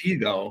to see,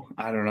 though.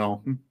 I don't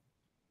know.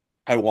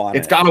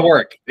 It's got to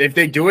work. If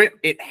they do it,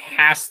 it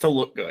has to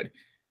look good,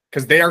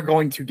 because they are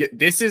going to get,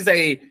 this is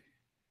a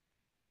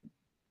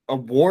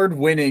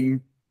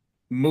award-winning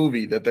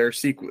movie that they're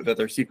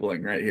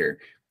sequeling right here,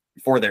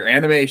 for their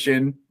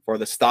animation, for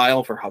the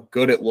style, for how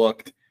good it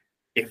looked.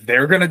 If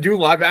they're going to do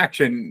live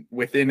action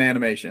within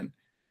animation,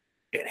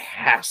 it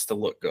has to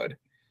look good.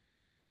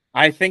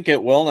 I think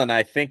it will, and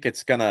I think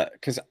it's gonna,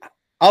 because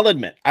I'll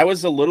admit, I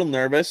was a little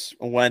nervous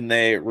when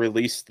they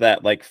released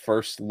that like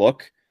first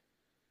look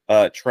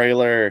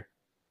trailer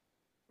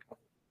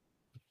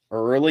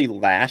early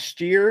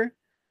last year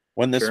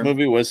when this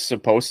movie was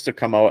supposed to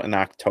come out in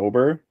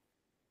October.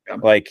 Yeah.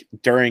 Like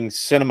during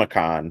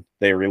CinemaCon,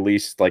 they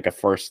released like a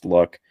first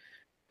look,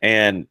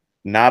 and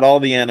not all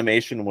the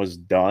animation was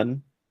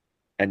done,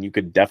 and you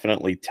could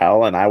definitely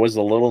tell. And I was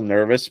a little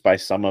nervous by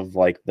some of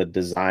like the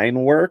design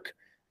work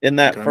in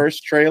that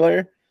first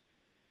trailer.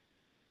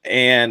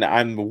 And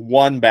I'm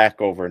one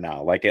back over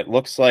now. Like it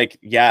looks like,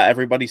 yeah,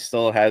 everybody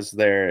still has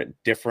their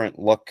different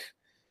look,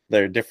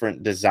 their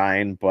different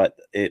design, but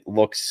it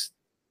looks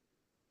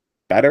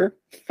better.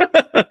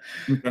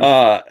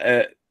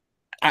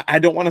 I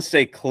don't want to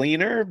say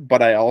cleaner,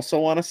 but I also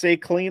want to say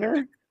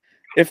cleaner,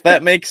 if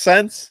that makes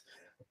sense.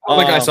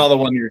 Like I saw the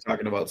one you were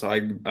talking about, so I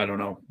don't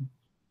know.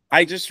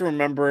 I just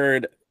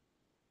remembered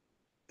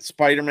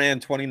Spider-Man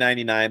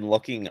 2099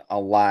 looking a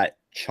lot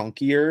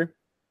chunkier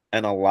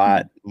and a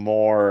lot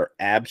more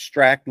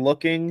abstract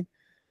looking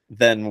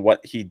than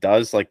what he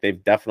does. Like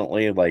they've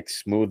definitely like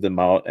smoothed him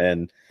out,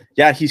 and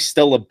yeah, he's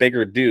still a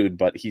bigger dude,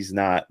 but he's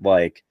not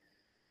like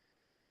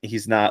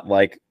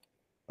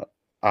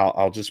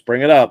I'll just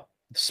bring it up.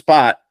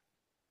 Spot.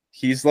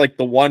 He's like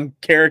the one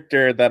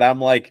character that I'm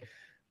like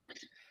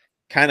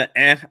kind of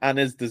on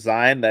his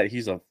design, that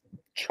he's a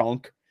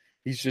chunk.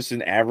 He's just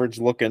an average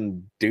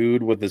looking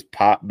dude with his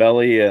pot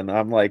belly, and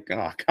I'm like,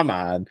 oh, come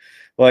on.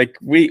 Like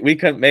we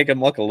couldn't make him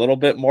look a little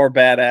bit more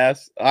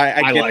badass.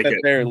 I get like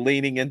that they're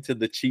leaning into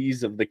the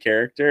cheese of the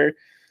character.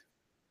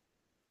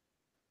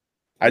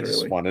 I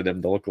just wanted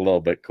him to look a little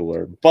bit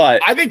cooler.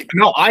 But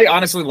I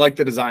honestly like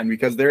the design,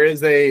 because there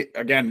is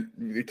again,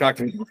 we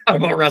talked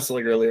about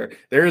wrestling earlier.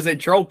 There is a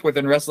trope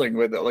within wrestling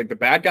with like the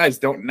bad guys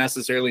don't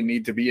necessarily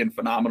need to be in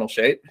phenomenal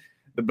shape.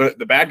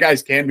 The bad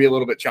guys can be a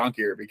little bit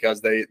chunkier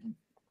because they're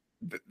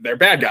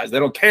bad guys. They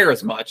don't care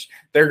as much.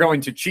 They're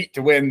going to cheat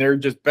to win. They're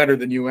just better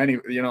than you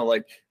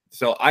like,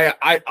 so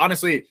I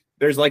honestly,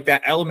 there's like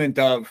that element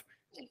of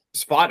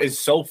Spot is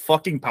so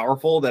fucking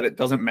powerful that it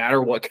doesn't matter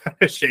what kind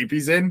of shape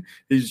he's in.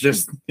 He's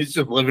just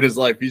living his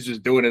life. He's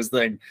just doing his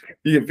thing.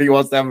 If he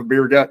wants to have a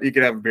beer gut, he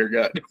can have a beer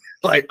gut.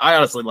 Like I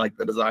honestly like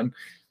the design.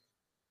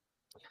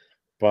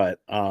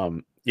 But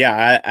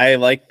yeah, I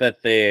like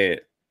that they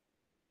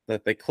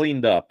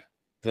cleaned up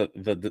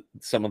the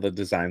some of the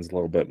designs a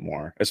little bit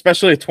more,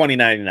 especially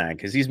 2099,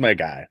 because he's my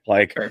guy.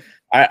 Like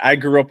I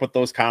grew up with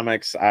those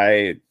comics.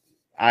 I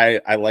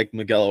like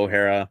Miguel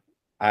O'Hara.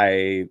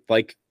 I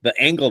like the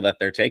angle that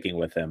they're taking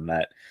with him,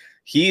 that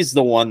he's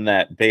the one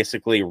that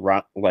basically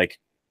like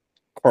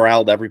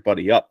corralled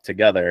everybody up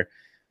together.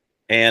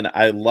 And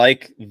I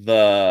like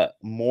the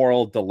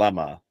moral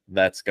dilemma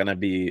that's going to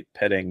be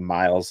pitting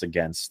Miles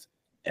against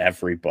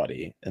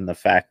everybody, and the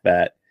fact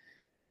that,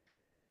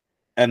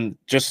 and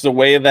just the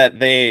way that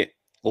they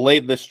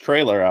laid this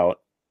trailer out,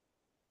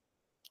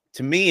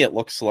 to me, it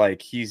looks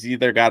like he's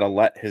either got to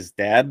let his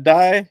dad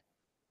die,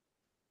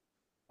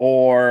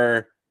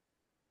 or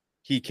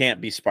he can't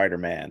be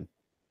Spider-Man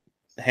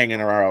hanging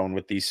around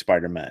with these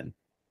Spider-Men.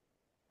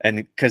 And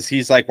because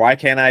he's like, why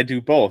can't I do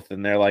both?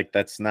 And they're like,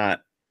 that's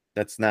not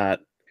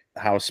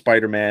how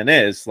Spider-Man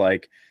is.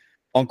 Like,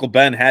 Uncle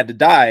Ben had to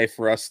die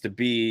for us to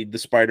be the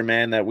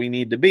Spider-Man that we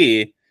need to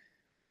be.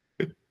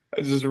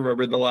 I just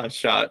remembered the last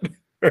shot.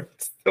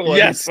 It's the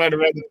one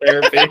Spider-Man in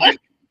therapy. And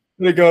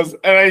he goes,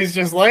 and he's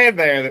just laying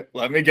there.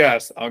 Let me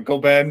guess, Uncle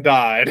Ben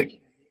died.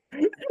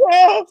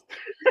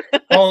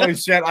 Holy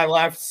shit, I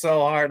laughed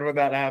so hard when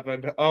that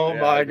happened. Oh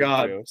my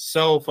god, too.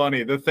 So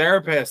funny. The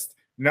therapist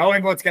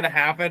knowing what's gonna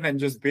happen and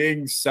just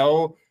being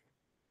so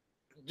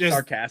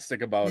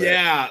sarcastic about it.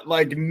 Yeah,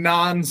 like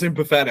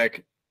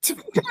non-sympathetic to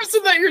the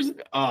person that you're.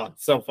 Oh,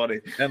 so funny.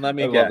 And let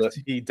me guess,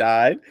 he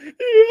died.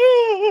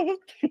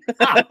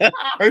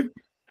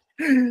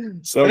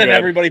 So and then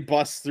everybody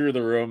busts through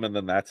the room, and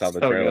then that's how the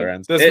trailer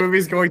ends. This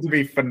movie's going to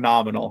be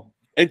phenomenal.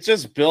 It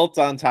just built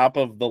on top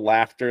of the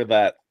laughter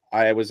that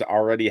I was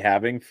already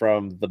having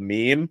from the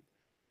meme,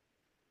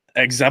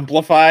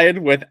 exemplified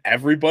with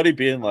everybody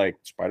being like,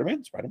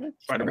 Spider-Man.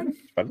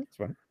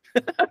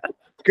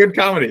 Good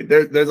comedy.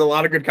 There's a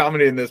lot of good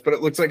comedy in this, but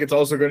it looks like it's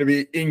also going to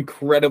be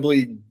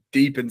incredibly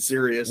deep and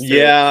serious too.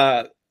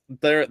 Yeah,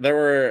 there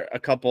were a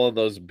couple of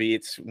those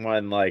beats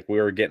when like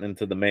we were getting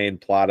into the main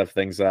plot of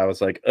things that I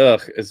was like,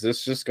 ugh, is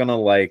this just gonna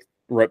like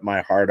rip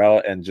my heart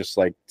out and just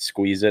like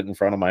squeeze it in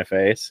front of my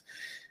face?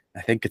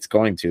 I think it's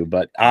going to,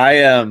 but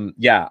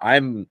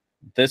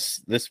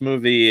this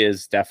movie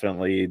is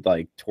definitely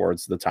like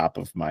towards the top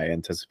of my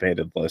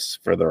anticipated list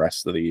for the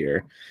rest of the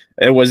year.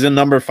 It was in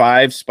number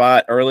 5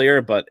 spot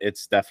earlier, but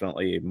it's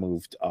definitely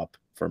moved up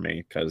for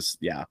me because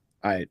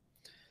I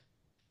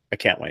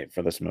can't wait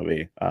for this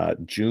movie.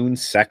 June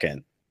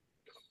 2nd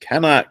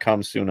cannot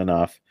come soon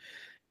enough.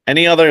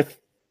 Any other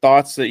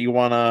thoughts that you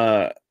want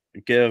to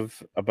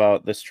give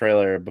about this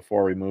trailer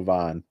before we move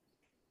on?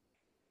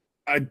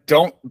 I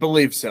don't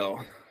believe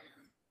so.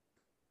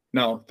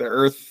 No, the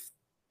Earth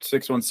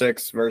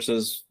 616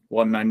 versus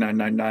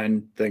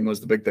 19999 thing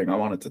was the big thing I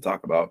wanted to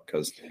talk about,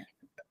 because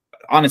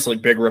honestly,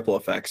 big ripple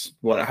effects,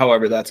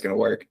 however that's going to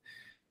work.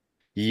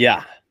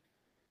 Yeah.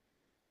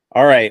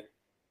 All right.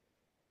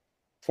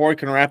 before we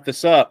can wrap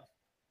this up,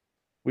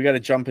 we got to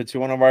jump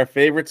into one of our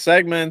favorite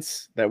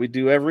segments that we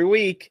do every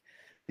week,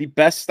 the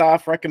best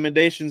stuff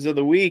recommendations of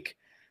the week.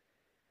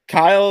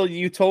 Kyle,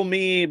 you told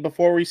me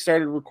before we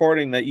started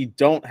recording that you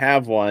don't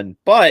have one,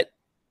 but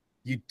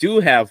you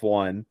do have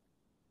one.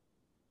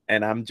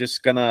 And I'm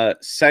just going to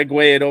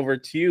segue it over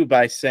to you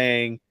by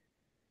saying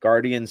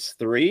Guardians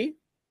 3.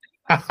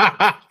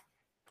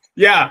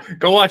 Yeah,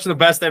 go watch the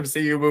best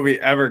MCU movie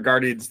ever,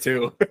 Guardians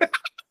 2.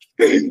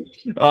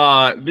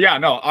 Yeah,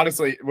 no,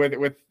 honestly,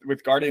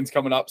 with Guardians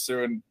coming up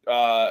soon,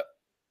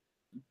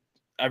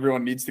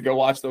 everyone needs to go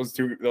watch those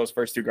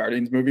first two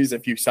Guardians movies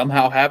if you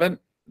somehow haven't.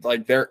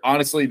 Like, they're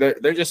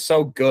just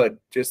so good.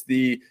 Just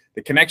the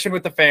connection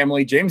with the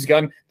family. James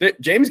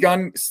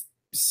Gunn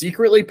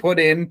secretly put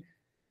in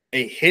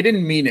a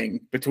hidden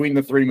meaning between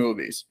the three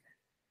movies,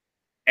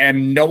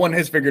 and no one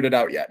has figured it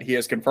out yet. He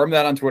has confirmed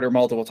that on Twitter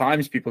multiple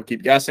times. People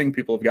keep guessing.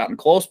 People have gotten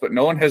close, but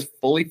no one has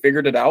fully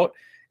figured it out.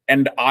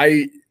 And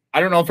I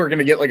don't know if we're going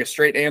to get like a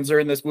straight answer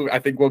in this movie. I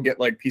think we'll get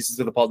like pieces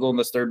of the puzzle in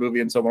this third movie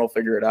and someone will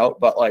figure it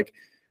out. But like,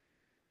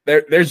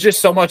 there's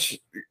just so much.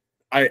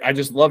 I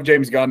just love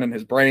James Gunn and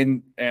his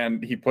brain,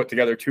 and he put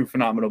together two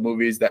phenomenal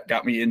movies that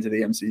got me into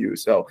the MCU.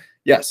 So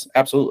yes,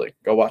 absolutely.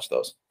 Go watch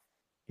those.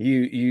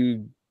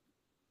 You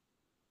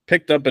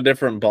picked up a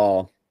different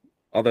ball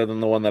other than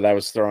the one that I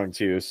was throwing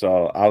to you.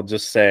 So I'll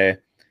just say,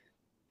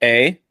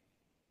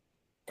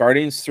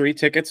 Guardians 3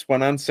 tickets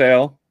went on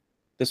sale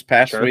this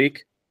past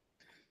week.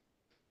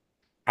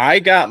 I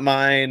got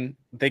mine.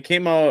 They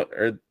came out,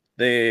 or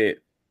the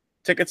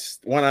tickets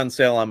went on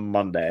sale on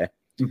Monday.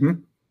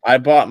 Mm-hmm. I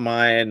bought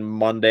mine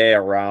Monday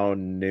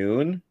around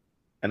noon,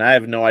 and I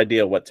have no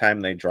idea what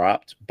time they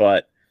dropped,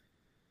 but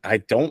I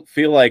don't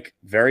feel like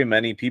very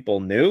many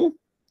people knew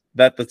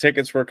that the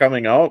tickets were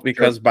coming out,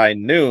 because by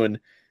noon,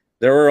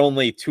 there were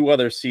only 2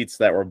 other seats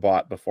that were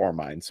bought before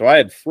mine. So I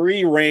had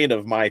free reign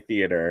of my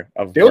theater.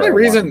 The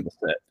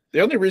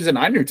only reason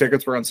I knew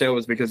tickets were on sale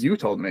was because you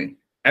told me.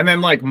 And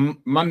then like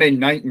Monday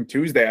night and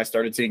Tuesday, I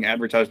started seeing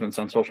advertisements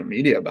on social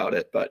media about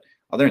it. But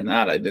other than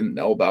that, I didn't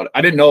know about it.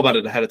 I didn't know about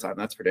it ahead of time.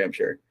 That's for damn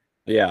sure.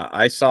 Yeah,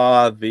 I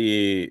saw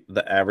the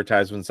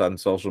advertisements on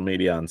social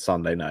media on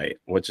Sunday night,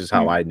 which is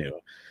how I knew.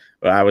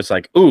 But I was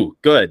like, ooh,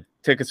 good.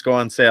 Tickets go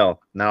on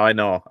sale. Now I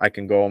know I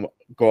can go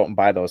out and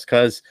buy those,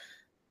 because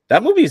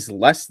that movie's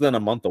less than a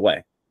month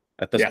away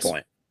at this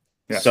point.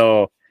 Yes.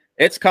 So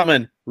it's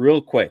coming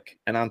real quick.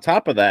 And on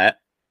top of that,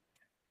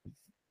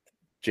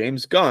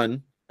 James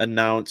Gunn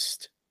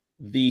announced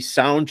the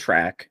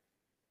soundtrack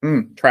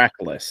track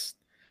list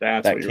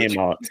that came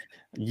out.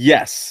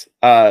 Yes.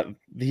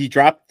 He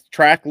dropped the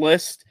track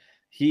list.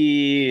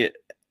 In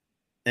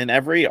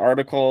every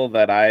article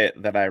that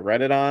I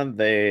read it on,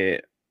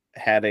 they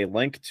had a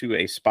link to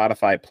a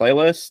Spotify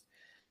playlist.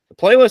 The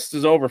playlist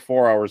is over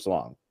 4 hours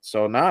long,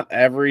 so not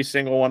every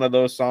single one of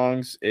those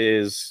songs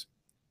is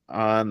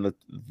on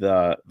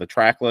the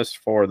track list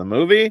for the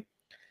movie.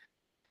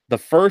 The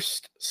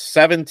first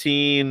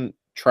 17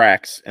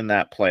 tracks in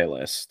that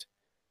playlist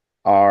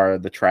are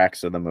the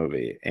tracks of the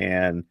movie,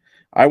 and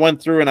I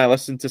went through and I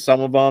listened to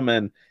some of them,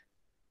 and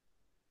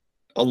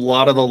a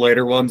lot of the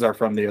later ones are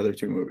from the other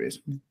two movies.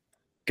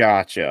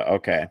 Gotcha.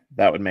 Okay,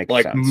 that would make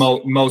like sense.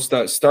 Most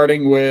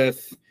starting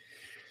with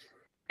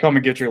 "Come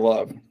and Get Your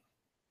Love."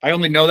 I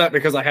only know that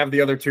because I have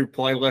the other two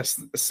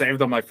playlists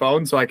saved on my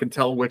phone, so I can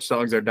tell which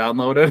songs are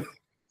downloaded.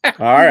 All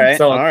right.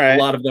 So a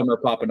lot of them are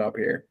popping up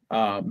here.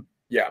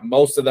 Yeah,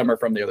 most of them are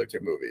from the other two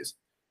movies.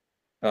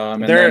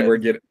 And then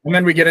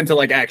we get into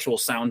like actual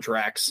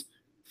soundtracks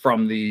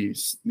from the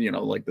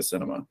like the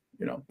cinema.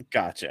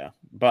 Gotcha.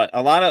 But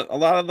a lot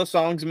of the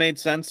songs made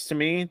sense to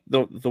me.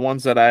 The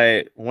ones that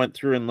I went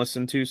through and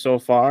listened to so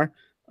far.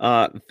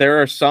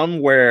 There are some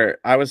where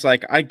I was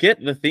like, I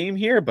get the theme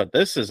here, but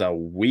this is a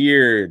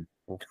weird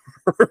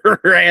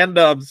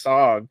random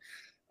song.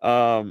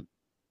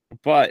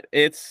 But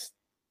it's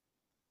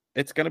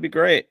gonna be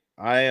great.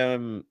 I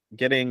am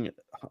getting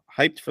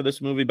hyped for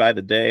this movie by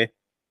the day.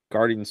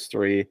 Guardians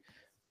 3.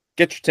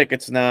 Get your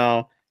tickets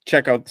now.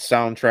 Check out the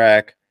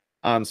soundtrack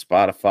on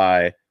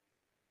Spotify.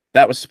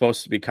 That was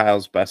supposed to be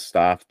Kyle's best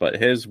stuff, but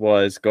his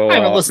was go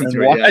and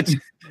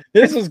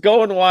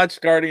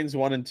watch Guardians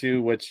 1 and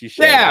 2, which you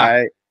should.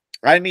 Yeah.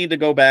 I need to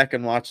go back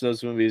and watch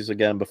those movies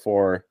again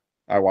before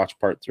I watch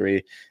part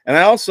 3. And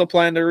I also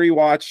plan to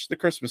rewatch the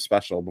Christmas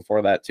special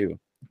before that too,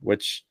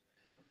 which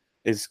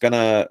is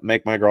gonna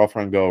make my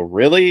girlfriend go,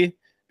 really?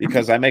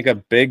 Because I make a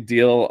big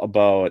deal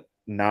about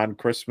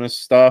non-Christmas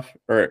stuff,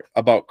 or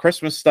about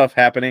Christmas stuff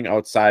happening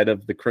outside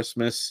of the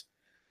Christmas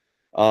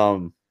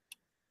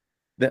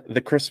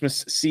the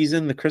Christmas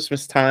season, the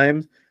Christmas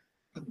time.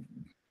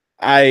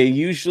 I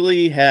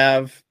usually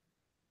have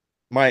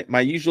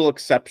my usual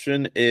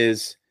exception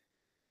is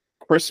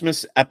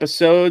Christmas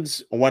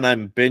episodes when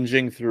I'm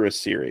binging through a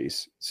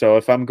series. So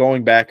if I'm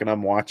going back and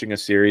I'm watching a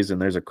series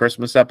and there's a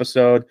Christmas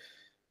episode,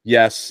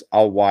 yes,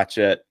 I'll watch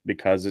it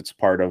because it's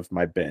part of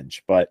my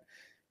binge. But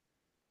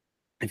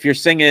if you're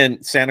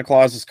singing Santa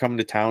Claus is coming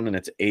to town and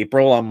it's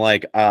April, I'm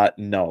like,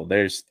 no,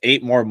 there's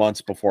 8 more months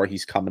before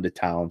he's coming to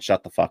town.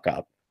 Shut the fuck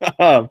up.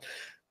 um,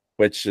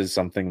 which is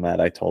something that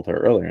I told her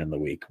earlier in the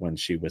week when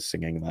she was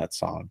singing that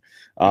song.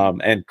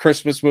 And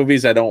Christmas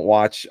movies I don't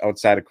watch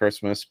outside of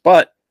Christmas,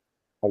 but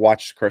I'll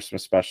watch the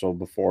Christmas special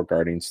before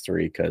Guardians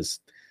 3 because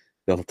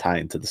they'll tie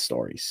into the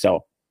story.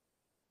 So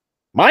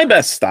my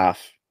best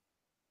stuff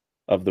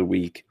of the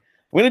week,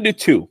 I'm going to do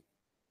two.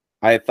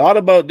 I thought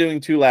about doing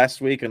two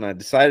last week, and I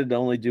decided to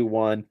only do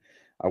one.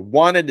 I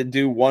wanted to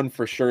do one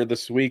for sure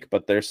this week,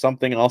 but there's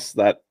something else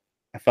that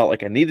I felt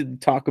like I needed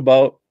to talk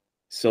about,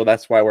 so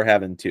that's why we're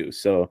having two.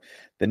 So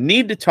the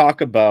need to talk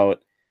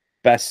about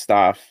best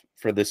stuff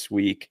for this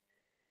week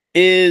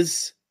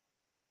is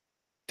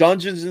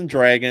Dungeons and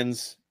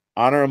Dragons: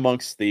 Honor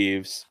Amongst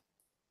Thieves.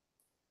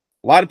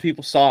 A lot of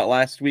people saw it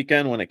last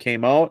weekend when it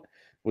came out.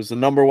 It was the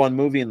 #1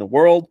 movie in the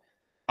world.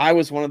 I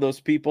was one of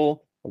those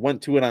people. I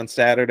went to it on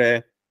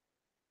Saturday.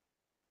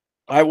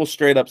 I will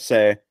straight up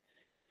say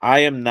I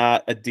am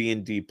not a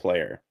D&D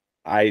player.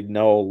 I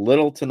know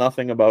little to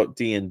nothing about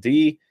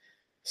D&D.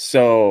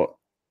 So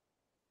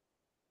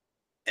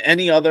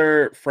any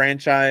other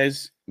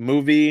franchise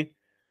movie,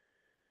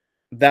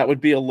 that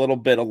would be a little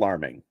bit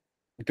alarming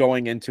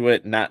going into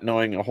it, not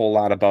knowing a whole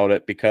lot about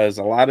it, because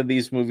a lot of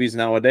these movies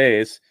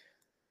nowadays,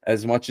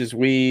 as much as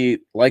we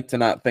like to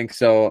not think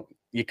so,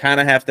 you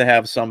kind of have to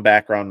have some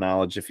background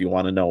knowledge if you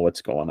want to know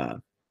what's going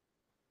on.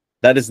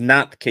 That is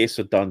not the case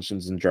with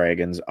Dungeons and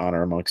Dragons: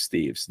 Honor Amongst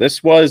Thieves.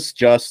 This was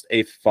just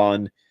a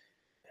fun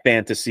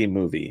fantasy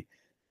movie.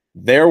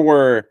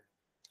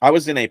 I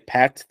was in a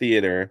packed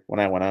theater when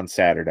I went on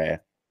Saturday,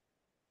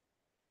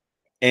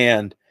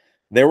 and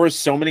there were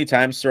so many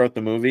times throughout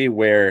the movie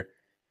where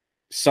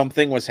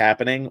something was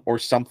happening or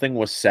something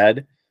was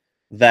said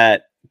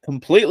that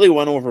completely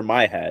went over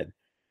my head,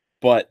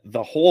 but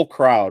the whole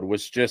crowd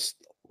was just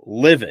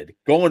livid,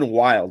 going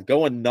wild,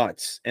 going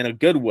nuts in a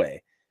good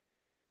way.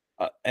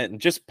 And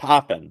just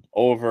popping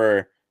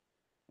over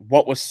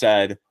what was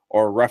said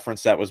or a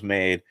reference that was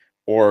made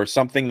or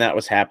something that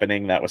was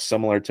happening that was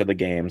similar to the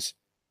games.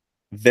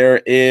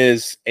 There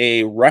is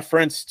a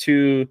reference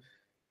to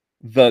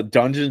the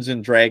Dungeons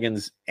and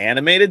Dragons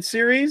animated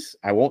series.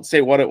 I won't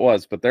say what it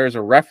was, but there's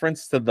a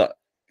reference to the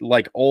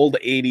old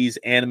 80s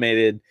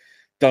animated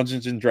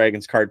Dungeons and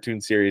Dragons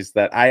cartoon series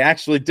that I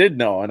actually did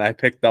know and I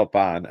picked up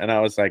on, and I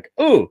was like,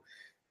 "Ooh,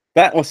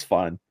 that was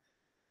fun."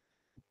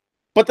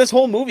 But this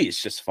whole movie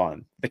is just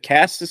fun. The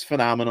cast is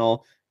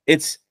phenomenal.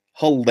 It's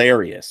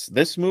hilarious.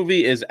 This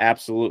movie is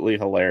absolutely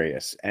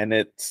hilarious. And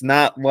it's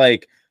not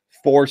like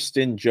forced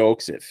in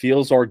jokes. It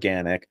feels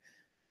organic.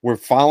 We're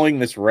following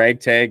this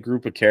ragtag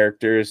group of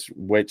characters,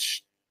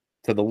 which,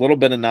 to the little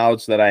bit of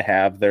knowledge that I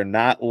have, they're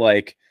not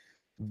like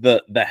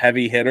the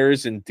heavy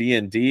hitters in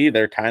D&D.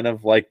 They're kind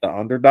of like the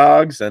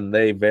underdogs, and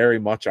they very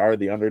much are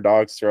the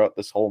underdogs throughout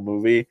this whole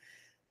movie.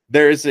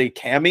 There's a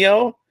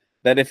cameo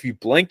that if you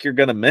blink, you're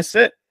going to miss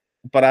it.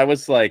 But I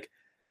was like,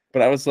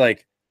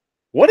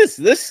 what is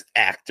this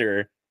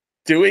actor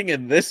doing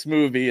in this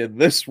movie in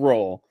this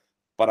role?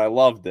 But I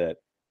loved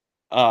it.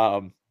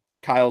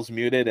 Kyle's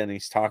muted and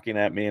he's talking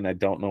at me and I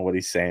don't know what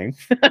he's saying.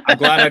 I'm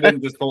glad I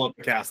didn't just pull up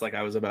the cast like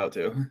I was about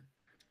to.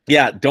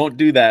 Yeah, don't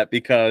do that,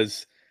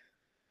 because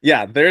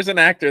there's an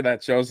actor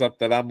that shows up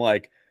that I'm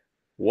like,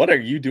 what are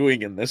you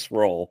doing in this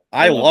role?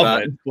 I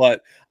love it,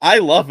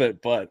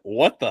 but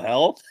what the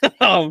hell?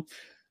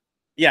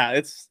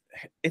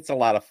 It's a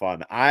lot of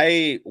fun.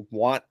 I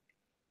want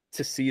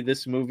to see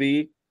this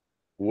movie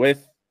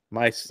with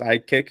my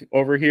sidekick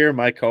over here,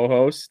 my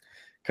co-host,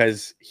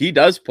 because he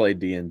does play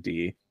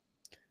D&D.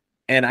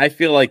 And I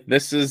feel like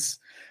this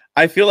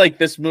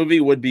movie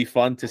would be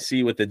fun to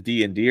see with a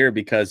D&Der,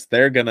 because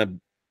they're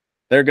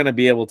gonna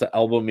be able to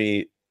elbow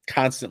me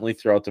constantly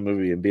throughout the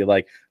movie and be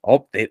like,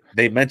 oh,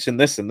 they mentioned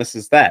this and this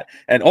is that,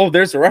 and oh,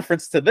 there's a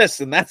reference to this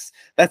and that's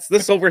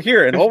this over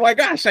here, and oh my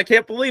gosh, I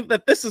can't believe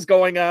that this is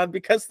going on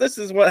because this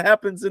is what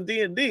happens in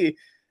D&D.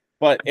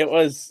 But it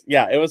was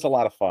a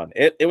lot of fun.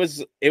 It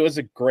was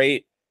a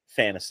great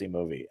fantasy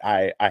movie.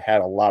 I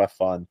had a lot of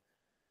fun.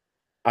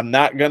 I'm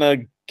not gonna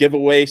give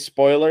away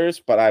spoilers,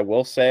 but I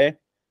will say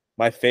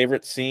my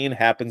favorite scene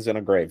happens in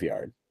a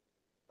graveyard.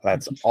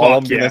 That's all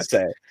I'm gonna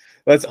say.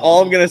 That's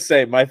all I'm gonna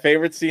say. My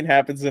favorite scene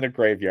happens in a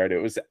graveyard.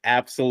 It was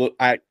absolute.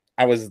 I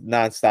was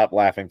nonstop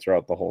laughing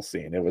throughout the whole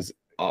scene. It was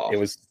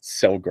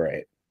so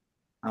great.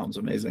 Sounds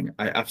amazing.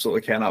 I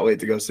absolutely cannot wait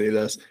to go see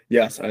this.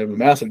 Yes, I am a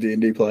massive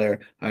D&D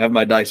player. I have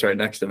my dice right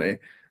next to me.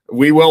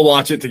 We will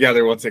watch it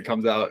together once it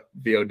comes out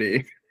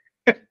VOD.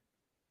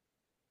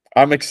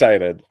 I'm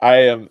excited. I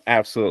am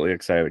absolutely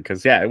excited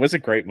because it was a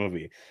great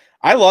movie.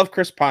 I love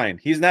Chris Pine.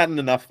 He's not in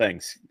enough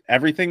things.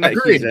 Everything that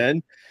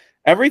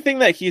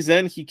he's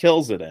in, he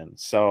kills it in.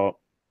 So,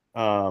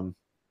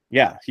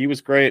 he was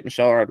great.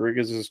 Michelle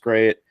Rodriguez is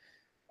great.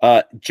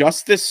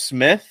 Justice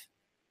Smith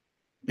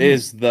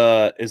is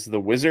the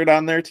wizard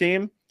on their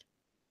team.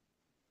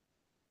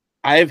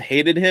 I've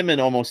hated him in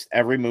almost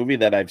every movie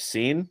that I've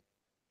seen.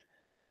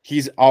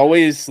 He's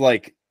always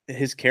like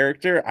his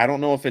character. I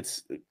don't know if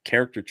it's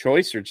character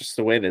choice or just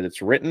the way that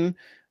it's written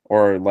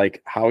or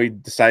like how he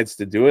decides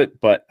to do it,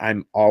 but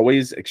I'm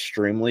always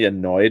extremely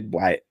annoyed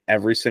by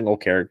every single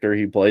character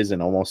he plays in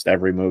almost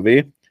every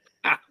movie.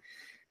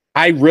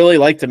 I really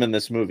liked him in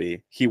this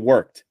movie. He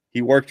worked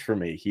for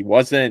me. He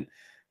wasn't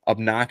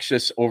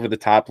obnoxious over the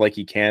top like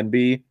he can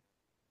be.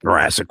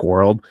 Jurassic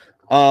World.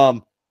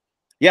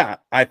 Yeah,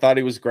 I thought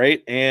he was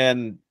great.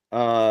 And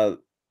the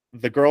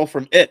girl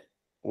from It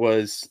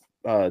was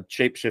a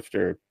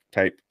shapeshifter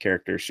type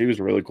character. She was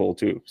really cool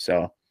too.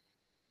 So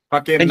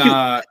fucking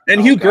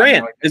and Hugh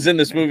Grant is in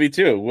this movie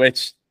too,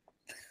 which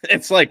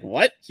it's like,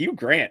 what? Hugh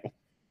Grant?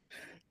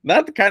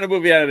 Not the kind of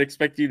movie I'd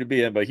expect you to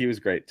be in, but he was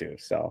great too.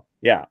 So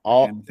yeah,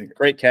 all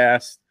great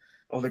cast.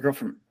 Oh, the girl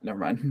from never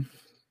mind.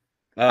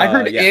 I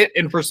heard It,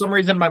 and for some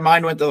reason my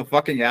mind went to the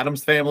fucking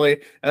Addams Family,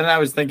 and then I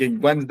was thinking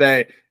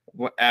Wednesday.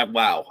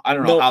 Wow, I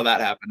don't know how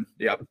that happened.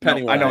 Yeah,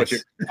 I know what you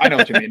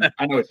mean.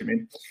 I know what you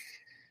mean.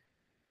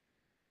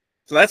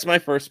 So that's my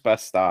first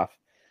best off.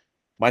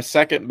 My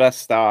second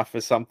best off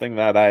is something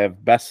that I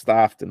have best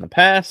offed in the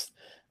past,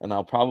 and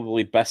I'll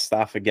probably best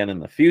off again in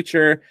the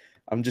future.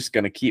 I'm just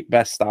going to keep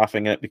best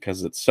offing it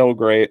because it's so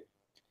great.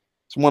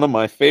 It's one of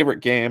my favorite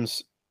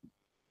games,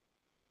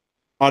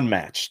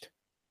 Unmatched.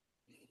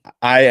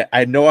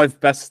 I know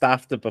I've best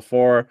offed it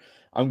before.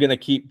 I'm going to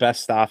keep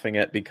best offing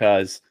it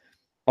because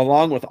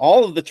along with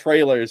all of the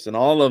trailers and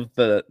all of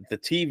the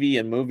TV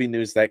and movie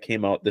news that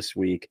came out this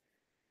week,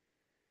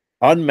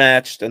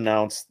 Unmatched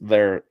announced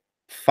their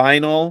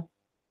final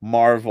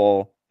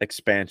Marvel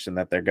expansion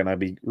that they're going to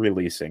be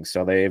releasing.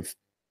 So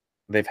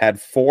they've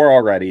had 4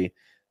 already.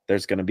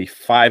 There's going to be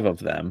 5 of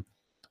them.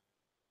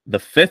 The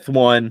 5th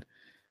one,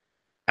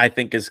 I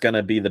think, is going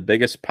to be the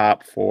biggest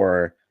pop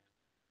for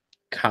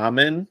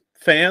common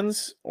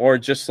fans or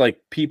just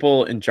like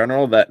people in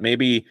general that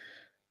maybe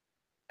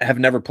have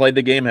never played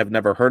the game, have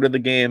never heard of the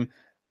game.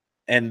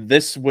 And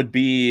this would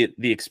be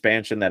the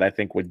expansion that I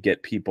think would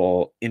get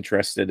people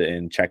interested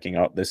in checking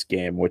out this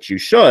game, which you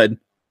should.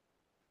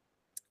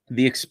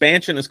 The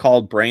expansion is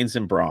called Brains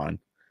and Brawn.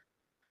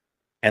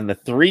 And the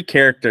 3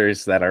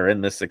 characters that are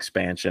in this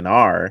expansion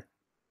are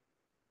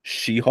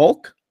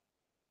She-Hulk,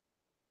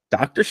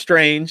 Doctor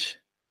Strange,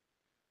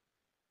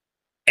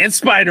 and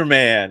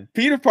Spider-Man.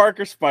 Peter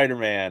Parker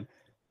Spider-Man.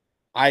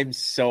 I'm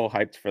so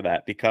hyped for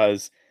that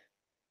because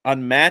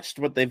Unmatched,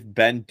 what they've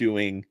been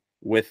doing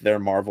with their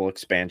Marvel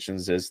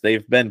expansions is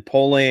they've been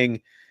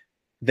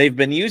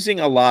using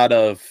a lot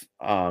of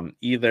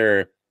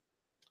either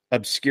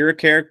obscure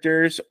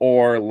characters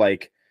or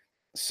like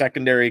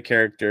secondary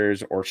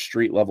characters or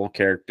street level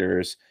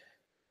characters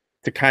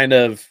to kind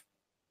of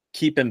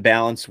keep in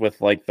balance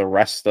with like the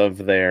rest of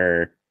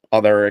their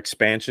other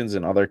expansions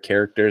and other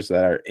characters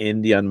that are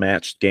in the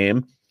Unmatched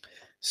game.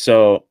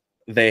 So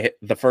the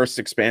first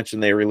expansion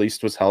they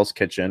released was Hell's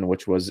Kitchen,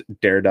 which was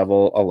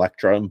Daredevil,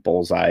 Elektra, and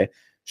Bullseye,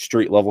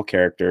 street level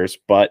characters,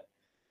 but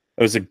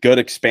it was a good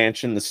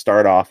expansion to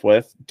start off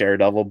with,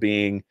 Daredevil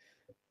being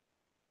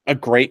a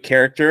great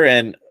character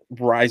and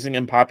rising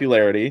in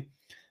popularity.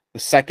 The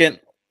second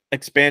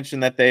expansion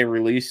that they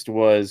released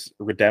was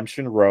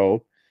Redemption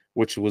Row,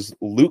 which was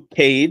Luke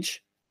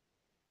Cage,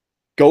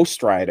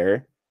 Ghost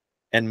Rider,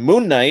 and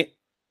Moon Knight.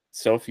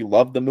 So if you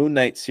love the Moon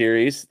Knight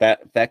series,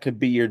 that could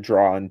be your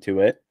draw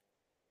into it.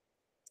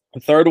 The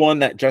third one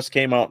that just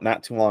came out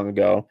not too long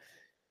ago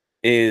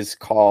is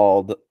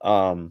called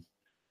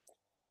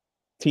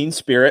Teen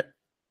Spirit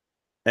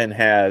and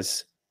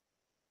has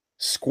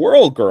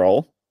Squirrel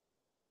Girl,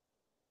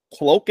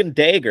 Cloak and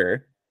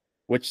Dagger,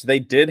 which they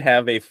did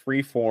have a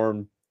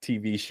freeform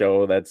TV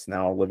show that's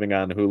now living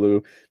on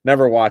Hulu.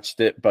 Never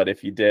watched it, but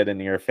if you did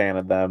and you're a fan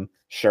of them,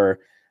 sure.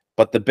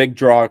 But the big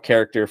draw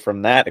character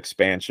from that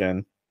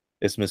expansion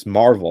is Ms.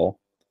 Marvel.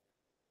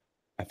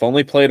 I've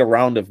only played a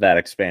round of that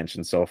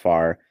expansion so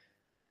far.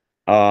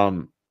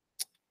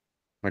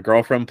 My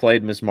girlfriend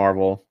played Ms.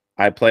 Marvel.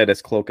 I played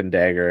as Cloak and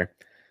Dagger.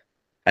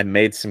 I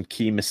made some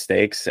key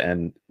mistakes,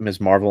 and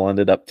Ms. Marvel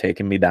ended up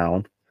taking me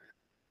down.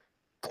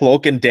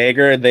 Cloak and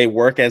Dagger, they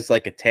work as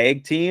like a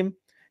tag team.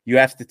 You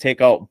have to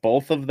take out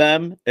both of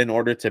them in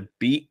order to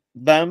beat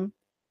them.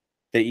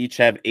 They each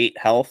have 8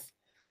 health.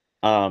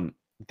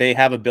 They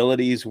have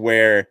abilities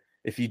where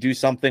if you do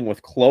something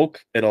with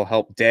Cloak, it'll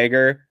help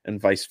Dagger and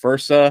vice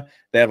versa.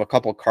 They have a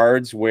couple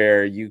cards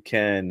where you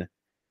can,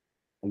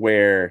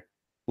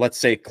 let's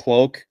say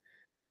Cloak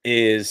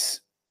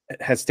has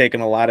taken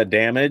a lot of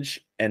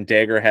damage and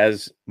Dagger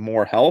has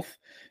more health.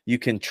 You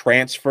can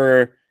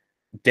transfer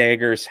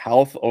Dagger's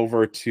health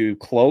over to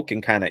Cloak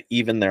and kind of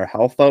even their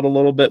health out a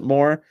little bit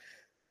more.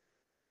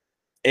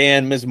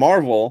 And Ms.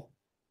 Marvel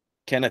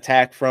can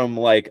attack from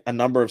like a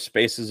number of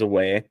spaces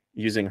away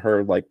using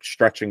her like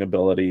stretching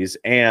abilities.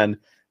 And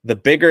the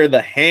bigger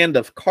the hand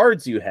of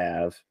cards you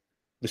have,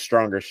 the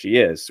stronger she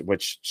is,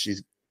 which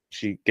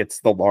she gets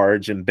the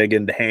large and big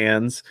end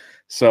hands.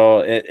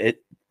 So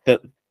the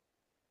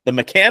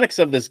mechanics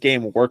of this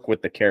game work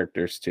with the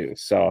characters too.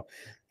 So I've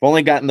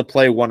only gotten to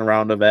play one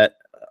round of it,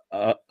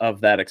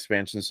 of that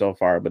expansion so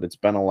far, but it's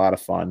been a lot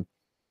of fun.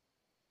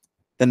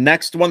 The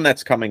next one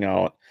that's coming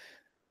out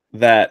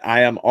that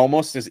I am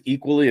almost as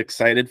equally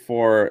excited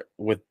for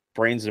with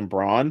Brains and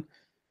Brawn.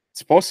 It's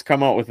supposed to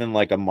come out within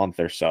like a month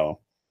or so,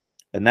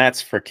 and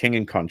that's for King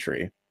and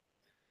Country.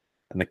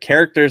 And the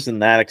characters in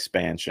that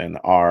expansion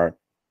are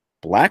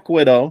Black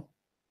Widow,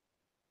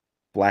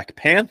 Black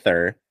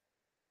Panther,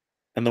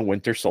 and the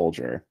Winter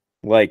Soldier.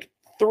 Like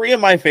 3 of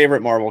my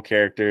favorite Marvel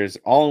characters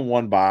all in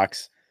one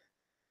box.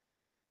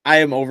 I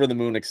am over the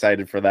moon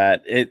excited for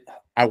that.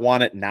 I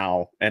want it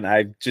now, and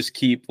I just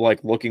keep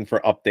like looking for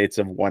updates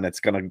of when it's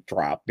going to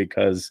drop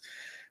because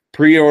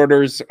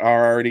pre-orders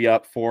are already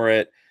up for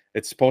it.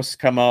 It's supposed to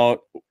come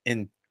out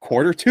in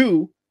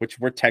Q2, which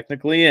we're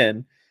technically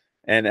in,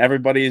 and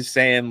everybody is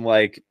saying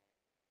like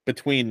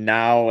between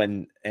now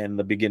and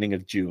the beginning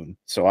of June.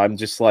 So I'm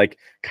just like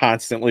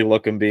constantly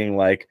looking, being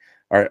like,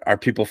 are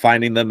people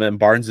finding them in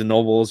Barnes and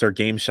Nobles or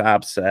game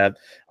shops?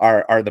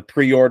 Are the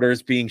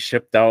pre-orders being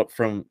shipped out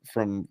from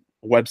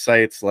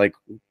websites? Like,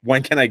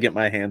 when can I get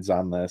my hands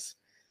on this?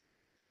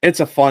 It's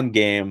a fun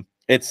game.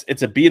 It's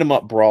a beat 'em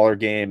up brawler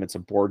game. It's a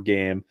board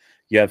game.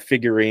 You have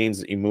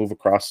figurines that you move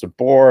across the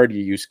board.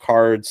 You use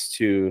cards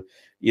to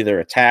either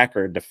attack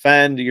or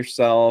defend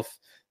yourself.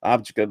 The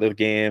object of the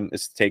game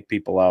is to take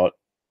people out.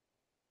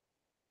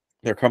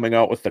 They're coming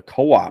out with the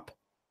co-op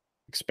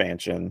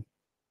expansion.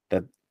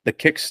 The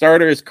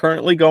Kickstarter is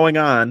currently going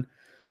on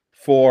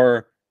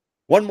for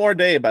one more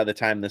day by the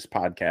time this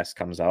podcast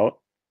comes out.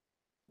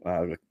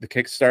 The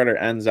Kickstarter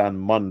ends on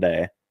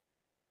Monday.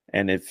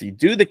 And if you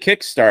do the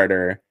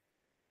Kickstarter,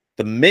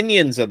 the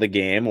minions of the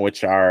game,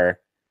 which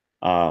are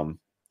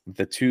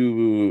the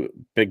 2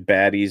 big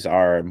baddies,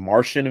 are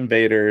Martian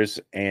invaders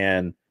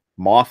and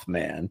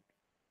Mothman.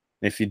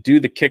 If you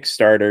do the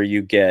Kickstarter,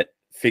 you get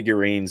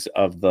figurines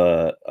of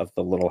the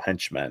little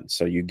henchmen.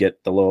 So you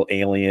get the little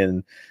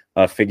alien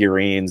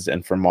figurines,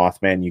 and for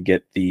Mothman, you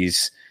get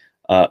these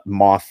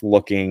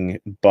moth-looking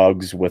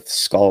bugs with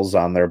skulls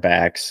on their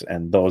backs,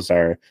 and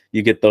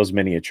you get those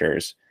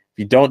miniatures. If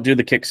you don't do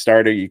the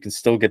Kickstarter, you can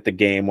still get the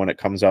game when it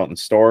comes out in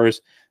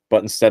stores,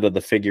 but instead of the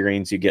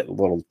figurines, you get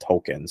little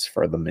tokens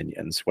for the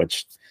minions,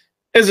 which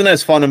isn't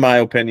as fun in my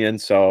opinion.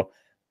 So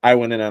I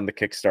went in on the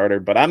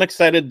Kickstarter, but I'm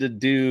excited to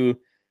do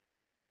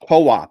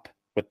co-op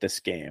with this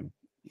game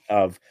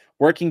of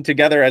working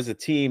together as a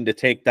team to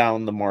take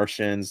down the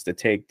Martians, to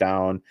take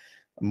down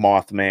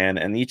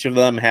Mothman, and each of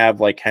them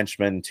have like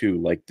henchmen too,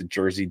 like the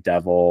Jersey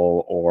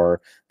Devil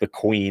or the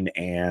Queen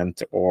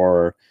Ant,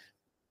 or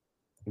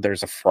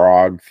there's a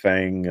frog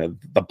thing,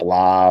 the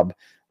Blob.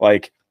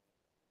 Like,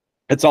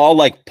 it's all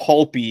like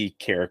pulpy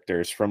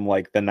characters from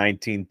like the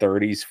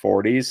 1930s,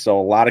 40s. So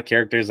a lot of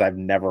characters I've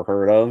never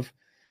heard of.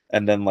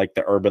 And then like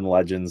the urban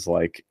legends,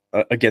 like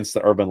against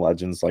the urban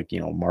legends, like,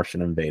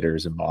 Martian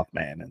invaders and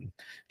Mothman and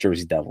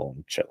Jersey Devil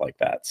and shit like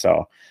that.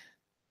 So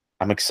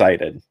I'm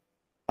excited.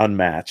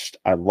 Unmatched.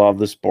 I love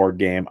this board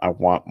game. I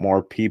want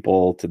more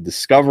people to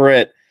discover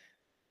it.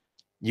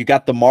 You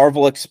got the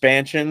Marvel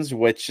expansions,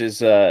 which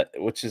is a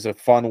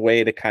fun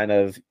way to kind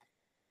of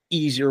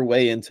ease your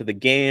way into the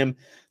game.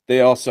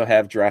 They also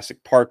have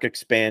Jurassic Park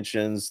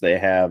expansions. They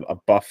have a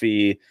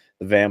Buffy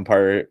the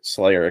Vampire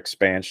Slayer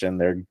expansion.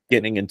 They're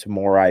getting into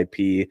more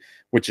IP,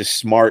 which is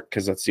smart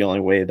because that's the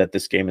only way that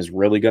this game is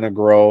really going to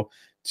grow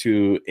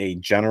to a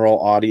general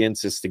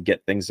audience, is to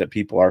get things that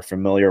people are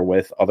familiar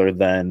with, other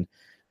than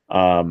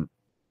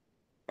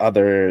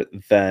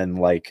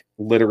like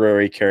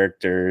literary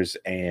characters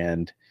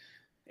and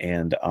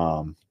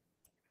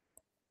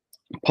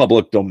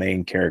public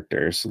domain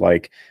characters.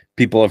 Like,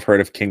 people have heard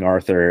of King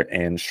Arthur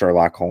and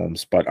Sherlock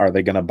Holmes, but are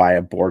they going to buy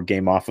a board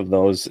game off of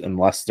those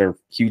unless they're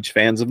huge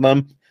fans of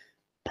them?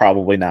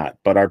 Probably not.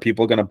 But are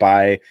people going to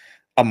buy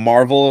a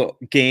Marvel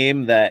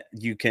game that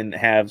you can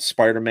have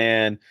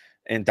Spider-Man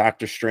and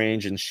Doctor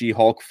Strange and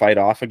She-Hulk fight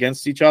off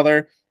against each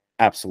other?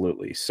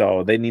 Absolutely.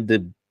 So they need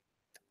to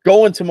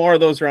go into more of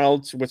those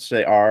routes, which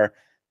they are.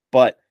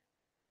 But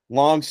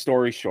long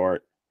story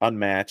short,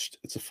 Unmatched.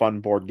 It's a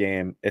fun board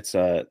game. It's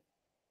a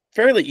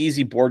fairly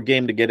easy board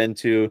game to get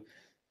into.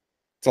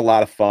 It's a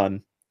lot of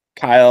fun.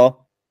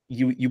 Kyle,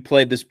 you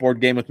played this board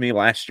game with me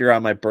last year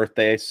on my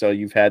birthday, so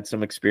you've had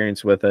some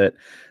experience with it.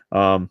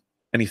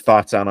 Any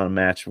thoughts on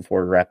Unmatched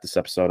before we wrap this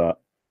episode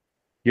up?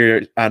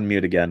 You're on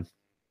mute again.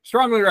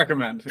 Strongly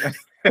recommend.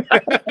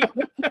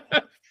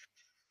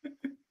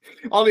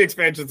 All the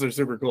expansions are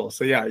super cool.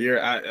 So yeah,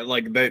 you're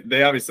like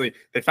they obviously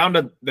they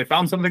found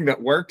something that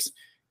works,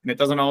 and it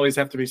doesn't always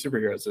have to be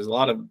superheroes. There's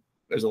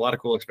a lot of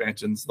cool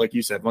expansions. Like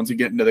you said, once you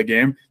get into the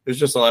game, there's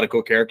just a lot of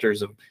cool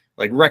characters of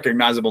like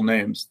recognizable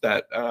names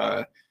that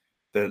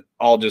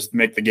all just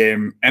make the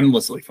game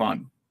endlessly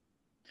fun.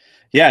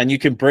 Yeah, and you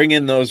can bring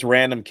in those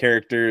random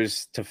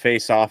characters to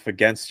face off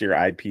against your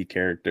IP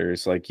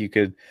characters. Like, you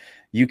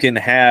can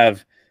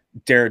have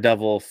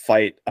Daredevil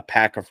fight a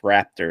pack of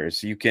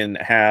raptors. You can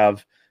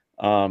have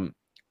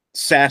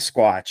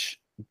Sasquatch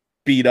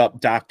beat up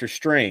Doctor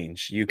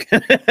Strange. You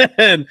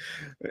can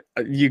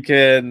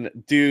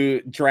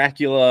do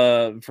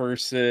Dracula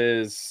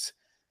versus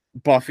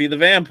Buffy the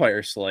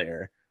Vampire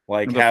Slayer.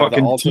 Like, the have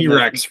fucking the ultimate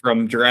T-Rex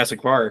from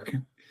Jurassic Park.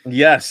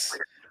 Yes.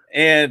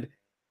 And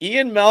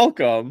Ian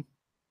Malcolm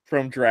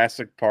from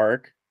Jurassic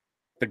Park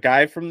the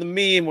guy from the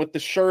meme with the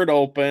shirt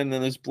open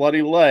and his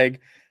bloody leg.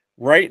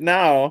 Right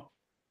now,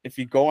 if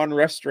you go on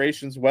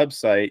Restoration's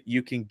website,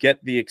 you can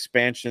get the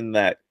expansion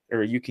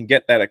you can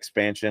get that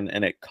expansion,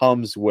 and it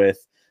comes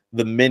with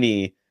the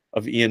mini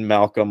of Ian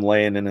Malcolm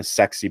laying in a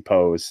sexy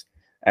pose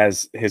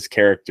as his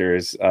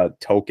character's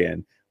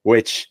token,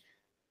 which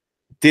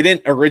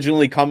didn't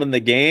originally come in the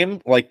game.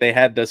 Like, they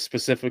had to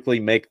specifically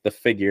make the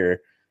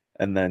figure,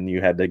 and then you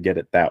had to get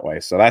it that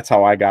way. So that's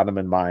how I got him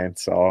in mind.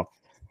 So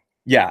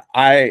yeah,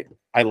 I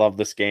love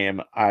this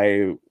game.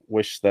 I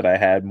wish that I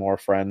had more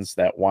friends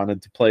that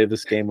wanted to play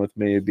this game with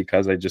me,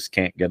 because I just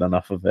can't get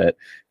enough of it.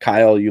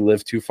 Kyle, you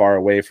live too far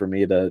away for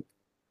me to,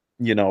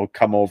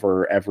 come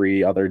over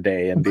every other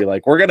day and be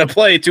like, we're going to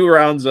play 2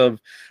 rounds of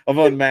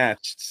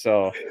Unmatched.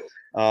 So,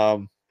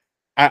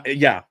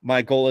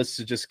 my goal is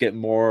to just get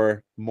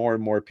more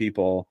and more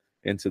people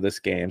into this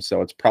game.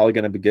 So it's probably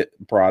going to get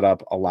brought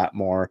up a lot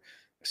more,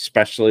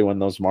 especially when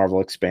those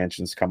Marvel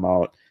expansions come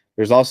out.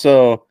 There's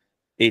also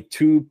a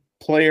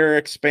 2-player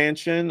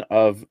expansion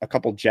of a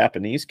couple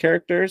Japanese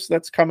characters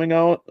that's coming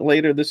out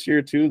later this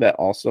year too. That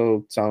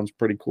also sounds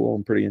pretty cool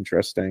and pretty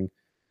interesting.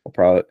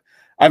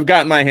 I've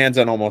gotten my hands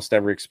on almost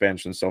every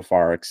expansion so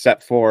far,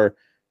 except for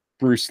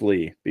Bruce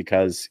Lee,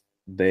 because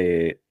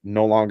they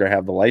no longer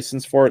have the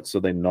license for it, so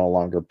they no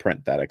longer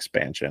print that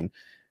expansion.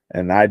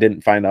 And I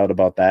didn't find out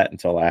about that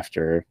until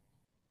after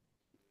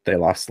they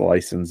lost the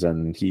license,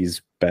 and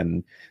he's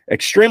been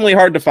extremely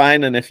hard to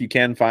find. And if you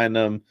can find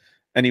him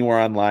anywhere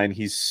online,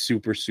 he's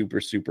super,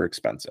 super, super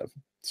expensive.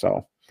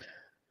 So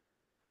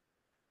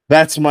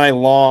that's my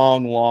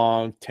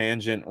long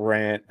tangent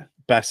rant.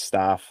 Best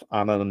stuff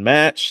on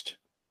Unmatched.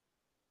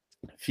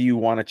 If you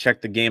want to check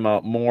the game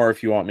out more,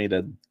 if you want me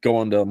to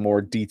go into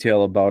more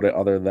detail about it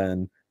other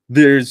than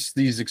there's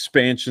these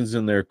expansions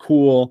and they're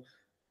cool,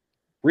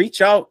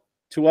 reach out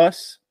to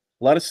us.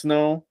 Let us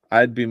know.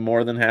 I'd be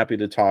more than happy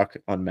to talk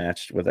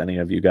Unmatched with any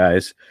of you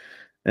guys.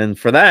 And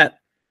for that,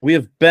 we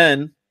have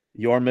been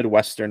your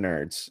Midwestern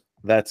Nerds.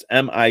 That's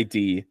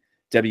MidwesterNerds.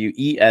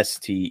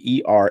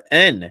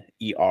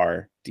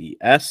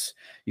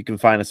 You can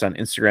find us on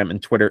Instagram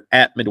and Twitter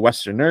at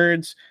Midwestern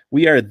Nerds.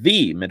 We are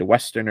the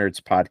Midwestern Nerds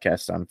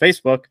podcast on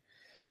Facebook. If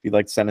you'd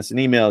like to send us an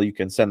email, you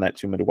can send that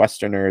to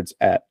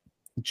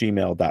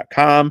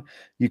midwesternerds@gmail.com.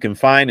 You can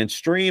find and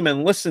stream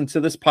and listen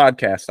to this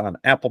podcast on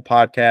Apple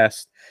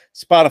Podcasts,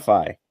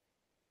 Spotify,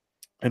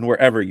 and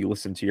wherever you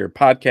listen to your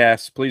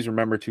podcasts. Please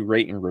remember to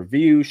rate and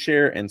review,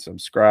 share, and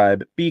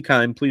subscribe. Be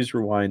kind, please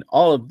rewind.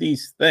 All of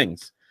these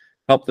things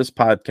help this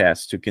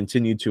podcast to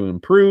continue to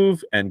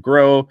improve and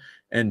grow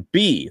and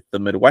be the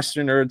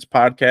Midwestern Nerds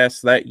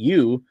podcast that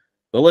you,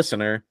 the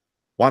listener,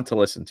 want to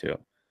listen to.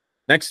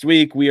 Next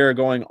week, we are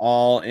going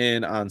all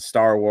in on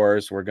Star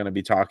Wars. We're going to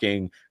be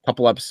talking a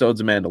couple episodes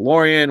of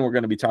Mandalorian. We're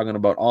going to be talking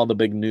about all the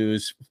big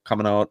news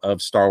coming out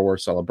of Star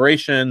Wars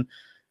Celebration,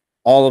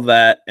 all of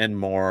that and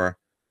more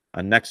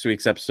on next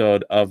week's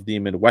episode of the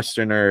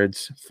Midwestern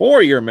Nerds.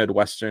 For your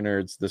Midwestern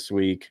Nerds this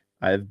week,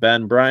 I've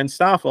been Brian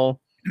Stoffel.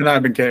 And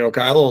I've been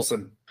Kyle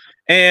Olson.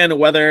 And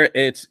whether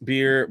it's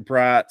beer,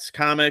 brats,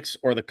 comics,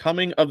 or the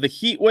coming of the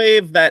heat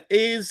wave that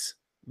is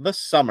the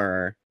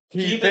summer,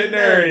 keep it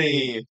nerdy.